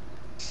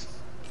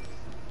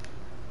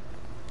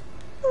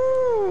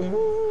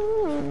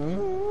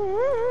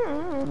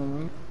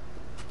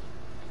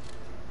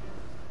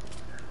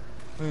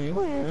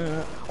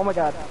 Oh my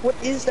god, what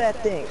is that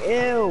thing?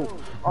 Ew!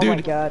 Oh my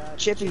Dude. god,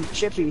 Chippy,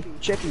 Chippy,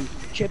 Chippy,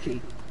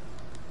 Chippy.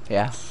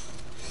 Yeah.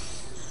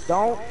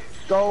 Don't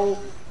go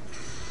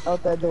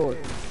out that door.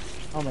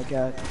 Oh my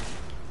god.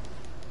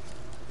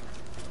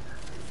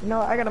 No,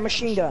 I got a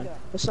machine gun.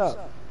 What's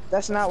up?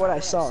 That's not what I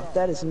saw.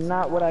 That is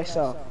not what I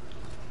saw.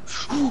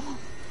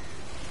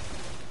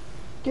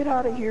 Get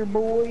out of here,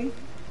 boy.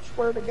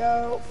 Swear to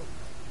God.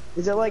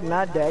 Is it like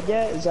not dead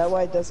yet? Is that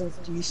why it doesn't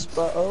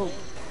despawn? Oh,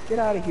 get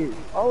out of here.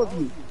 All of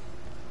you.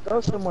 Go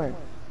somewhere.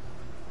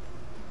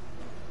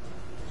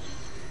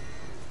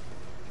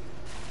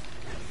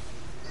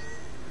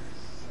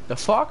 The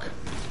fuck?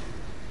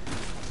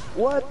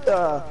 What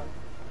the?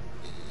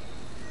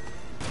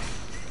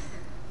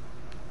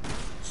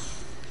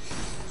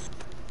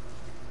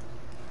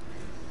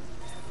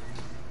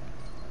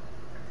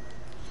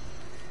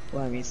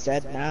 Well, I mean, it's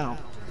dead now.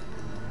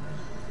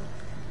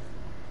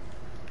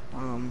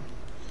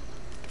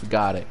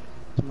 Got it.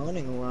 It's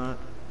moaning a lot.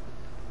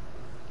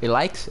 He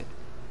likes it.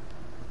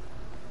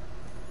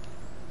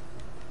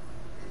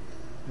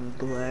 I'm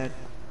glad.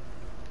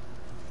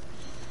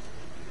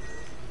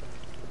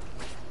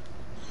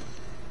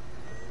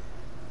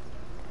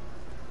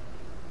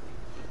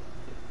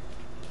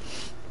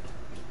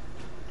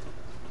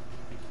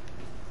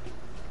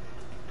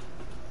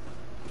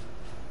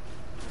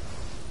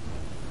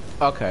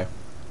 Okay.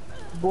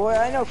 Boy,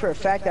 I know for a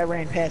fact I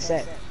ran past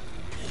that.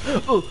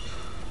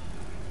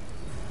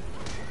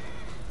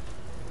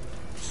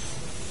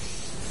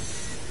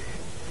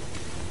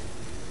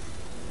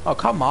 Oh,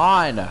 come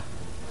on.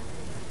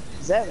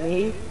 Is that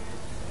me?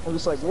 I'm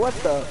just like, what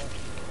the?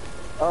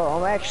 Oh,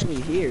 I'm actually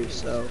here,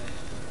 so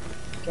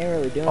can't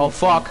really do anything. Oh,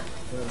 fuck.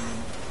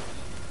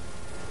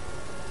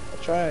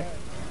 I'll try.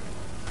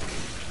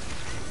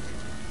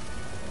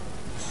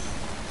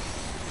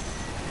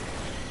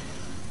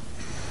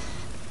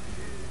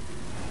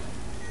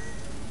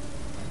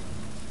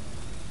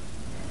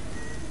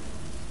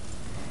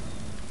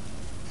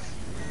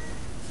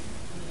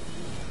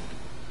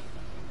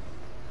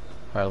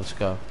 Alright, let's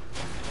go.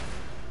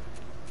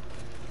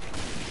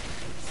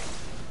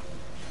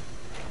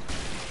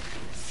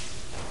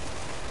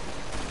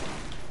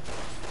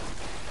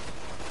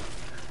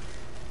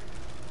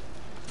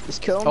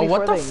 Just kill them Oh, before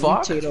what the they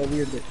fuck? mutate all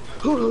weird.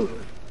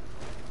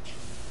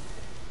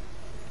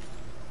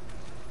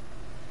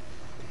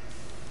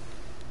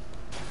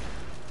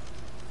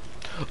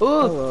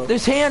 Oh, Hello.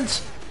 there's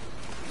hands!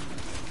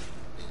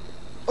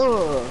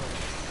 Ugh.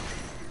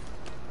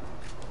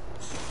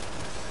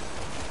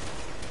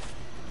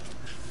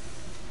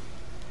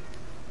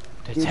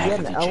 Dude, you Attack had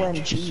of an the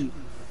Gingers. LMG.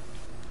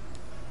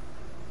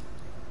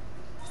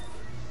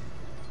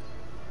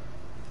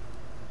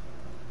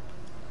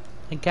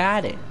 I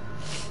got it.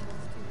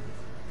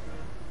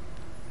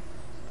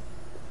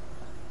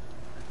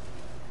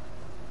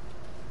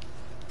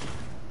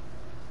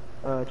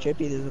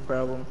 Chippy, there's a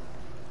problem.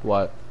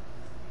 What?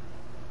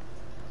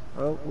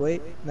 Oh,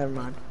 wait, never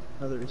mind.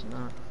 No, there is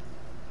not.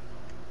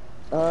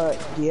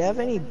 Do you have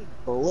any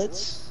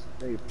bullets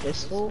for your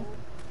pistol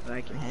that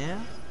I can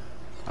have?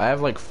 I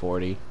have like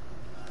 40.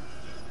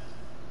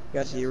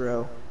 Got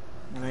 0.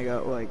 And I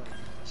got like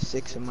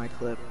 6 in my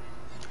clip.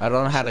 I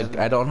don't know how 7.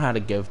 to. I don't know how to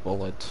give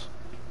bullets.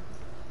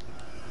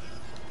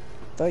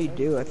 I thought you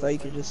do. I thought you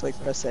could just like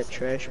press that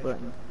trash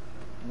button.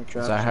 And it Is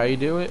drops that how them. you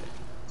do it?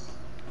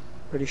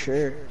 Pretty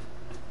sure.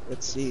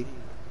 Let's see.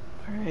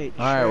 Alright,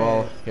 Alright,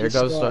 well, here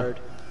goes the. discard.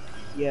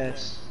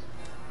 Yes.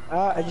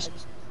 I just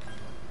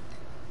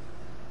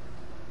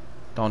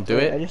Don't do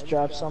I it. just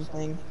dropped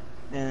something,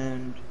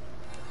 and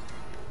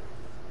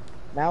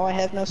now I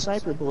have no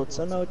sniper bullets.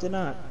 So no, it did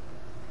not.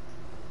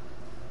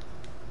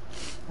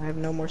 I have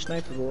no more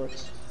sniper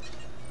bullets.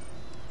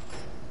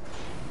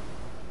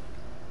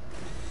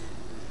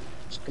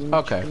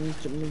 Okay. Hard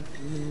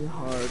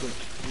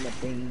in the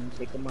pain,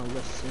 take my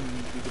lesson.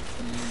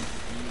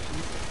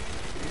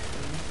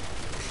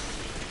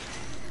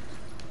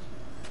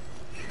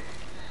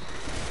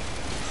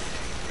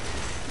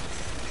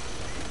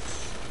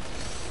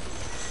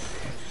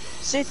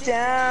 Sit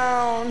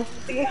down,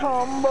 be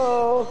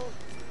humble.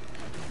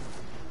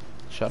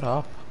 Shut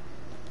up.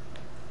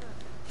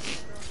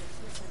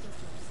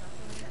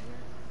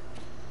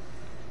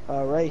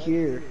 Right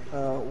here.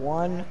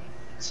 1,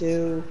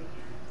 2,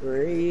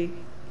 3,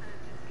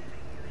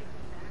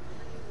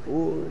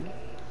 4.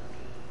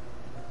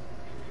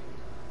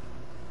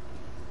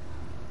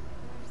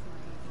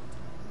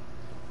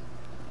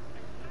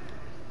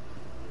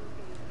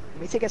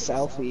 Let me take a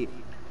selfie.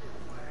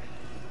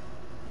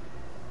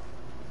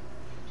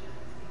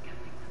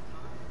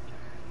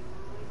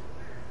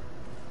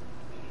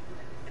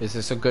 Is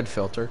this a good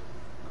filter?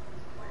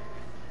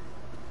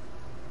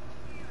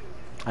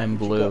 I'm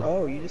Where'd you blue. go?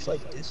 Oh, you just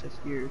like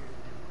disappeared.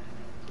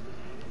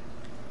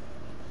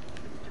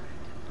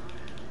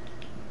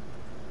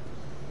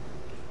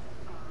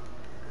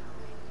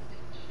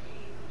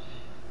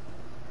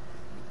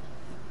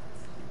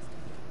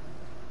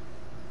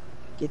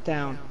 Get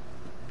down.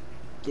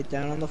 Get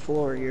down on the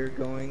floor. You're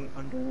going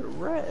under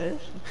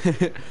arrest.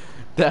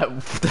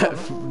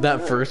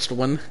 that first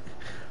one.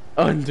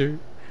 Under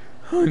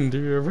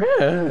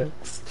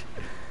arrest.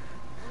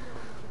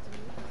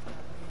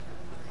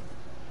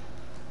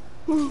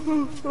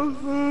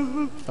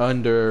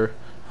 Under.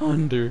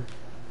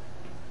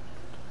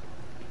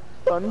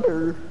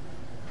 Thunder.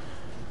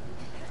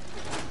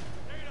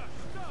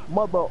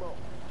 Mother.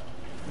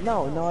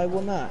 No, I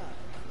will not.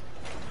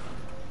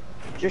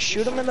 Just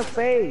shoot him in the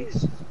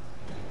face.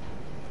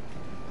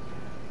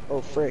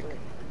 Oh, frick.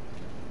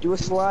 Do a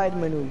slide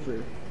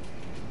maneuver.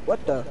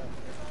 What the?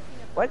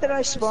 Why did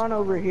I spawn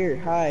over here?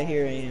 Hi,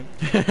 here I am.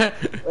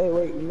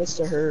 Wait, you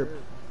missed a herb.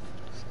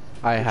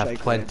 I Which have I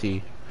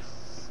plenty.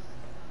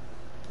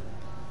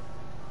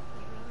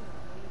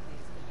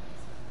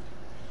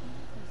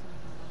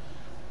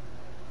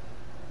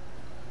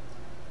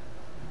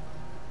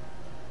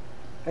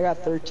 I got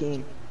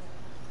 13.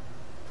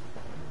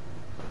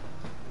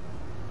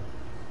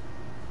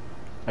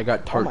 I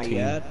got 13. Oh my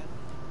god.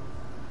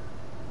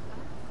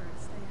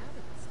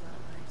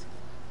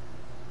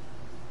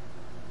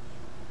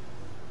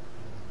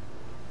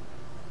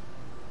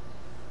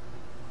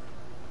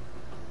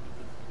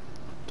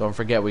 Don't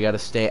forget, we gotta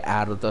stay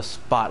out of the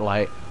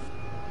spotlight.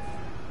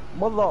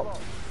 Mother.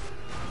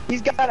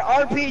 He's got an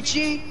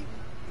RPG.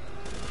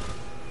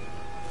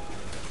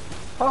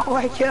 Oh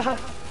my god.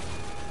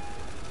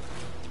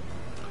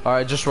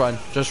 Alright, just run.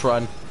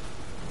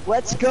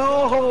 Let's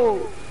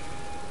go.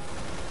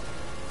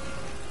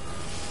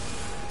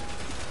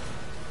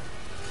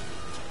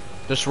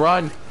 Just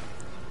run.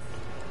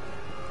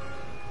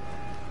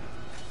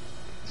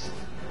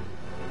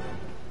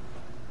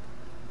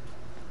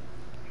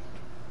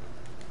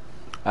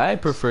 I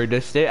prefer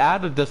to stay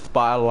out of the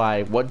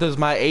spotlight. What does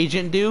my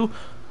agent do?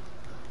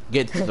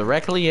 Gets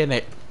directly in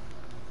it.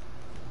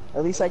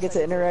 At least I get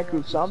to interact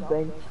with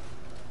something.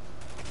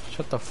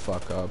 Shut the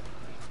fuck up.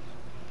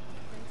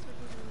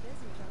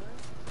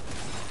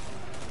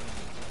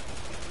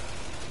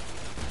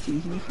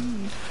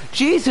 Tee-hee-hee.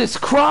 Jesus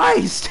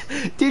Christ!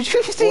 Did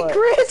you see What?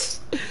 Chris?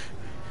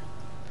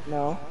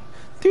 No.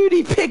 Dude,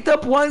 he picked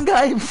up one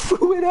guy and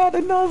threw it at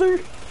another.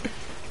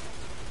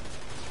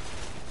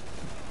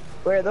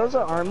 Wait, those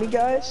are army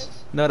guys?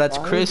 No, that's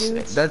Army Chris.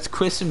 dudes? That's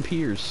Chris and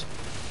Piers.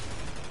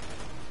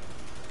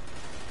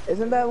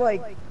 Isn't that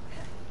like...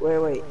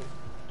 Wait.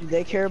 Do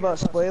they care about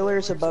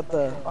spoilers about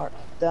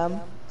them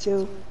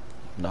too?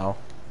 No,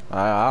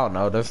 I don't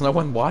know. There's no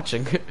one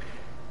watching.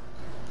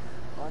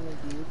 I mean,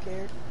 do you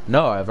care?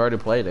 No, I've already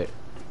played it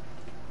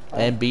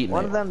and beaten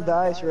One it. of them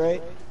dies,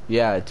 right?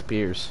 Yeah, it's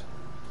Piers.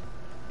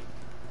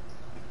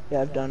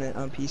 Yeah, I've done it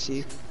on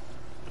PC.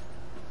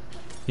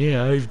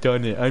 Yeah, I've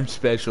done it. I'm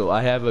special.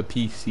 I have a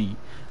PC.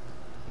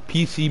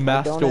 PC I don't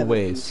Master have a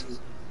Ways. PC.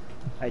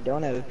 I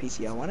don't have a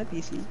PC. I want a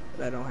PC,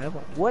 but I don't have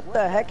one. What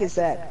the heck is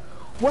that?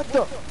 What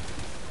the?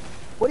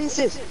 What is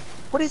this?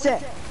 What is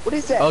that? What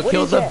is that? Oh, What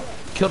kill is the that?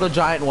 kill the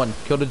giant one.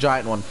 Kill the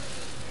giant one.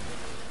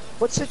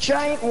 What's the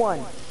giant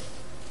one?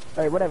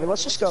 Alright, whatever.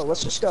 Let's just go.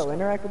 Let's just go.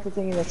 Interact with the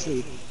thing and let's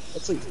leave.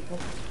 Let's leave.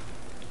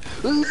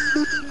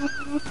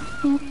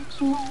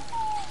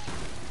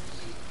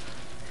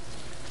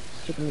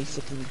 Sick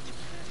of me.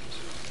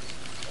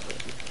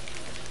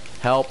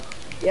 Help.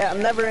 Yeah,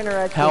 I'm never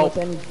interacting Help.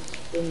 with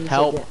anything.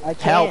 Help. I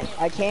can't. Help.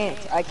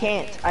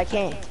 I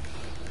can't.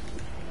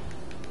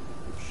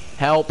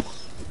 Help.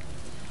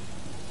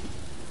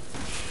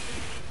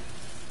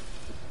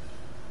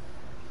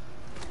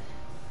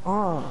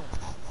 Oh.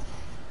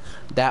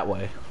 That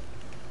way.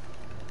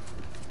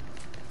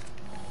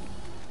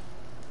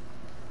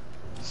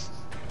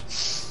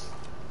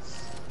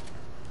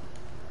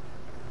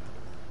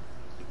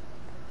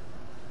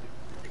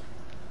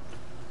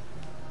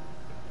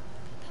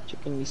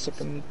 Sick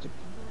of me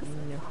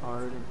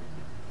hard.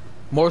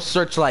 More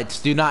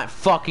searchlights. Do not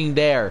fucking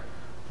dare.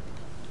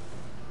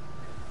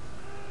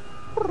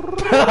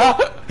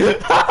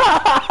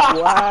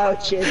 Wow,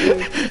 Chippy.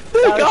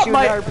 Now got shooting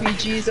my-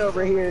 RPGs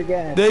over here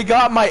again. They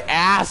got my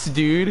ass,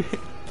 dude.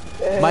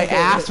 My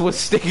ass was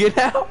sticking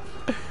out.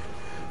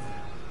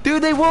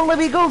 Dude, they won't let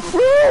me go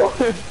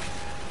through.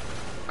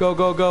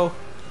 Go.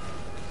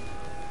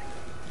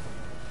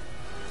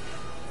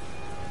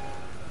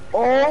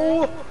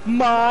 Oh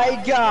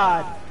my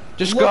god.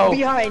 Just Look go.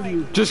 behind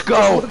you. Just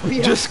go. Look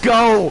behind- Just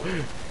go.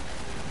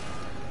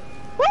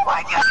 Oh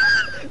my god.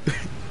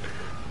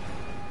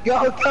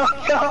 Go.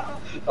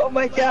 Oh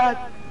my god.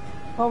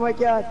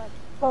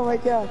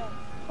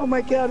 Oh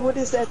my god. What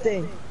is that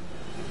thing?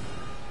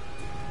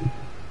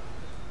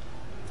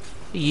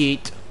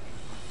 Yeet.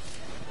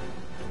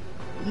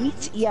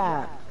 Eat?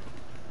 Yeah.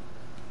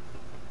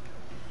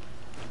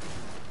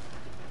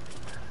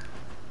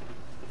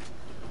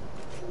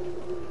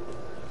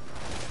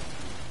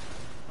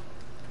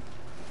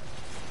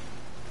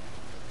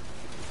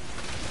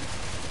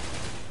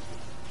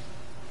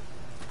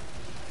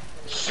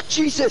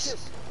 Jesus!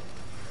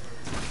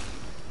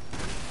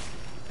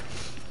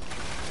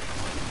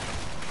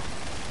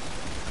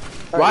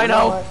 Alright, you know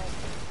Rhino. what?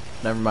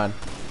 Never mind.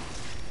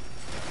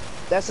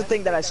 That's the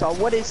thing that I saw.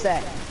 What is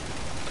that?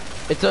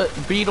 It's a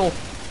beetle.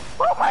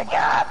 Oh my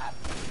god!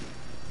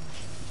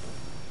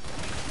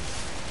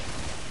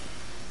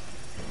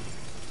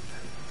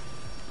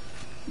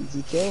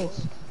 Easy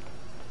kills.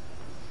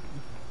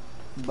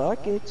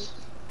 Buckets.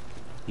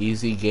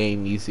 Easy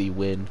game, easy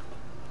win.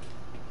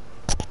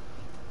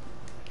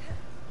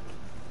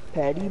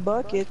 Patty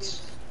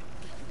buckets.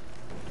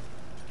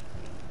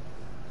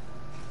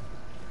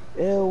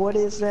 Ew, what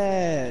is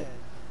that?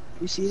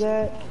 You see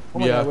that? Oh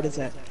my Yeah. god, what is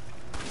that?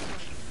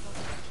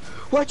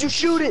 Why'd you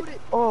shoot it?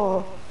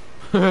 Oh.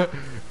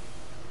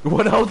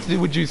 What else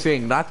would you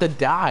think? Not to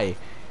die.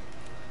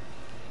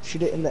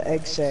 Shoot it in the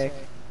egg sack.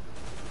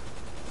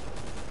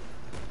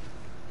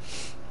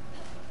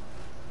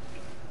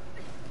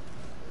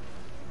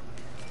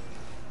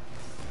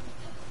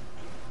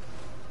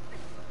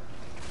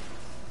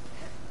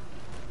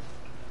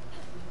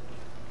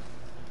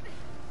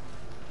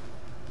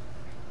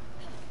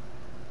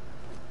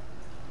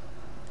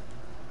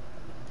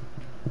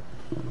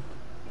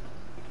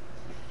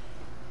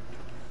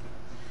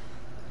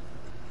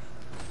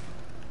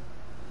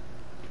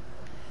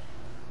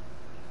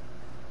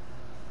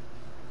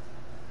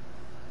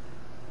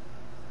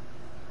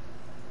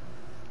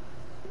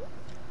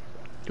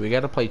 Do we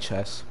gotta play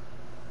chess?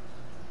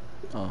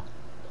 Oh.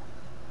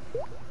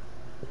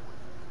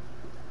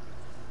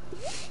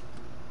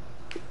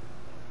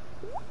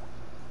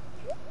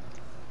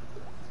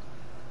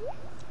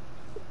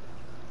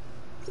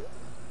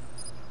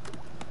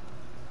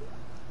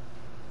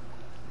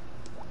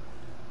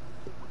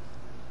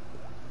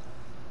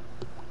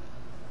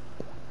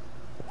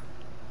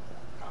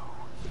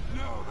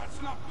 No,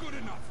 that's not good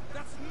enough.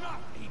 That's not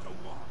Ada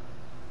Wong.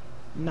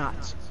 Not.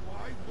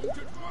 Why won't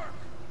it work?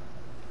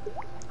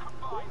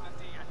 Combine the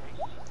DNA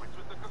sequence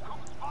with the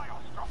cocoon's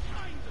biostructure.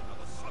 Kind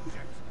another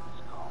subject.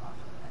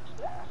 Next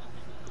task.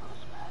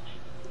 Close match.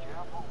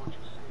 Careful what you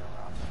say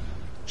around.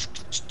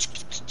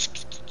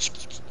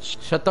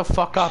 Shut the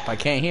fuck up, I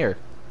can't hear.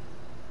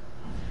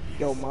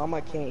 Yo,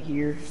 mama can't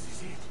hear.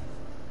 She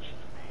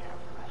may have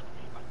left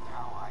me, but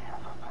now I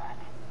have her back.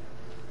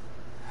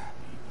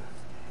 Happy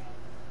birthday.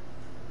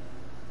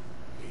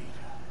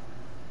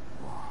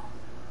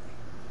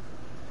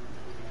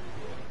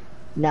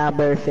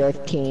 Number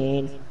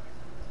 15.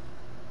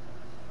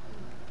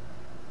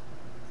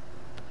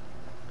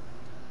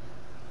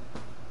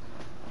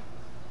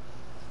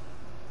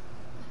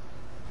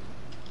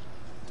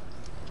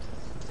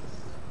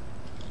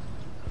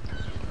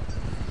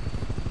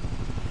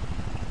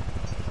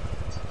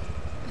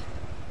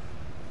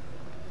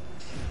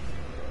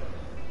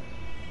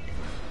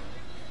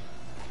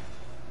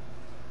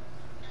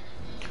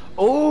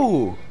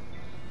 Oh!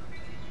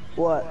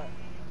 What?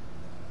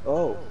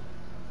 Oh,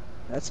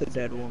 that's a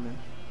dead woman.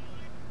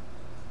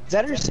 Is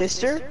that her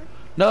sister?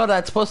 No,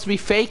 that's supposed to be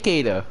fake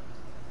Ada.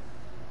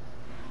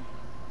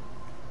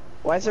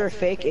 Why is there a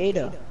fake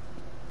Ada?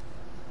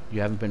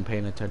 You haven't been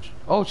paying attention.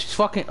 Oh, she's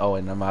fucking. Oh,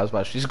 and I was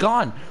about. She's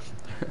gone.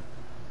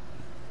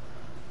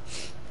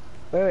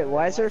 Wait,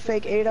 why is there a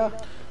fake Ada?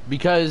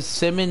 Because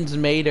Simmons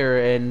made her,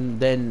 and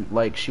then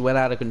like she went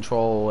out of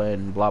control,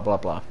 and blah blah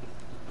blah.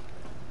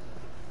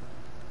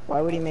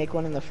 Why would he make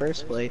one in the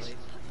first place?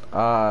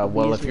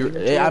 Well, if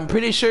you're, I'm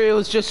pretty sure it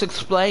was just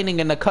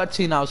explaining in the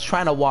cutscene I was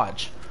trying to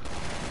watch.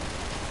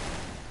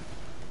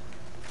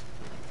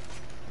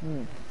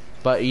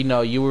 But you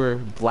know, you were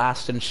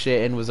blasting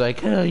shit and was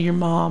like, "Oh, your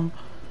mom."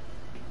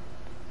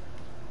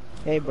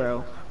 Hey,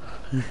 bro.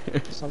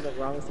 Something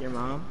wrong with your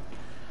mom?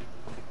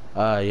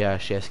 Yeah,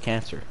 she has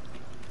cancer.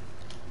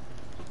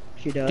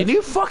 She does? Can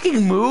you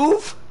fucking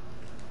move?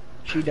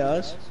 She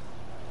does?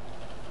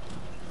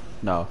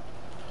 No.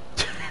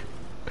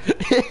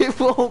 It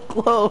won't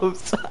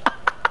close.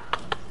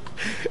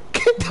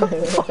 Get the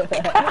fuck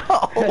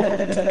out.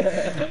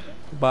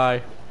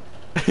 Bye.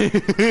 Are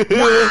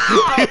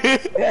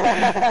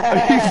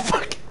you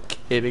fucking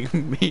kidding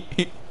me?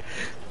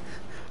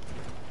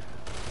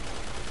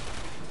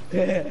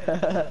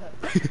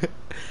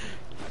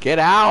 Get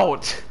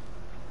out.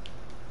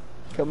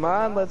 Come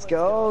on, let's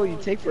go. You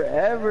take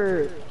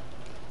forever.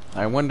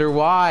 I wonder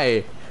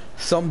why.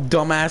 Some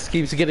dumbass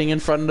keeps getting in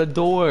front of the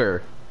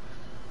door.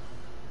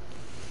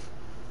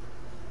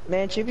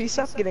 Man, Chippy,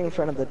 stop getting in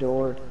front of the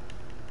door.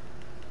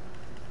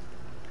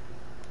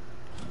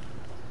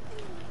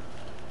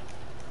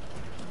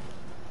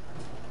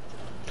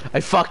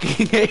 I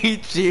fucking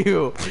hate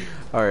you.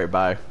 Alright,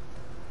 bye.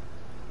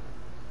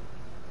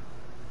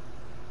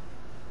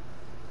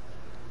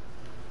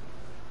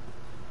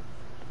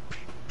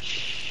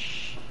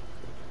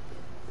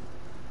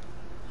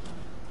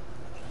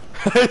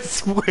 I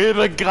swear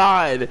to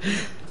God.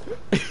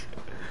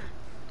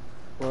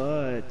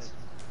 What?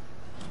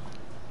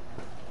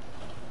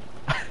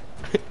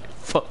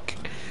 Fuck.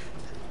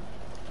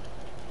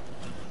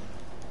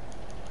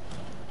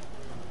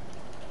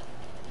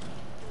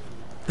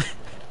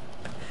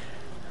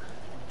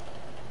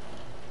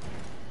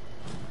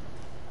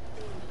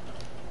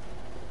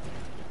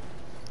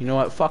 You know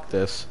what? Fuck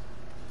this.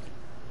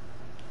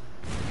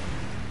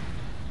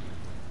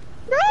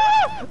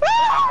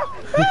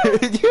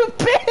 You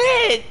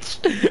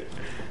bitch!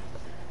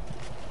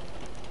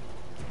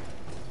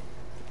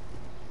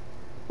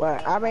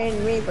 Well, I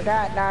mean, we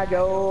forgot now,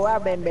 Joe.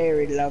 I've been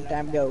buried a long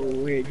time ago.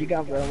 Where'd you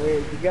come from?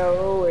 Where'd you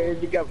go?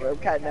 Where'd you come from?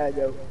 Cotton Eye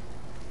Joe.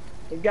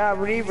 You got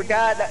me,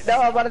 forgot.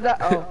 No, I'm about to die.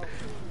 Oh.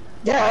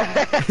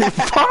 Yeah.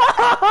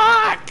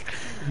 Fuck!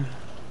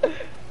 You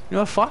know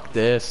what? Fuck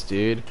this,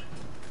 dude.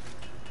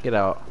 Get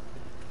out.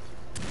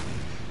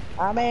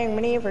 I mean,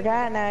 when you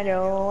forgot now,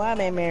 Joe. I've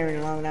been married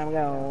a long time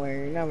ago.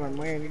 Where'd you come from?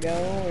 Where'd you go?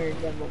 Where'd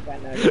you come from?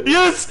 Cotton Eye Joe.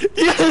 Yes!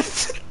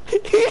 Yes! I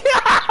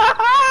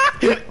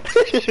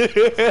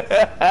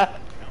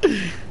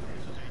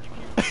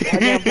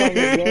can't play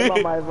this game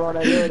on my phone.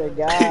 I swear to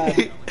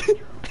God.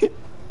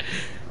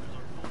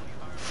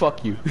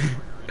 Fuck you.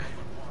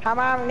 Come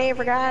on, when you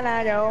forgot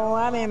now, Joe.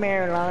 I've been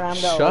married a long time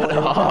ago. Shut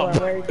up.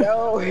 Where'd you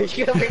go? Where'd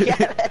you go? Forget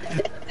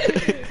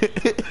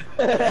it.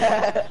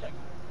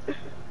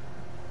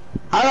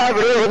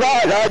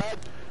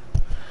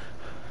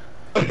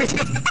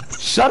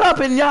 Shut up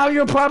and now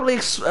you're probably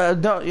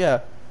don't,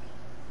 yeah.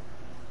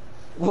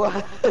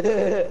 What?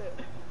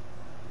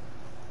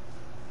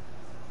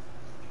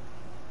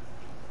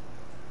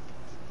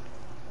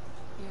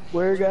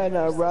 We're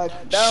gonna rock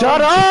down.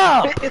 Shut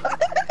up!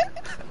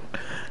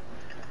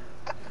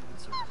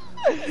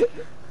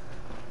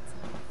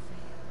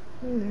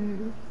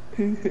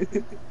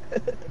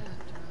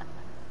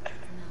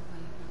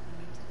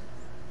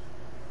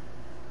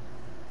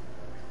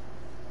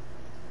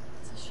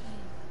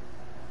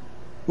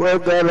 We're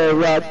gonna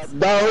rock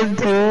down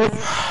to.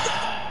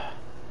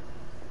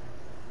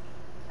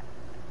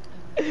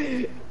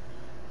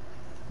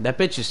 That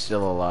bitch is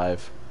still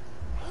alive.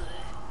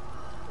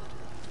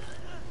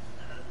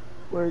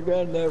 We're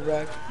gonna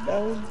rock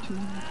down to.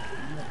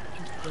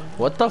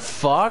 What the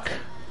fuck?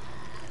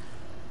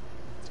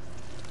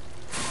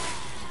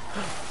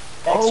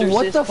 Oh,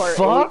 what Exorcist the Part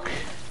fuck? 8.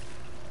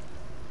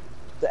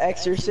 The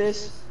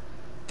Exorcist?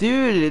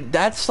 Dude,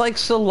 that's like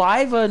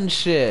saliva and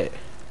shit.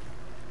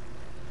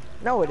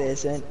 No, it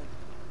isn't.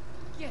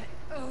 Get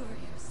over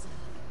yourself.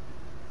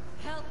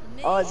 Help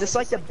me. Oh, is this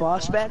like the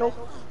boss battle?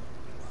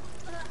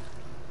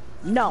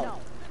 No.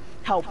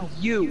 Help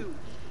you.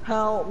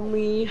 Help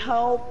me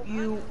help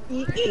you.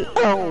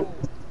 Oh.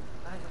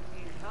 I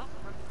need help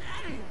from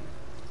anyone.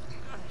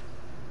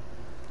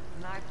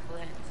 My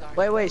plans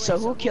are Wait, so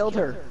who killed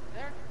her?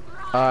 they're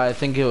I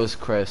think it was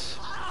Chris.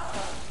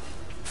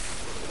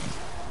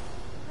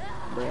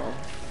 Bro.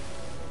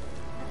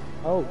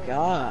 Oh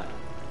god.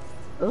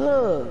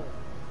 Ugh.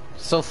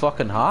 So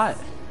fucking hot.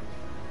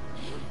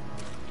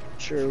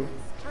 True.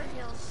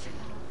 real shit.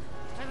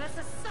 And the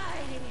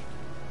society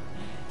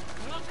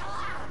will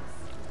collapse.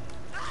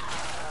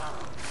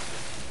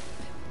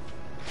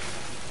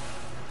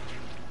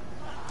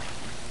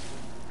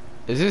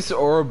 Is this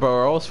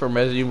Ouroboros from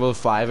Resident Evil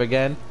 5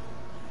 again?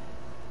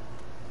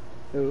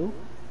 Who?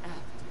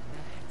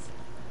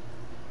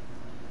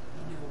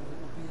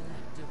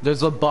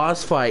 There's a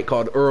boss fight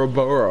called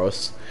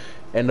Ouroboros,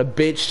 and the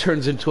bitch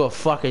turns into a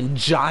fucking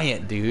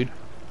giant, dude.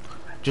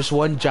 Just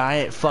one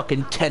giant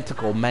fucking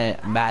tentacle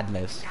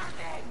madness.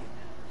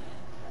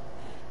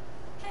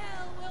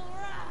 Hell will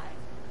rise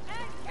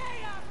and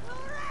chaos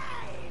will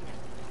reign.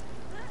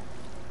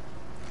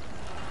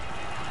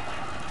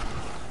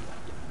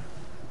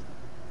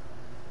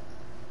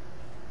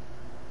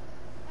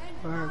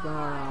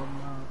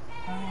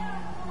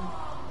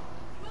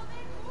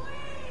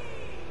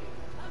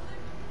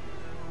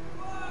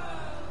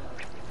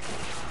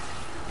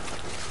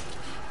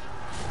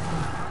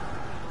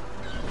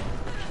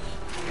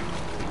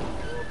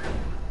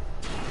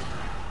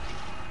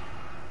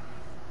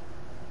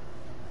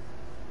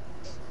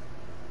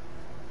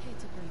 Hate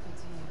to break it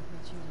to you,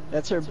 but you will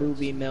That's her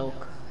booby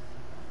milk.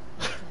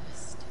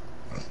 best.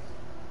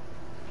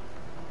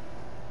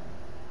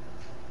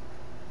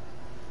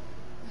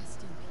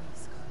 Rest in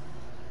peace,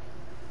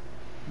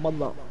 Carl.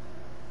 Mother.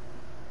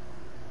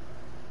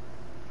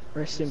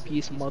 Rest in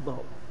peace, mother.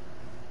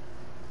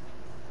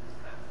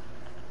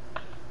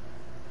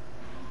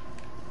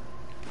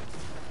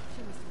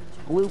 She must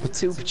have been Blue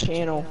Tube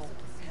channel.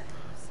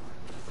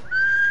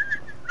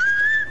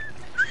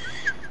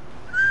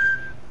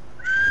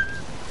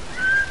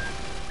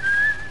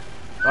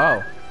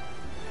 Oh.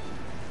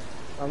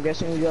 I'm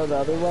guessing we go the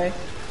other way.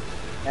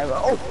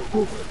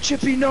 Oh,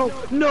 Chippy, no,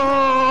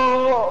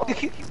 no!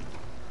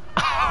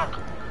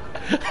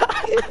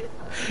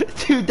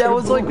 Dude, that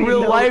was like Booby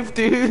real milk. life,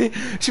 dude.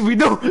 Should we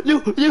know?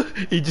 You.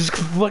 He just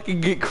fucking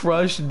get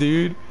crushed,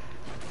 dude.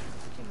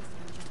 She must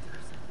have injected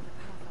herself with a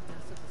powerful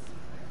dose of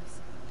the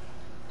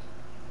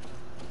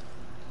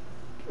sea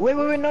virus.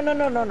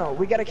 Wait, no.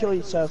 We gotta kill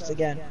yourselves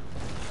again.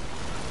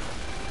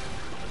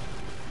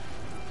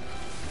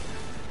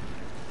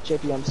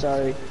 Chippy, I'm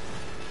sorry.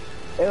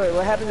 Wait,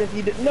 what happens if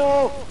you do?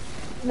 No!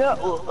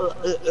 No!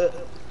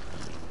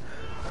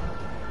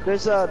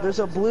 There's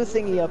a blue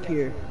thingy up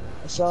here.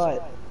 I saw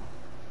it.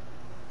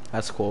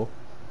 That's cool.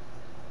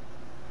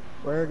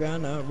 We're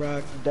gonna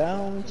rock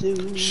down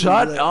to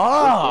Shut Electric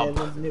up!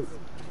 Avenue.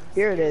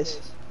 Here it is.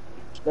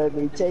 Let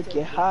me take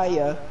you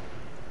higher.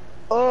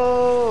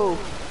 Oh!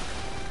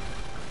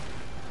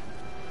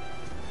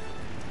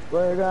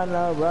 We're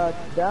gonna rock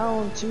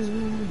down to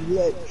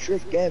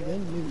Electric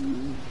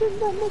Avenue.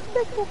 Let me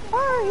take you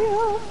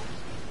higher.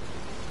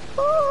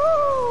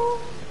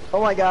 Oh!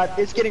 Oh my god,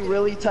 it's getting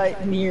really tight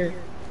in here.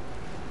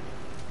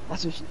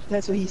 That's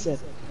what he said.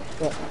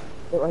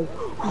 Like,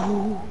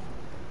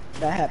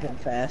 that happened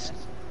fast.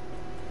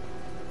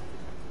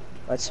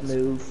 Let's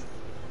move.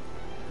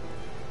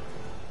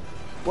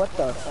 What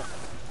the?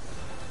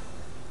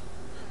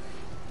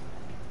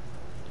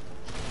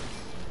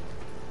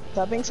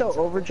 Stop being so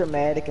over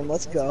dramatic and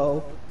let's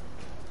go.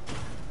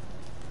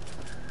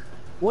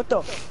 What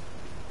the?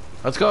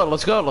 Let's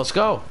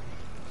go.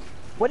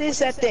 What is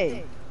that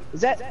thing?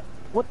 Is that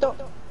what the?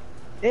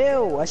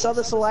 Ew! I saw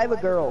the saliva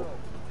girl.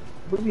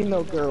 Booby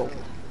milk girl.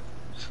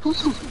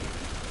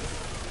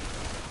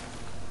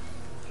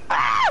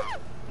 Ah!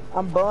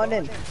 I'm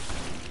burning.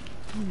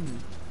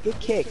 Get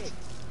kicked.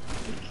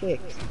 Get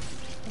kicked.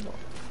 Come on.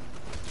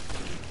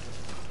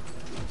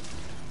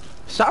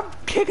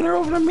 Stop kicking her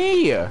over to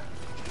me.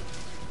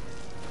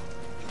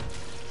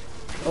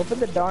 Open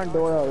the darn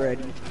door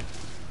already.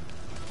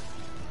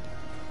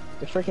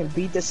 To freaking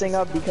beat this thing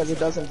up because it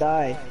doesn't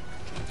die.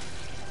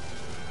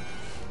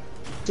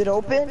 Is it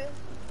open?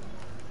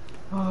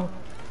 Oh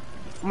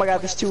my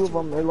god, there's 2 of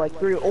them. They're like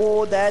 3.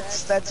 Oh,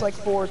 that's like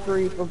 4,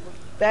 3.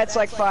 That's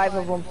like 5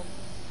 of them.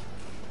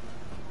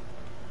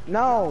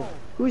 No.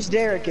 Who's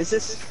Derek? Is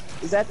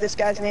that this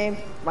guy's name?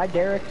 My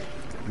Derek?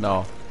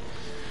 No.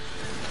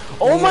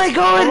 Oh my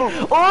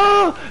god!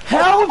 Oh,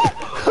 help!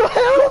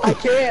 Help! I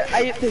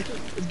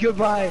can't.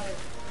 Goodbye.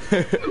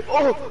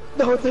 Oh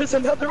no, there's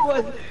another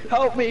one.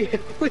 Help me.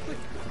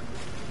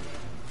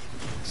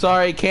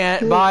 Sorry,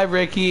 can't. Bye,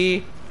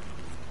 Ricky.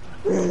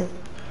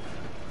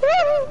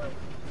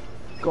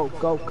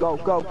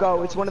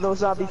 Go. It's one of those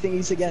zombie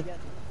thingies again.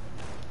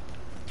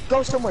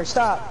 Go somewhere,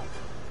 stop.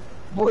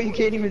 Boy, you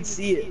can't even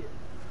see it.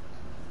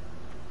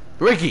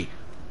 Ricky.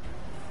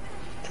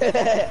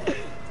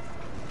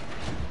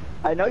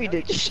 I know you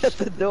did. Shut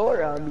the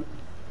door on me.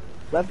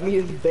 Left me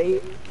as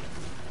bait.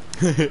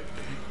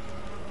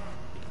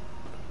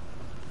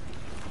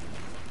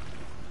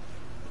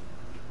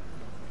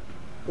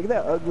 Look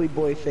at that ugly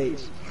boy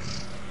face.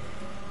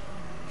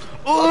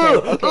 Okay,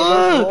 Okay,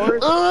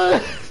 those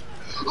doors.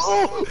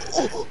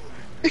 Oh,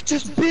 it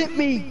just bit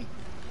me.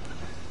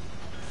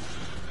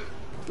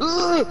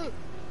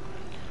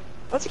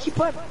 Let's keep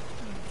on.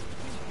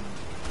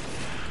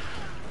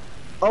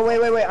 Oh,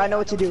 wait. I know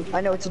what to do.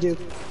 I'm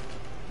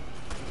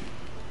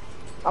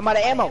out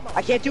of ammo.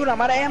 I can't do it. I'm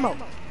out of ammo.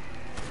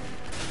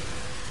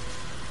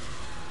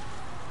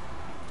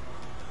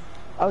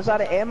 I was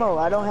out of ammo.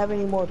 I don't have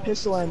any more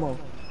pistol ammo.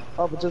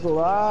 Oh, but there's a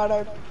lot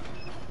of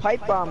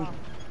pipe bombs.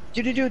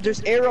 Dude,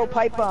 there's arrow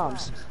pipe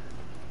bombs.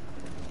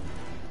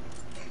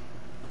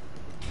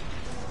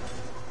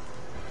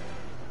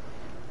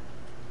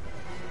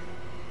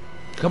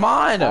 come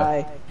on.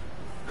 Hi.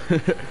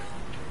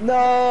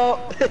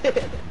 No.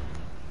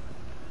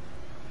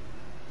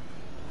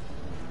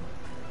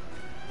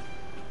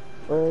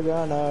 We're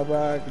gonna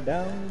rock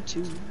down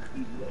to.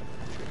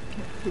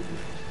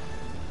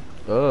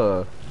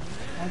 Ugh.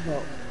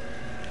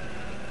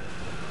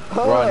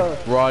 Oh,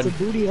 Run. It's a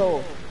booty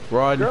hole.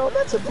 Run. Girl,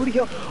 that's a booty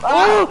hole.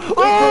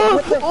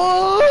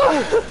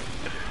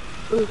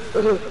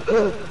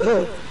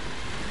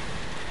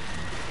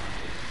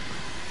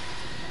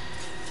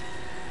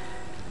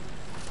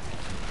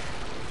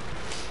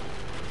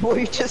 Boy,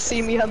 you just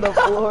see me on the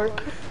floor.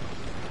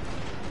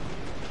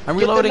 I'm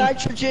Get the reloading.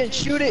 nitrogen.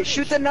 Shoot it.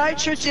 Shoot the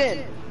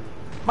nitrogen.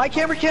 My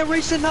camera can't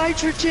reach the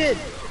nitrogen.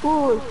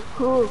 Ooh.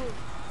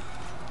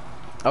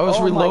 I was Oh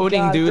my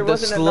reloading, God, if dude, there the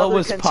wasn't another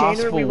slowest container,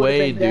 possible we would've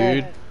way, been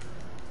dead.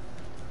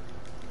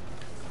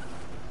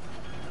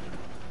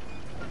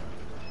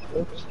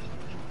 dude. Oops.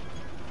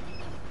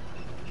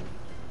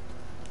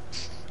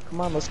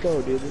 Come on, let's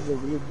go, dude. This is a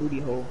weird booty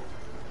hole.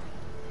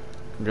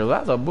 Girl,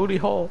 that's a booty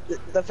hole.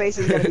 The face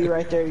is gonna be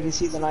right there. You can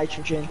see the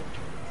nitrogen.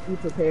 Be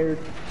prepared.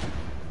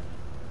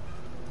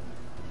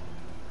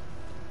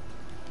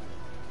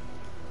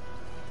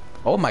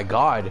 Oh my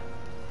god.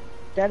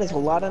 That is a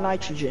lot of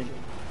nitrogen.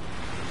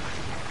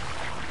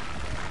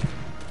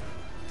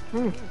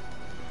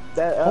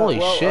 Holy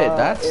shit,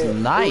 that's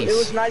nice. It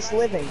was nice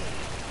living.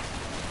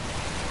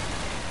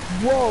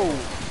 Whoa.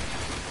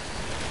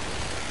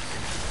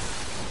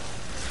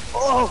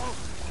 Oh.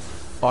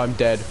 Oh, I'm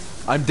dead.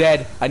 I'm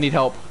dead. I need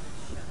help.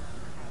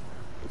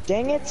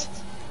 Dang it.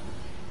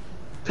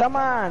 Come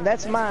on,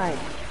 that's mine.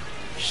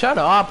 Shut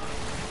up.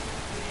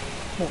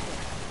 There's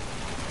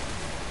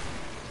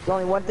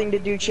only one thing to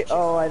do.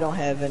 Oh, I don't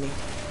have any.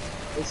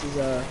 This is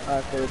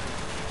awkward.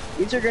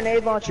 Use your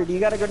grenade launcher. Do you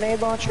got a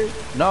grenade launcher?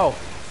 No.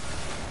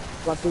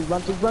 Run through.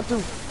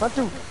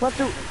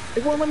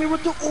 It won't let me run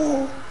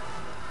through.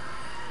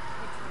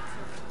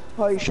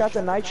 Oh, you shot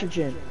the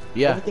nitrogen.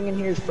 Yeah. Everything in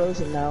here is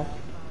frozen now.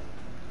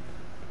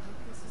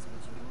 This is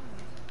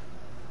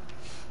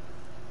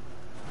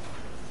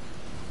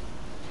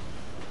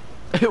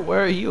what you wanted.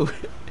 Where are you?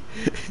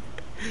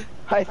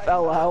 I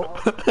fell out.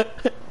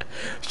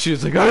 She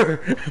was like, "Arr!"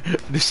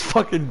 Just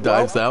fucking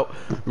dives out.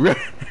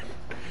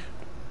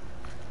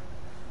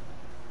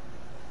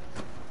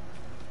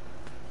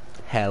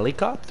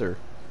 Helicopter.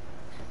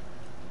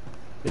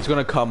 It's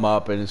gonna come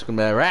up and it's gonna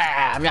be like,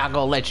 "Rah, I'm not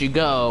gonna let you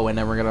go," and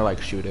then we're gonna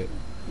like shoot it.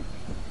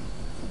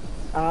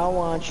 I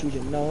want you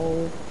to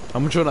know. How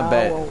much you wanna I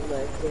bet? won't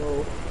let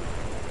go.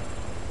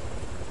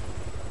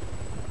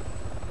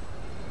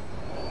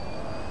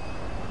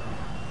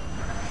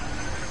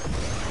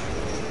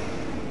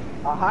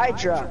 A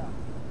Hydra.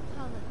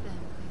 I'll let them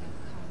clean up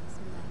Carl's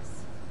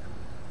mess.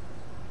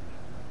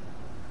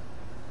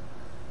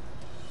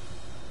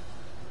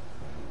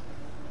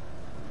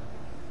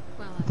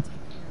 While I take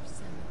care of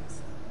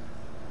Simmons.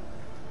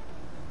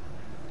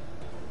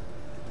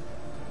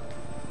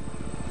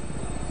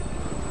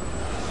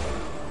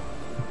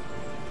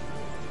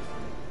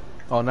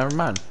 Oh, never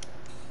mind.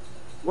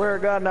 We're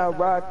gonna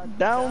rock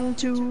down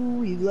to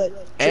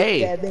electric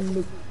Hey.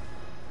 Avenue.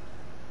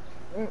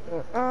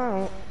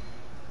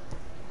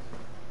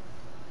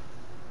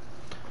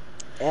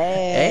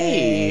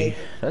 Hey,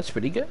 that's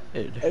pretty good.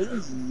 Hey. Do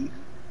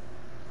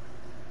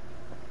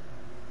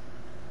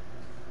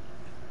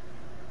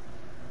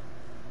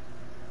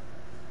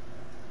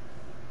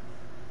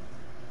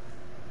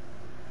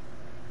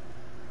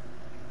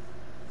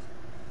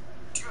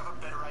you have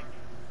a better idea?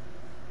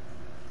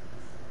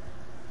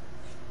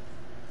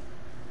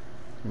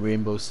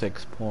 Rainbow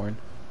Six porn.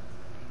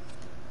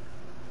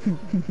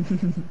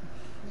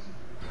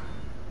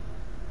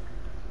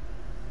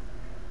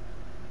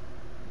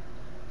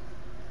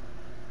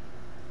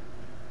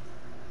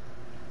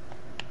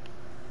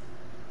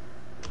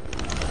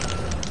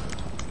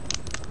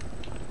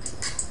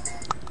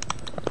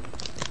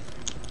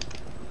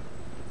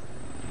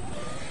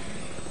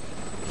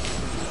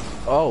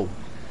 Oh.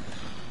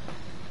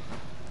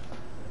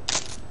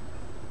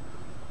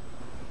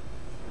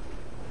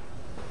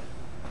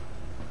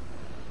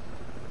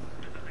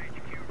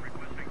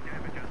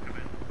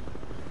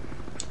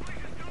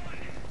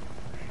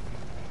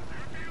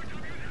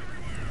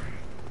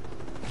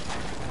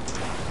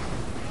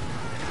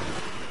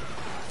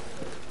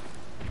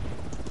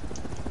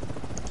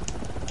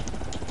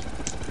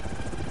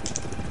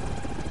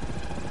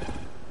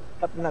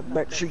 in that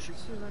back street. She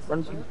wasn't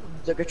Run joking.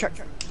 like a truck.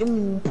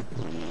 Zoom.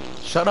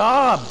 Shut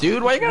up,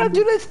 dude. Why you gotta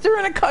do this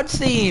during a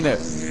cutscene?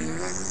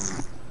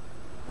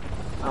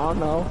 I don't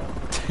know.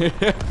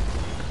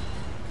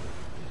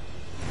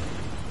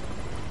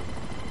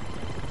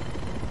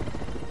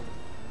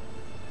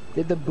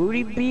 Did the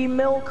booty bee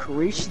milk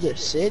reach the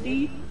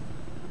city?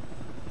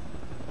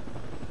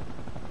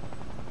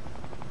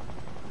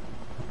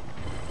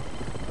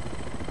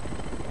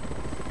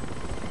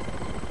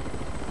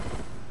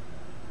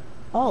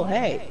 Oh,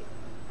 hey.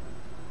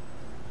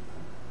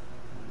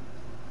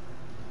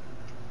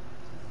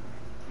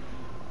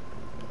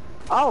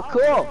 Oh,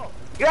 cool.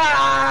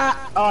 Yeah!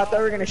 Oh, I thought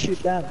we were gonna shoot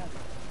them.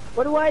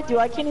 What do?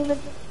 I can't even...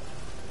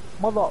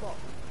 Mother...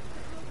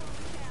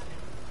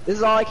 This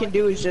is all I can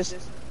do is just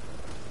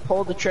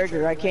pull the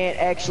trigger. I can't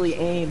actually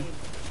aim.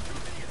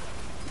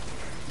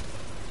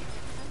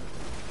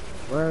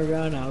 We're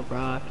gonna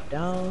rock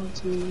down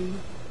to...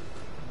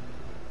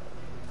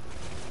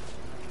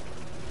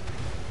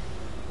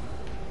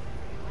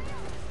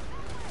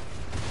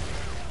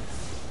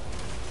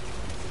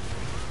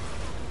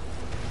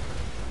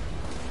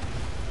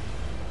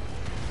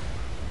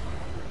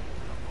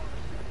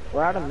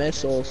 We're out of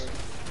missiles.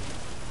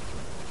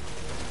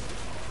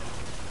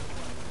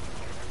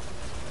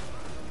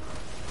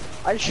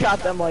 I shot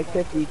them like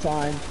 50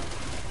 times.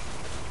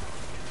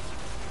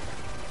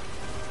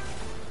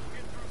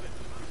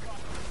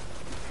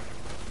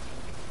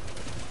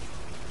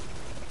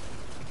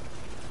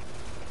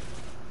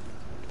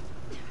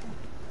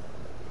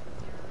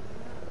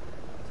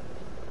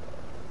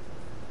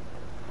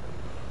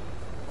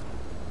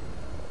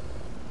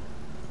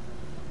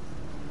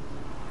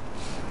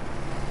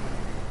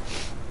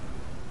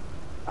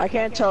 I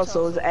can't tell,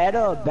 so is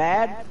Ada a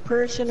bad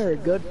person or a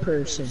good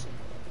person?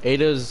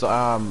 Ada's,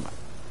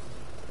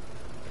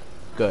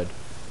 good.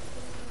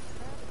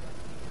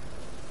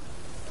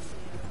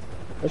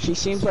 But she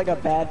seems like a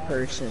bad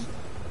person.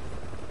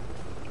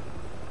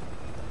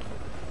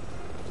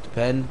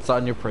 Depends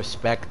on your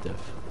perspective.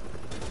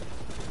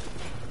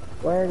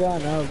 We're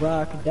gonna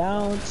rock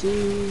down to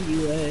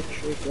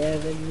Electric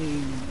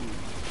Avenue.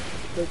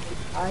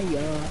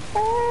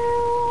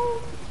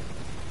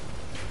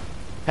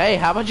 Hey,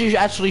 how about you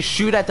actually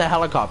shoot at the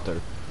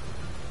helicopter?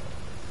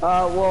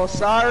 Well,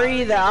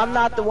 sorry that I'm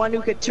not the one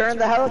who could turn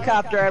the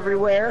helicopter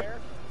everywhere.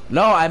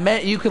 No, I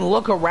meant you can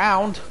look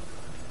around.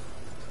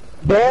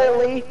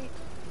 Barely.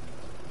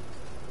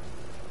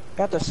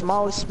 Got the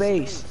smallest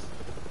space.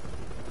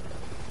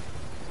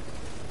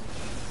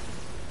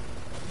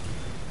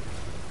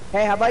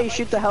 Hey, how about you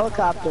shoot the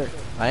helicopter?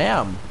 I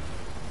am.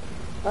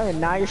 Okay,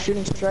 now you're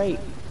shooting straight.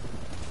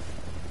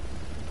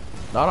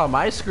 Not on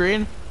my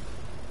screen.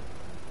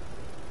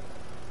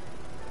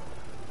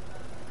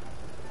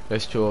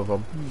 There's two of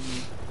them.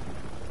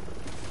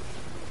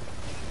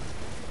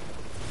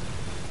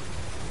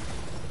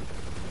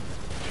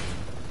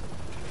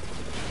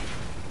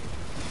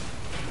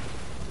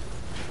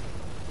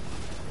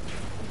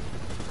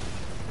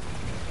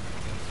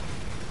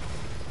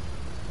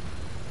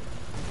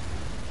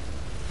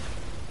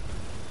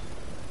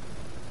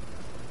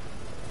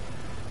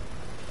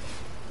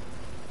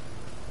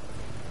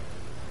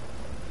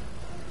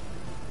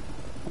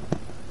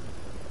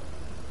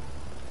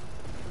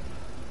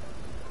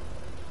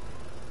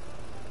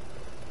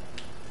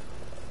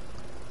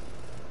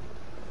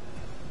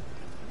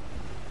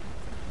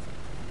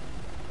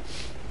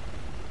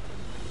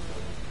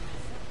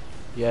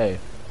 Yay.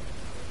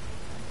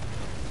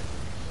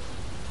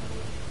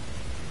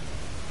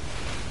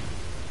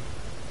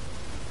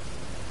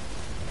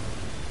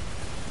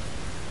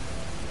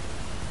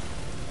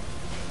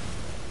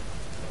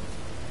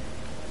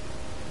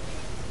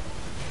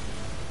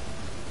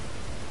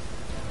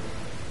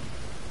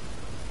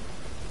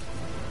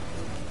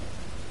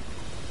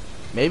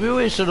 Maybe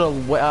we should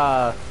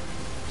have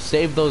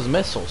saved those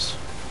missiles.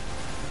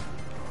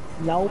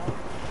 Nope.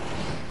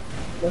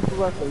 Those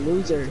are for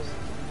losers.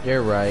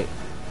 You're right.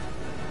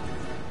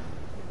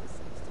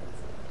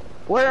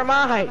 Where am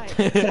I?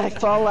 Did I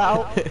fall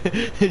out?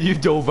 You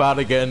dove out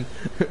again.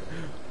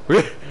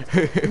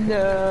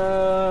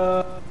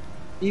 No.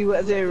 You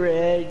wasn't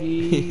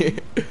ready.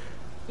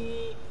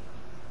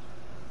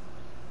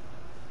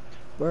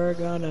 We're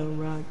gonna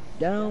rock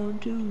down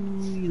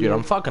to Dude,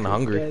 I'm fucking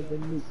hungry.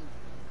 Avenue.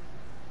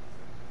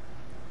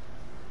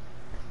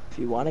 If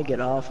you want to get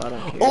off, I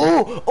don't care.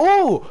 Oh!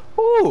 Oh!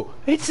 Oh!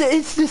 It's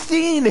the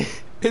scene!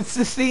 It's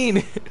the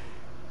scene!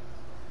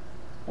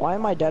 Why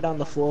am I dead on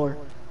the floor?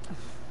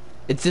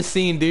 It's the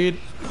scene, dude.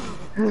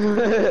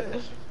 Ew,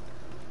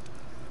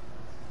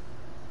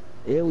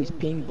 he's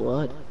peeing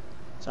blood.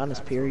 It's on his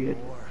period.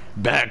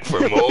 Back for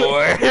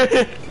more!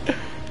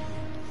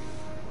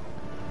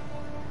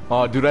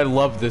 Oh, dude, I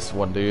love this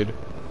one, dude.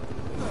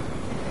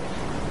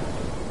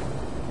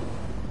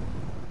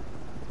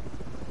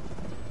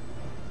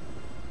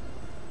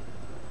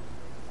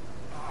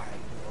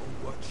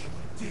 What you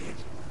did.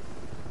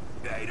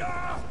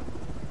 Ada!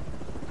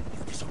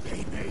 You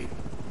disobeyed me.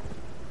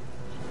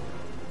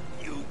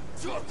 You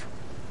took...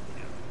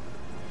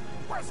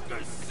 Wesker!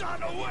 motherfucker's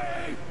son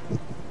away!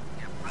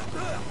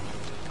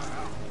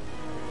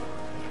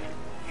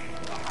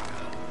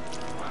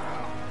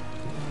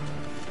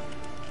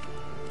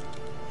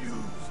 Use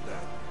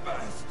that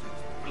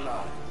bastard's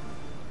blood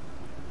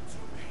to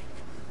make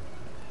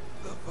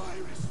the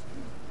virus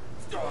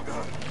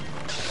stronger.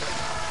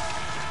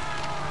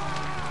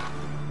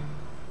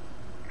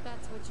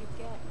 That's what you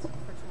get for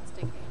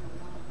trusting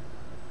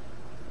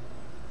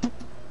Anna.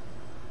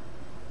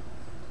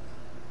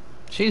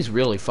 She's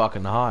really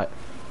fucking hot.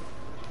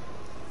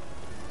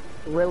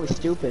 Really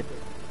stupid.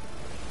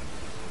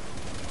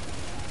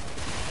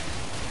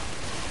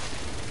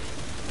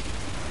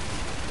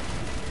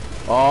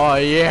 Oh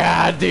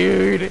yeah,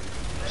 dude.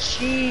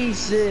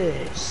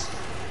 Jesus.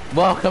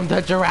 Welcome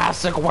to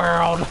Jurassic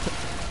World.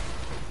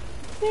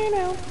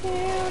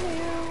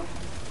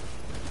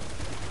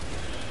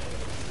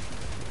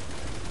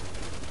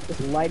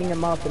 Just lighting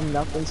them up and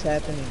nothing's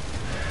happening.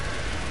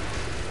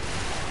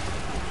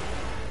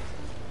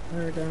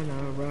 We're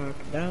gonna rock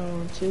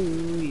down to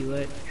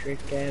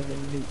Electric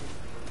Avenue.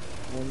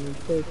 Only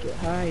take it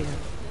higher.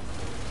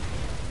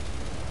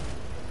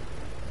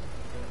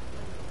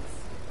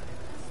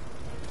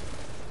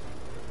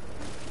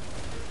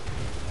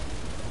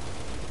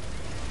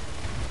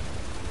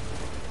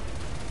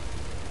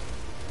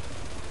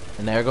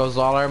 And there goes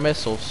all our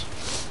missiles.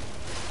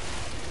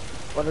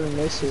 What are the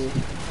missiles?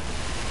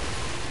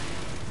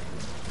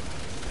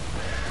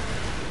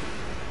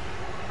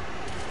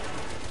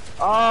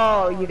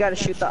 Oh, you gotta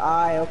shoot the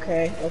eye.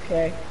 Okay,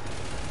 okay.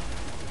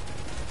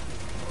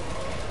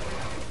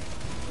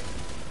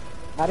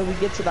 How do we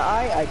get to the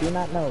eye? I do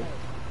not know.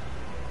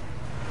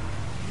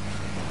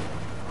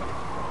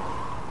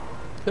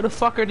 Who the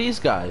fuck are these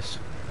guys?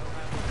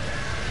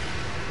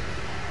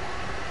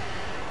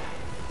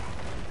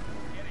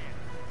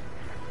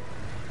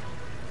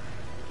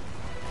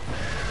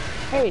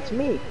 Hey, it's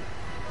me.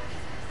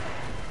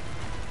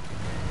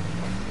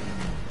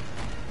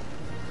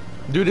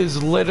 Dude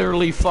is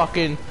literally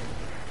fucking.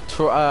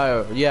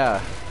 Yeah.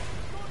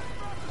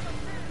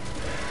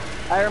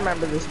 I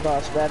remember this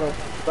boss battle,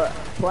 but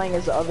playing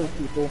as other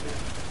people.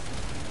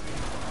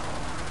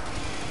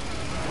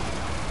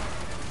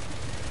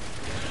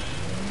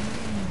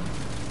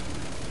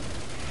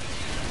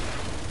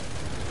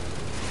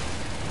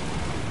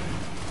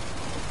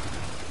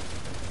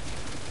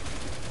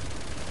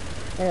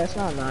 Hey, that's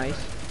not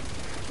nice.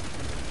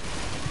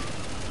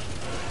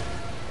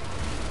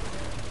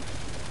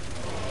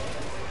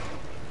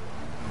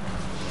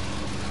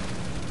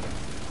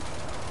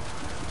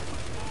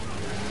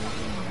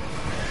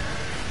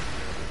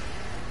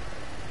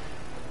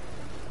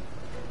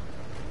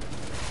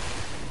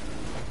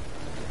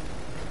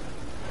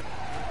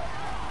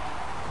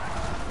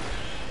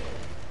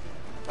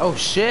 Oh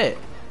shit.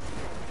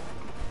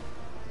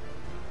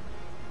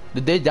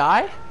 Did they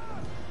die?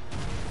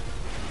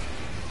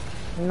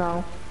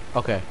 No.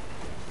 Okay.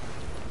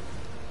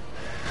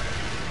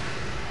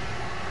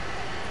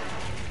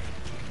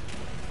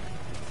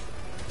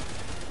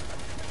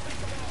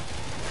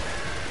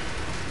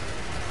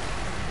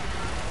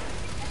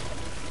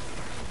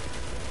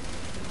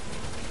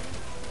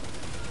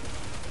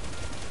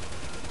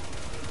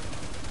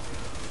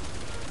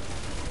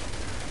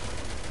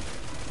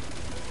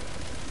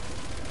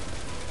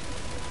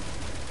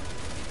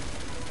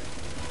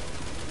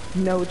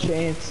 No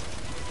chance.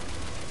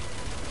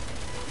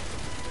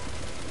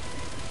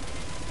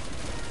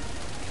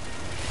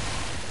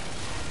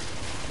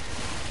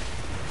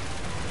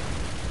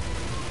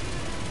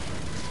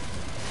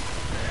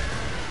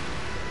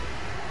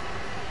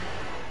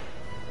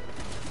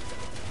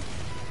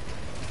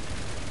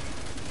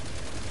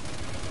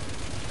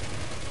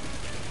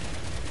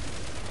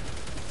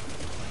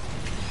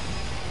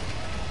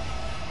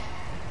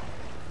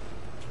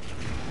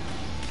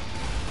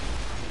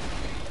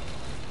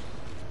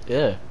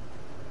 Yeah.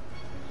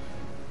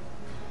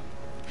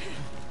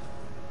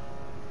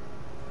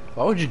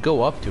 Why would you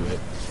go up to it?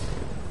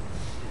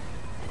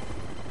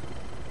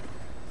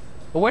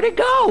 Well, where'd it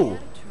go?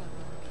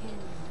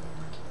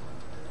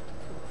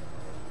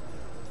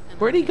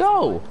 Where'd he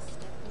go?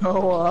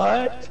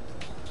 What?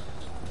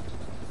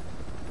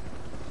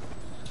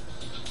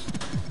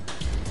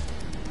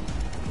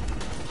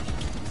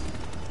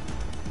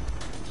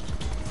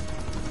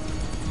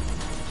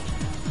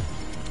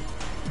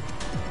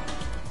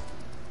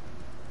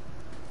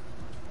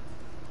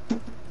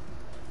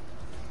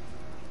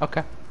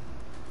 Okay.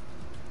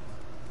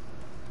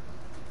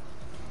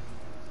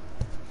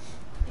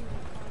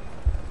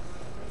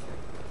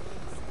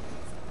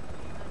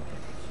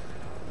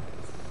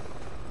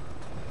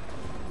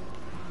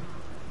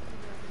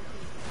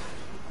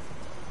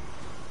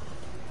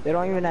 They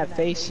don't even have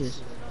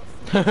faces.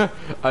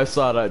 I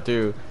saw that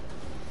too.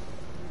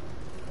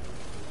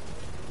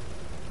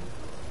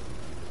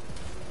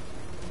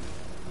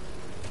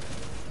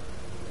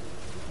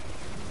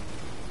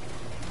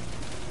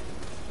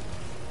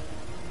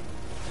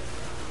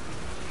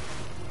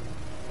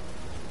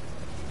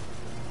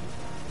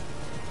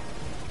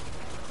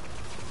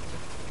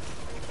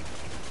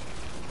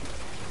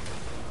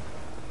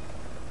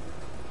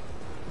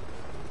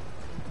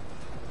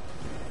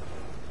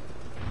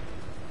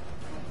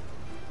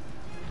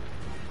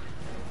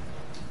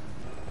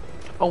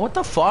 Oh, what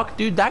the fuck,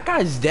 dude? That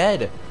guy's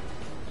dead.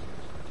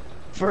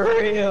 For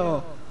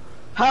real.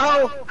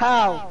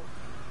 How?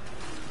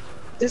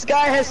 This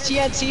guy has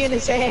TNT in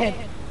his hand.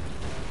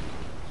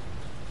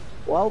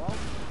 Well.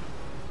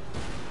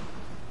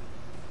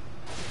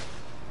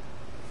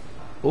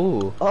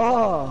 Ooh.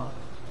 Oh.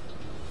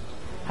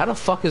 How the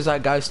fuck is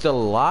that guy still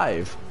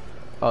alive?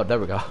 Oh, there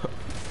we go.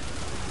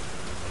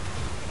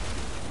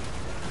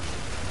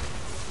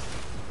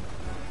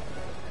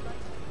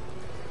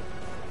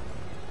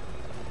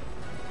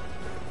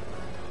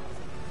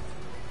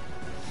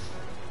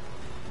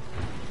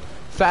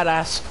 Fat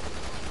ass.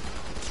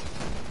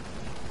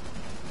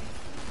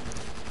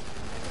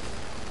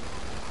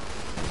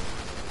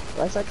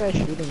 Why is that guy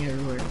shooting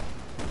everywhere?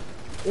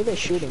 Who are they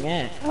shooting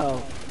at?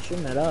 Oh, they're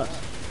shooting at us.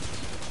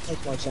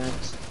 Makes more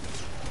sense.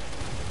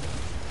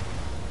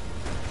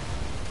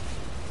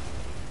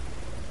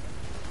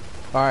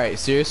 Alright,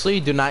 seriously,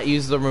 do not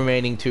use the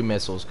remaining 2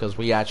 missiles, because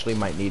we actually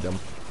might need them.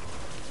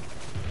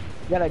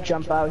 You gotta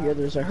jump out here,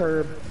 there's a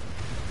herb.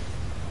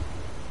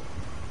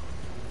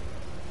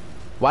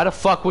 Why the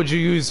fuck would you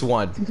use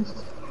one?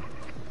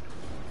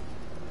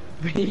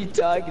 What are you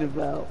talking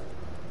about?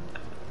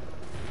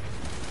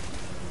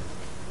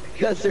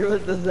 Because there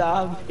was a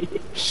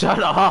zombie.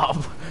 Shut up!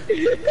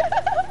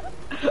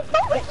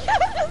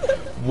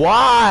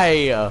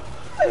 Why?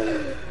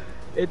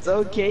 It's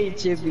okay,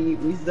 Chippy.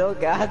 We still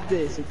got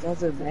this. It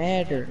doesn't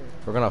matter.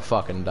 We're gonna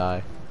fucking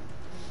die.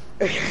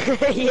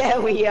 Yeah,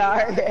 we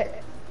are.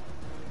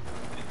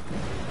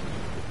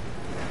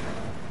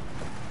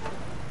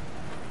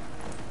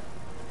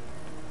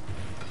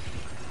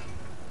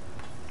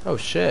 Oh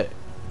shit.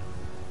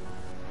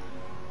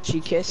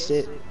 She kissed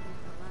it.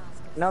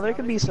 Now there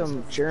could be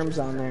some germs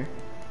on there.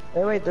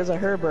 Hey, wait, there's a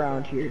herb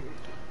around here.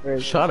 Where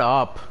is Shut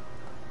up.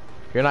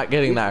 You're not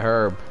getting that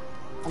herb.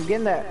 it? I'm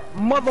getting that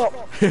mother.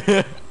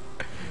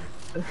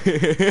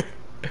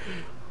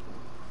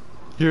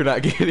 You're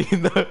not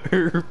getting the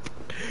herb.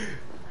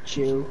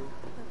 Chew.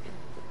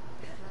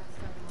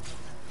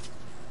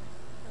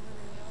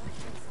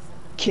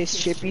 Kiss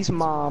Chippy's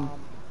mom.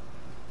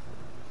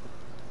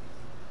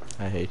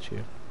 I hate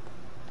you.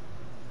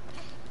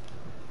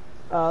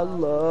 I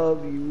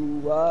love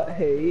you, I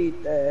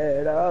hate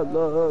that, I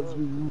love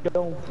you,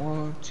 don't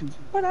want to,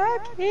 but I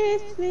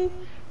can't see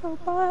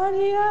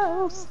nobody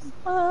else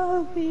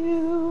love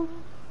you.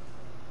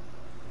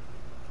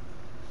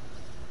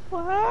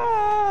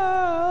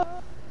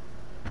 Wow.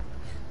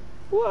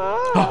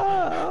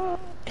 Wow.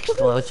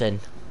 Explosion.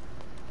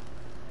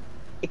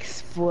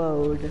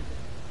 Explode.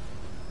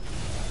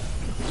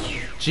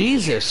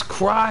 Jesus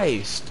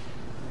Christ.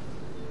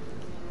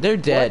 They're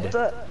dead. What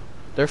the?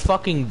 They're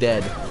fucking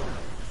dead.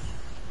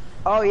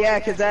 Oh yeah,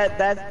 cause that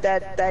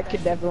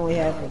could definitely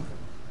happen.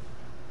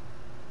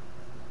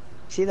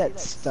 See that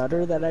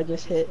stutter that I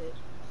just hit?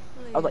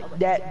 I was like,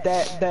 that.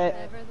 Never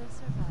the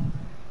survivor.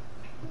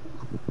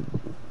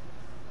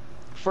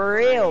 For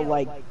real,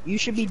 like, you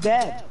should be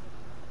dead.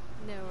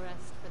 No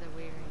rest for the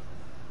weary.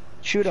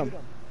 Shoot him.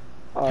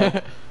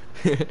 Oh.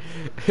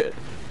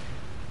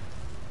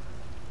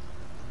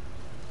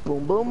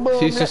 Boom, boom, boom.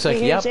 She's just let like,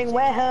 me hear yep. sing,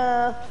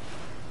 "Wah-ha."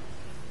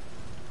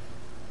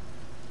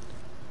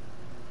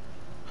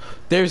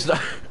 There's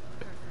the...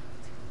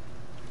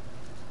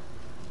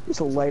 Just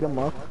light him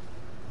up.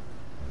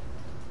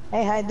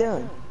 Hey, how you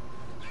doing?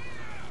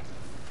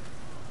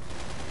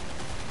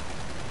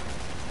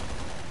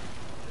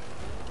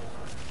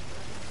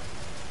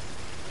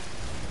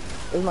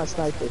 Where's my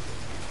sniper?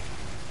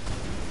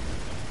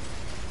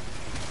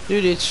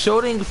 Dude, it's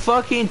shooting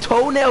fucking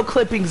toenail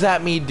clippings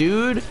at me,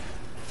 dude.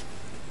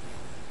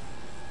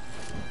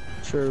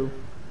 True.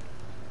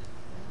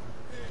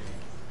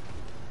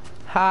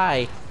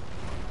 Hi.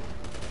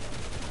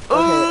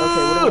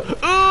 Okay,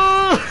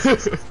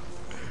 Okay,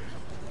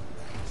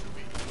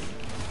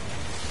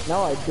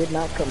 No, I did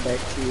not come back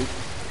to you.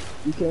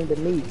 You came to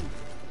me.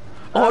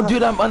 Oh,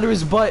 dude, I'm under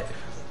his butt.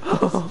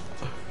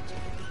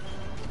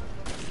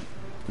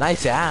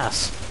 Nice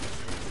ass.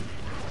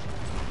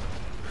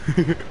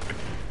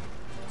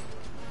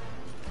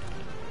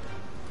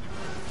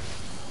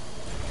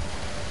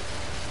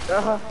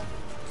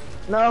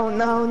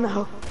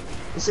 No.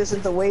 This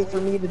isn't the way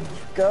for me to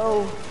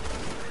go.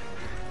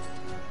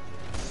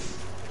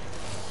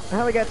 I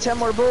only got 10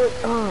 more bullets.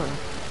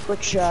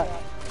 Quick shot.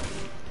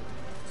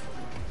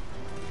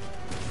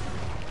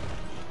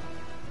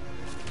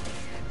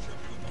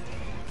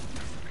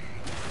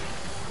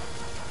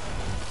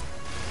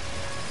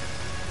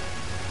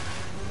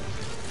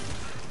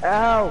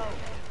 Ow!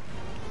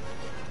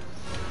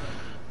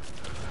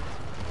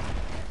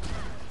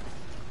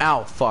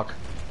 Ow, fuck.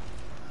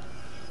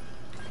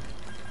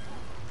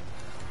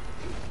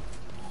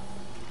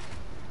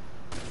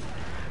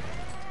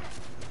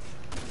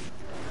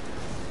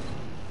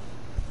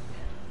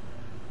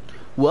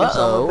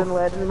 Osama bin Whoa.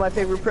 Laden is my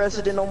favorite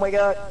president, oh my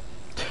god.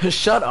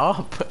 Shut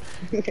up.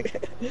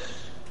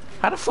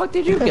 How the fuck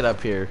did you get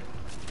up here?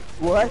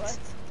 What?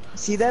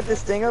 See that?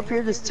 This thing up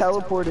here just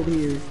teleported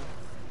here.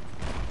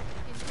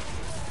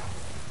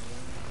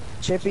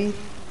 Chippy,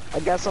 I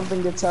got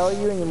something to tell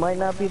you, and you might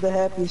not be the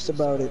happiest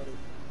about it.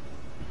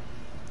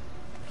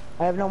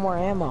 I have no more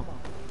ammo.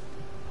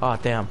 Oh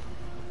damn.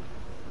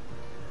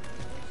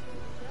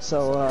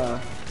 So,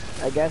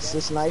 I guess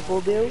this knife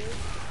will do?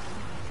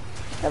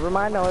 Never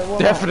mind, no it will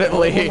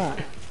Definitely. not.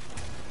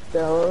 No, it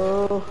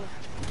will not. So...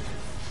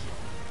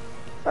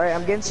 Alright,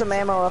 I'm getting some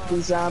ammo off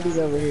these zombies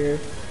over here.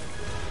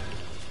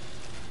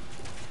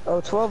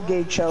 Oh, 12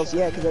 gauge shells,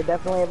 yeah, because I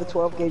definitely have a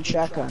 12 gauge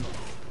shotgun.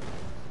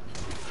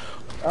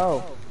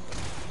 Oh,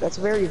 that's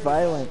very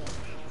violent.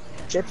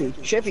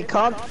 Chippy,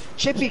 calm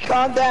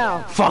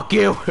down! Fuck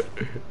you!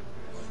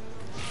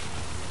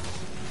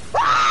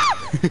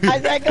 I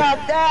said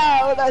calm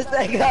down! I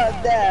said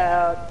calm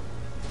down!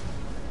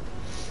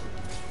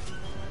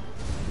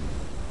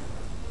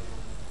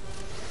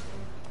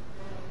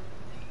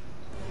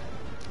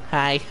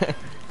 Hi.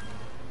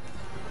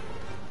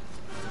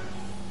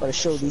 Gotta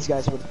show these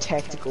guys what a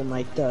tactical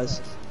knife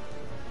does.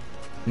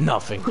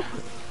 Nothing.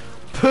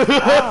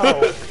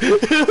 Ow!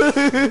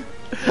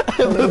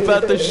 I'm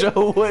about to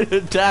show what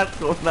a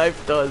tactical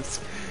knife does.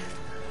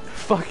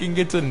 Fucking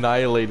gets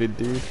annihilated,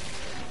 dude.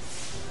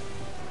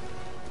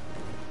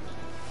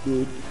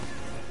 Dude,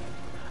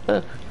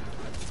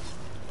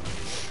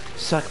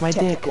 Suck my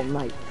dick. tactical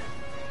knife.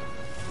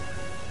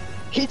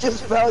 He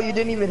just fell, you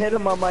didn't even hit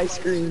him on my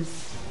screen.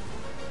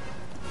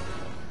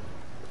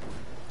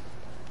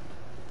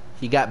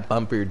 He got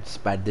bumpered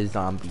by the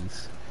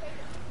zombies.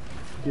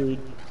 Dude.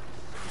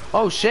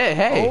 Oh shit,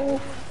 hey!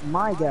 Oh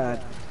my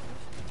god.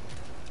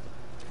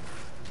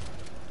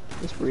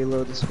 Let's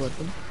reload this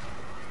weapon.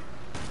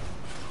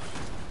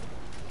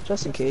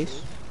 Just in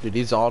case. Dude,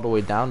 he's all the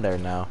way down there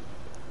now.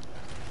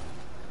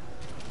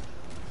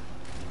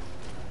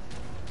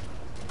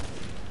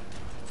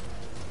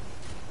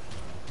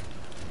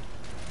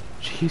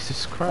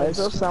 Jesus Why has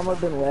Christ. Osama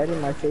bin Laden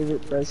my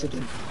favorite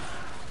president?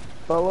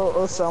 Follow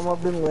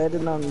Osama bin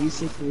Laden on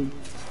UC3.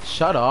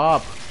 Shut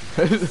up.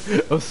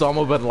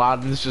 Osama bin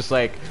Laden's just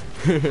like...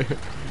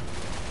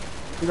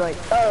 He's like,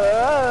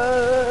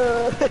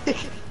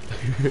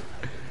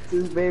 It's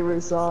his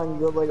favorite song. He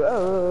goes like,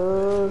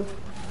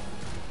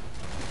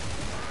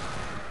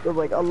 Goes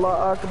like,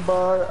 Allah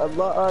Akbar,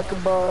 Allah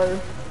Akbar.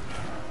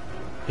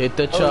 Hit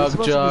the Oh, you're chug supposed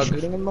to be jug.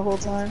 shooting him the whole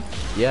time?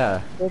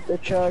 Yeah. Hit the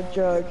chug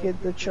jug,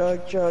 hit the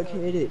chug jug,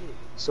 hit it.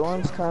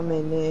 Storm's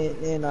coming in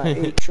and I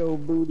ate your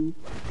booty.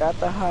 Got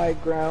the high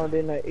ground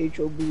and I ate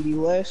your booty.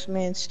 Last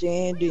man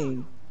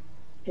standing.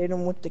 Hit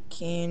him with the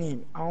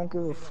cannon. I don't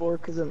give a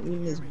fork cause I'm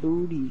eating his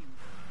booty.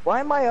 Why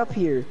am I up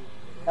here?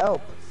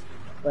 Help.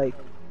 Like,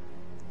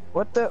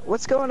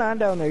 what's going on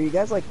down there? You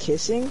guys like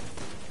kissing?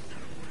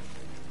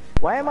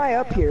 Why am I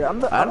up here?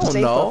 I'm I don't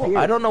safe up know. here.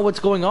 I don't know what's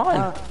going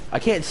on. I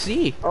can't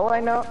see. All I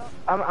know,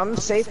 I'm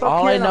safe up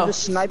All here I and know- I'm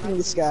just sniping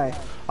this guy.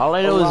 All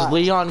I know A is lot.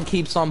 Leon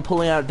keeps on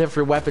pulling out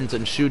different weapons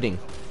and shooting.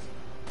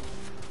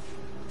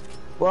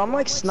 Well, I'm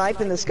like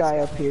sniping this guy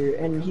up here,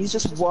 and he's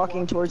just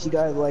walking towards you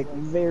guys like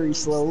very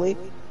slowly.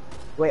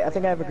 Wait, I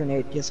think I have a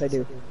grenade. Yes, I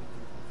do.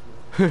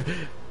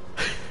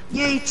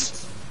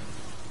 Yeet!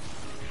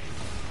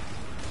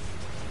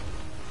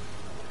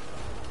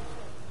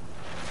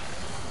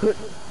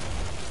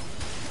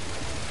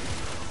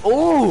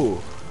 Ooh!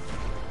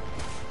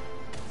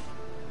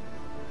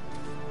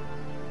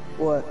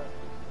 What? Birds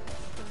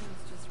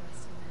just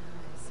resting their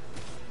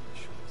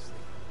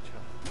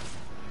eyes.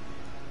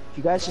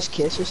 You guys just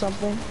kiss or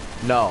something?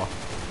 No.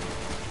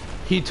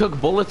 He took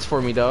bullets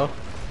for me though.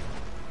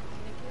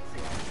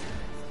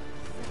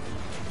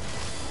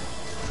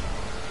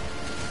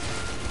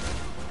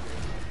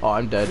 Oh,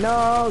 I'm dead.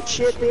 No,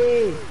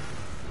 Chippy!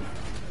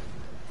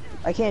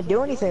 I can't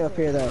do anything up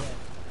here though.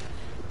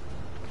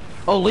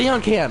 Oh,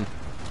 Leon can.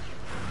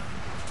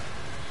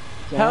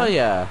 Hell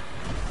yeah.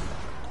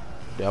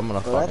 Dude, I'm gonna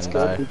Well, that's fucking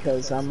good die.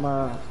 because I'm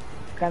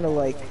kind of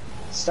like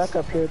stuck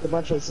up here with a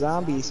bunch of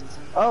zombies.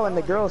 Oh, and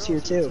the girl's here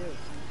too.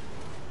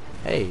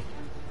 Hey.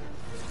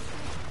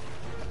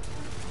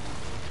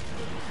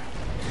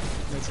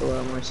 Makes a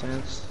lot more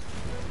sense.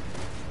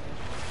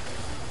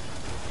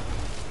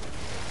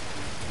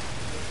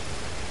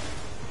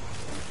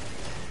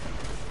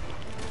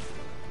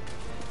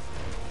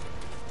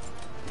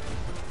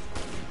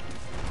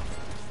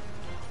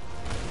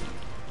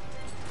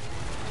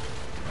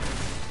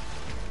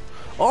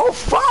 Oh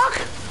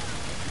fuck!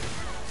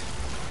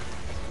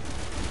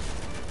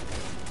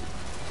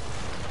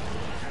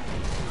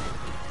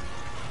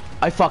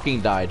 I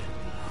fucking died.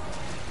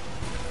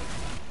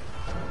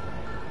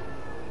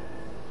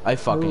 I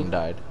fucking Ooh.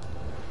 died.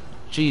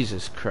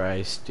 Jesus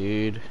Christ,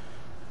 dude.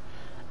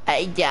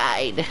 I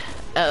died.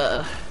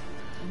 Help.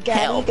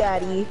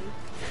 Gotti.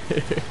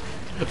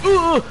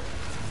 Ooh!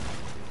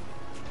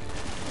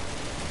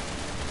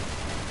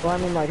 Well, I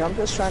mean, like, I'm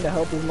just trying to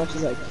help as much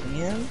as I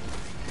can,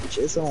 which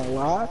isn't a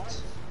lot.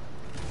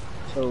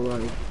 So,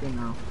 like, you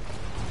know,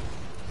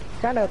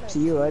 kind of up to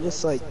you. I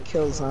just like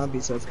kill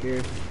zombies up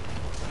here.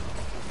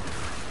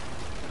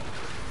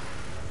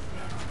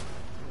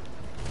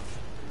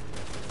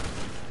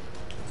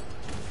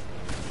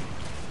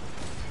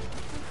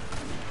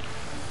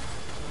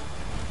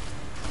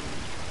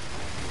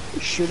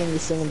 Shooting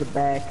this thing in the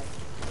back.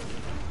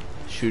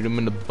 Shoot him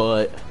in the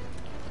butt.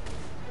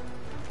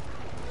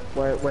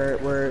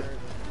 Where?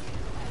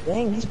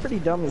 Dang, he's pretty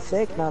dummy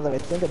thick now that I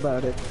think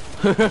about it.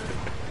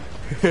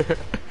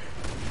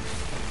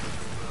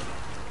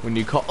 When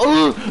you call.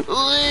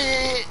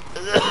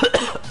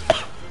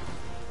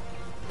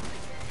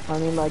 I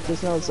mean, like,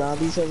 there's no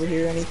zombies over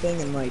here or anything,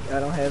 and like, I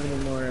don't have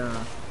any more.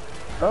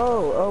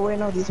 Oh wait,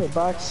 no, these are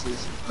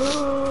boxes.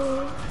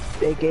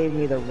 They gave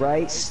me the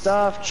right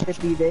stuff,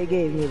 Chippy. They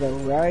gave me the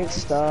right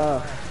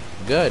stuff.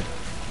 Good.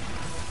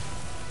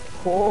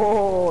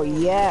 Oh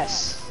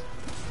yes.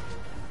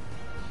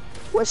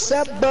 What's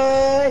up,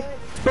 boy?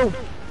 Boom.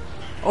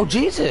 Oh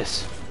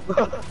Jesus!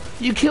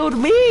 You killed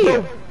me!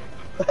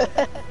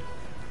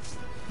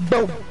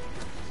 Boom.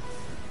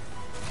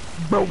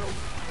 Boom.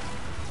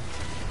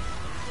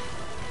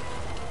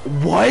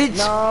 What?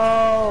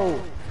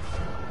 No.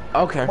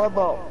 Okay. More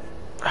ball.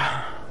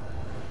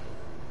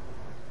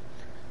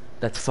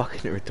 That's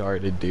fucking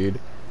retarded, dude.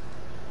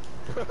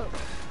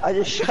 I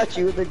just shot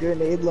you with a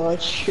grenade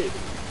launcher.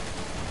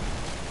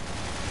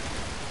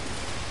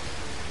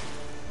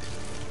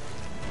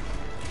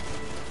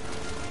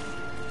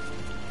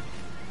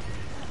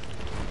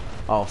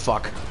 Oh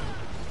fuck.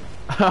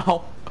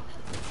 Ow.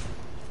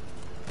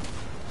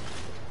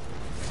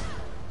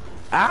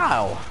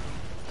 Ow.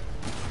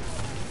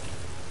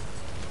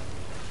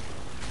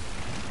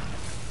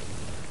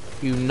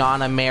 You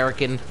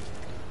non-American.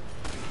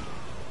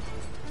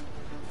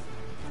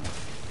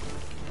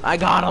 I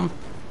got him.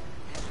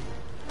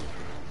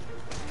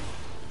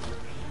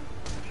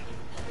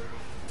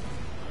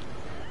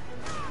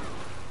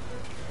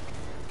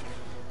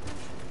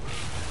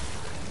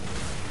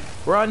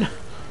 Run.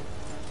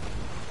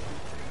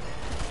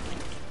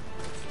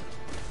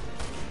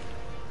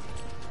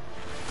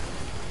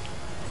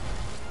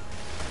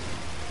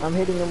 I'm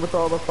hitting him with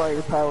all the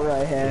firepower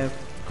I have.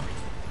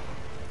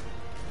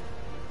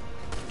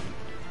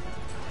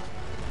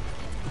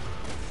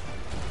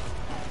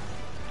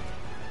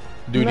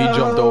 Dude, No. he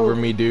jumped over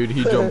me, dude.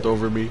 He jumped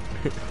over me.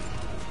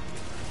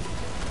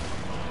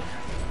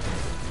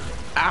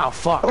 Ow,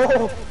 fuck.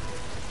 Oh,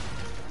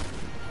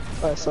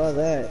 I saw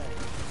that.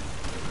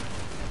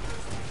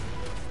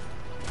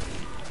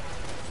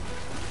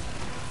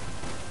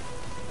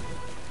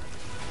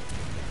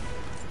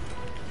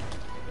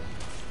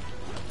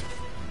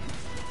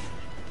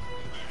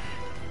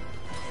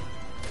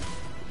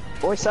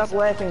 Boy, stop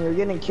laughing, you're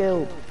getting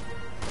killed.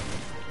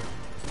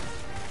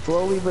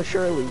 Slowly but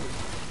surely.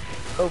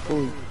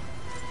 Hopefully.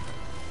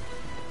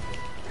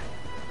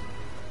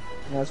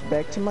 Now it's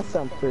back to my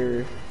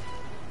thumper.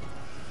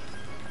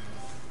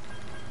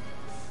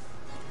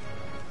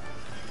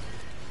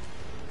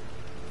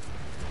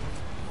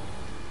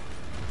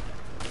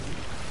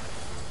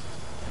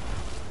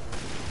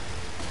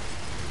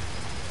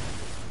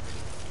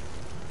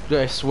 Dude,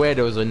 I swear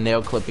there was a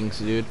nail clippings,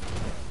 dude.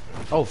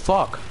 Oh,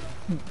 fuck.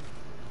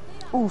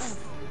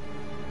 Oof.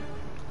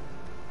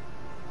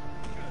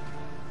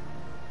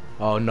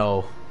 Oh,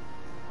 no.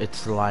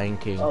 It's the Lion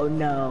King. Oh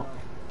no.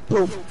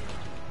 Boom.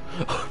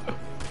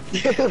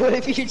 What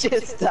if you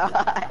just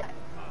die?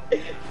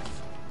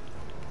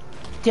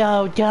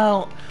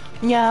 Don't.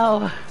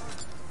 No.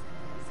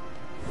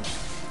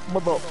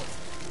 Bubble.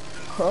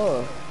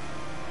 Huh.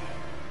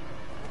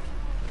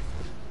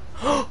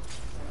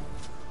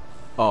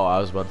 Oh, I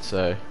was about to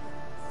say.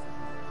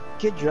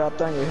 Get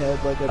dropped on your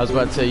head like a I was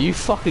about to say, you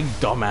fucking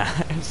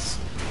dumbass.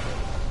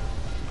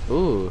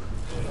 Ooh.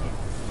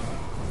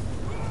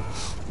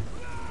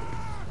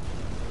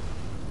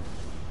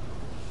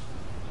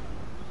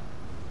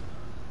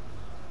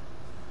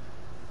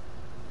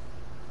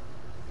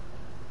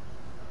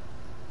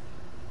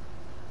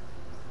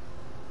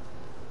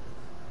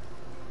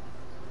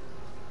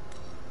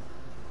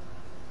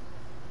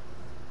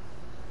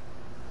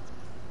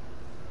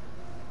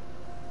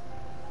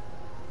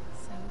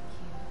 So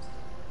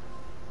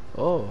cute.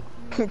 Oh.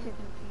 You're really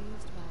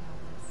confused by all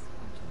this,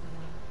 aren't you,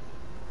 Leon?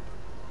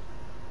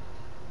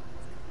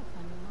 It's kind of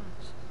fun to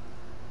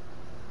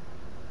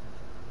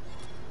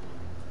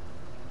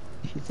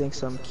watch. She thinks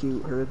I'm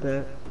cute, heard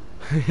that?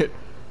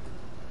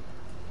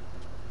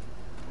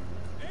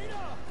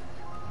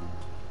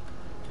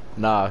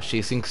 Nah,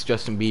 she thinks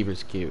Justin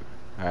Bieber's cute.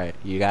 Alright,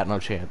 you got no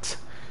chance.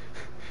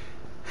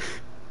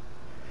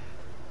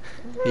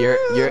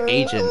 You're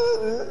agent.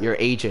 You're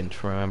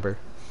agent, remember?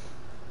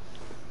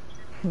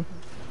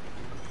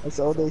 That's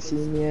all they see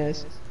me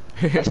as.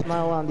 I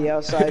smile on the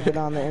outside, but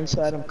on the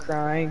inside I'm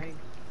crying.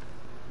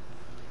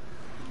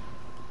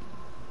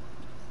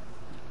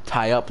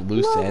 Tie up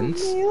loose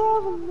ends?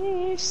 Love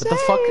me, What the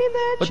fuck?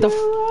 What the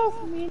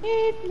love me,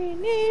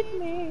 need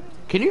me.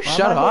 Can you Why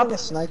shut am I holding up?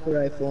 a sniper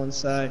rifle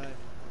inside?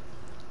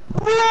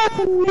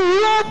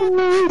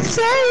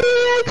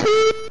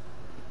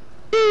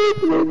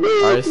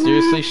 Alright,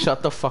 seriously,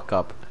 shut the fuck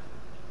up.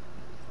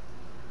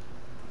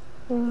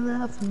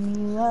 Love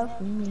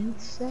me,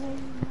 say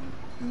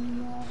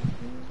me.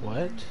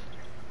 What?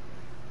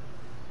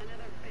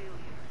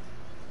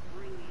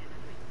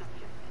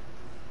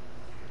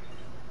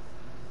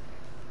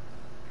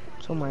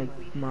 what my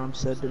mom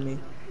said to me.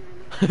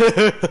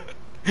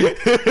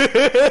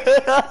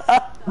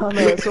 Oh no,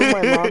 that's what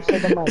my mom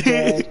said to my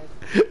dad.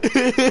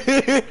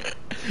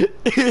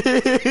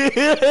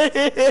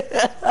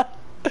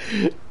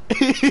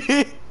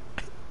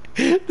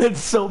 That's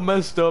so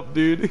messed up,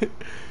 dude.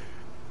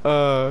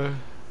 Who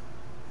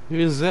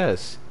is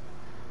this?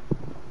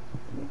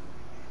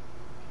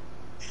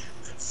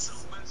 That's so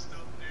messed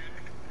up,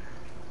 dude.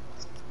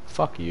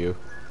 Fuck you.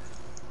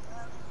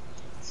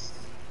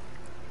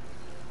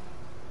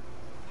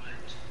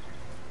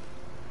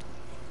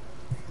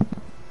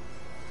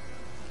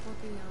 We're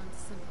beyond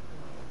sympathy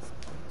at this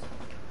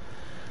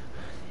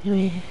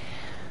point.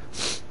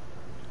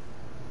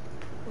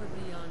 We're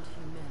beyond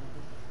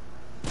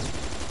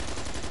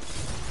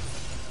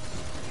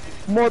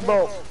humanity.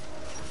 Mother.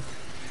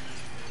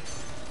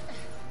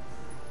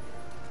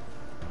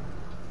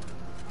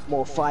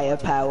 More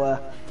firepower.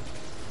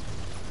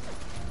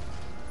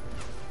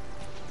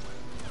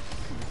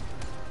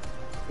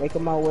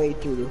 Making my way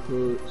through the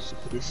hood, sick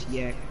of this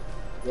yak.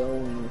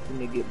 Going with the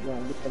nigga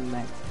wrong with the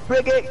Mac.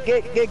 Break it,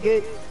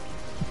 get.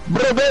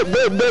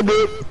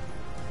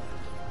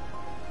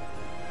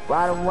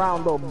 Ride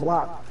around the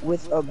block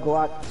with a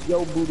Glock.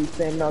 Yo, booty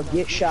finna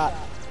get shot.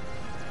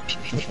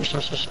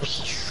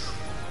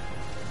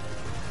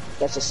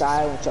 That's a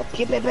silencer.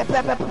 Pew, pew, pew,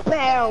 pew, pew, pew,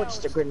 pew.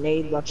 Just a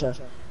grenade launcher.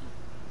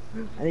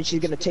 And then she's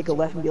gonna take a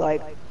left and be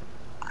like,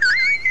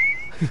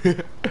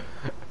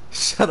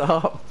 Shut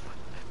up.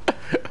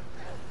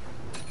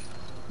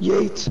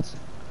 Yeet.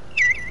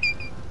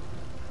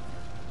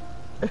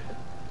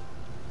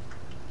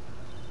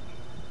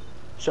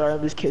 Sorry,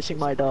 I'm just kissing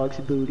my dog's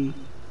booty.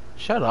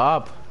 Shut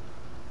up.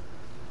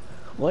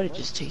 What? It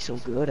just tastes so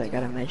good. I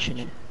gotta mention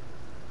it.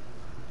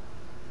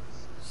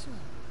 Sure.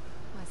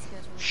 My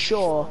schedule.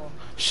 Sure.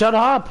 Shut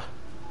up.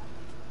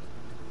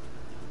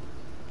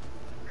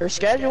 Her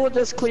schedule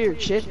just cleared,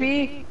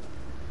 Chippy.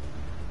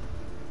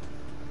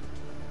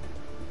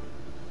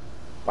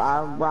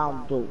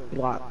 Round the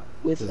block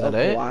with Is a that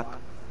it? block.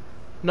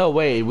 No,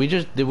 wait.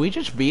 Did we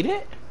just beat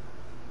it?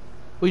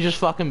 We just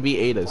fucking beat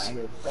Ada's.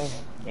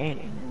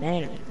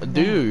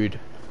 Dude.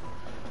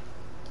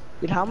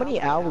 Dude, how many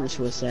hours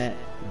was that?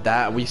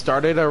 That we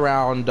started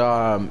around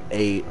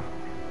 8.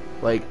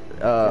 Like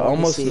Let me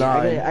almost see.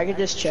 9. I could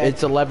just check.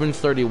 It's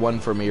 11:31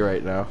 for me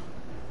right now.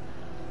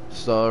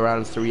 So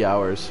around 3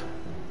 hours.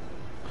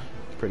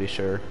 Pretty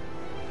sure.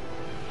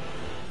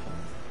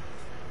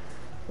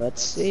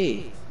 Let's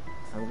see.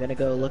 I'm gonna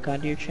go look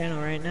onto your channel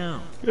right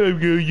now. I'm going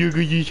to go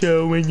your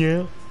show right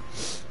now.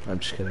 I'm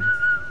just kidding.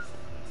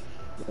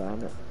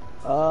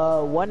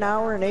 1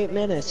 hour and 8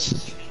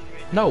 minutes.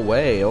 No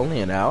way, only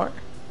an hour?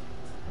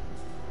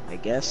 I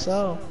guess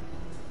so.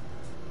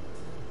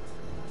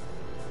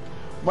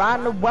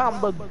 Riding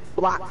around the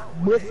block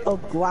with a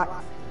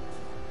Glock.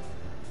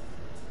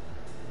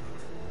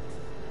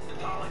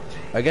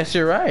 I guess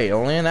you're right,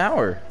 only an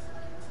hour.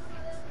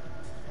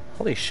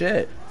 Holy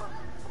shit.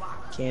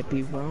 Can't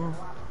be wrong.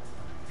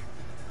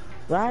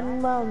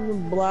 Riding around the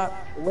block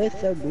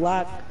with a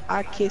Glock.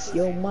 I kiss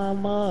your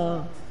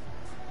mama.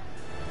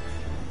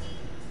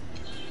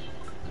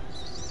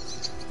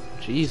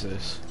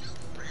 Jesus.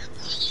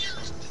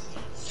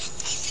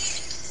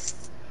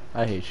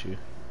 I hate you.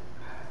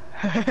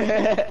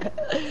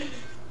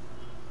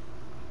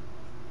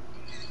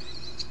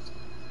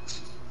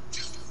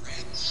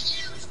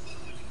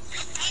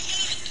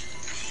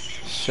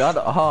 Shut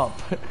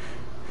up.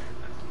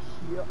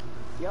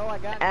 Yo, I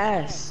got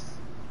ass.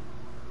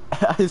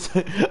 I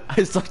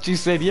thought you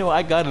said, yo,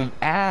 I got an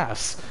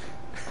ass.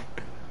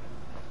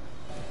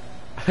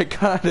 I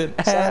got an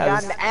ass. So I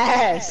got an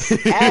ass.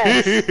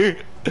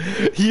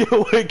 Ass.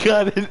 Yo, I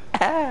got an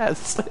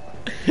ass.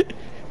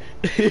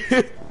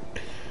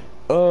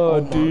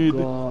 Oh, dude.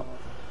 God.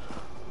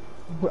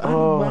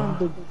 Oh. Around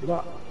the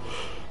block.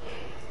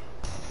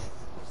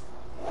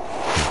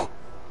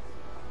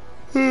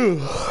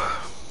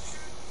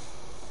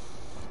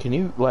 Can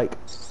you, like,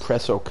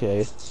 press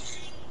OK?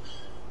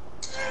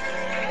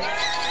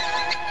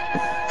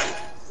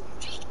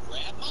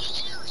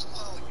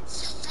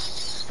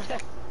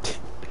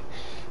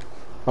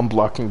 I'm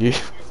blocking you.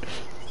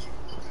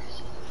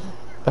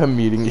 I'm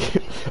muting you.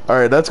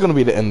 Alright, that's gonna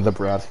be the end of the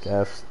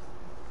broadcast.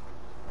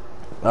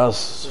 That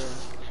was...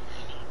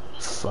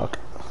 Fuck.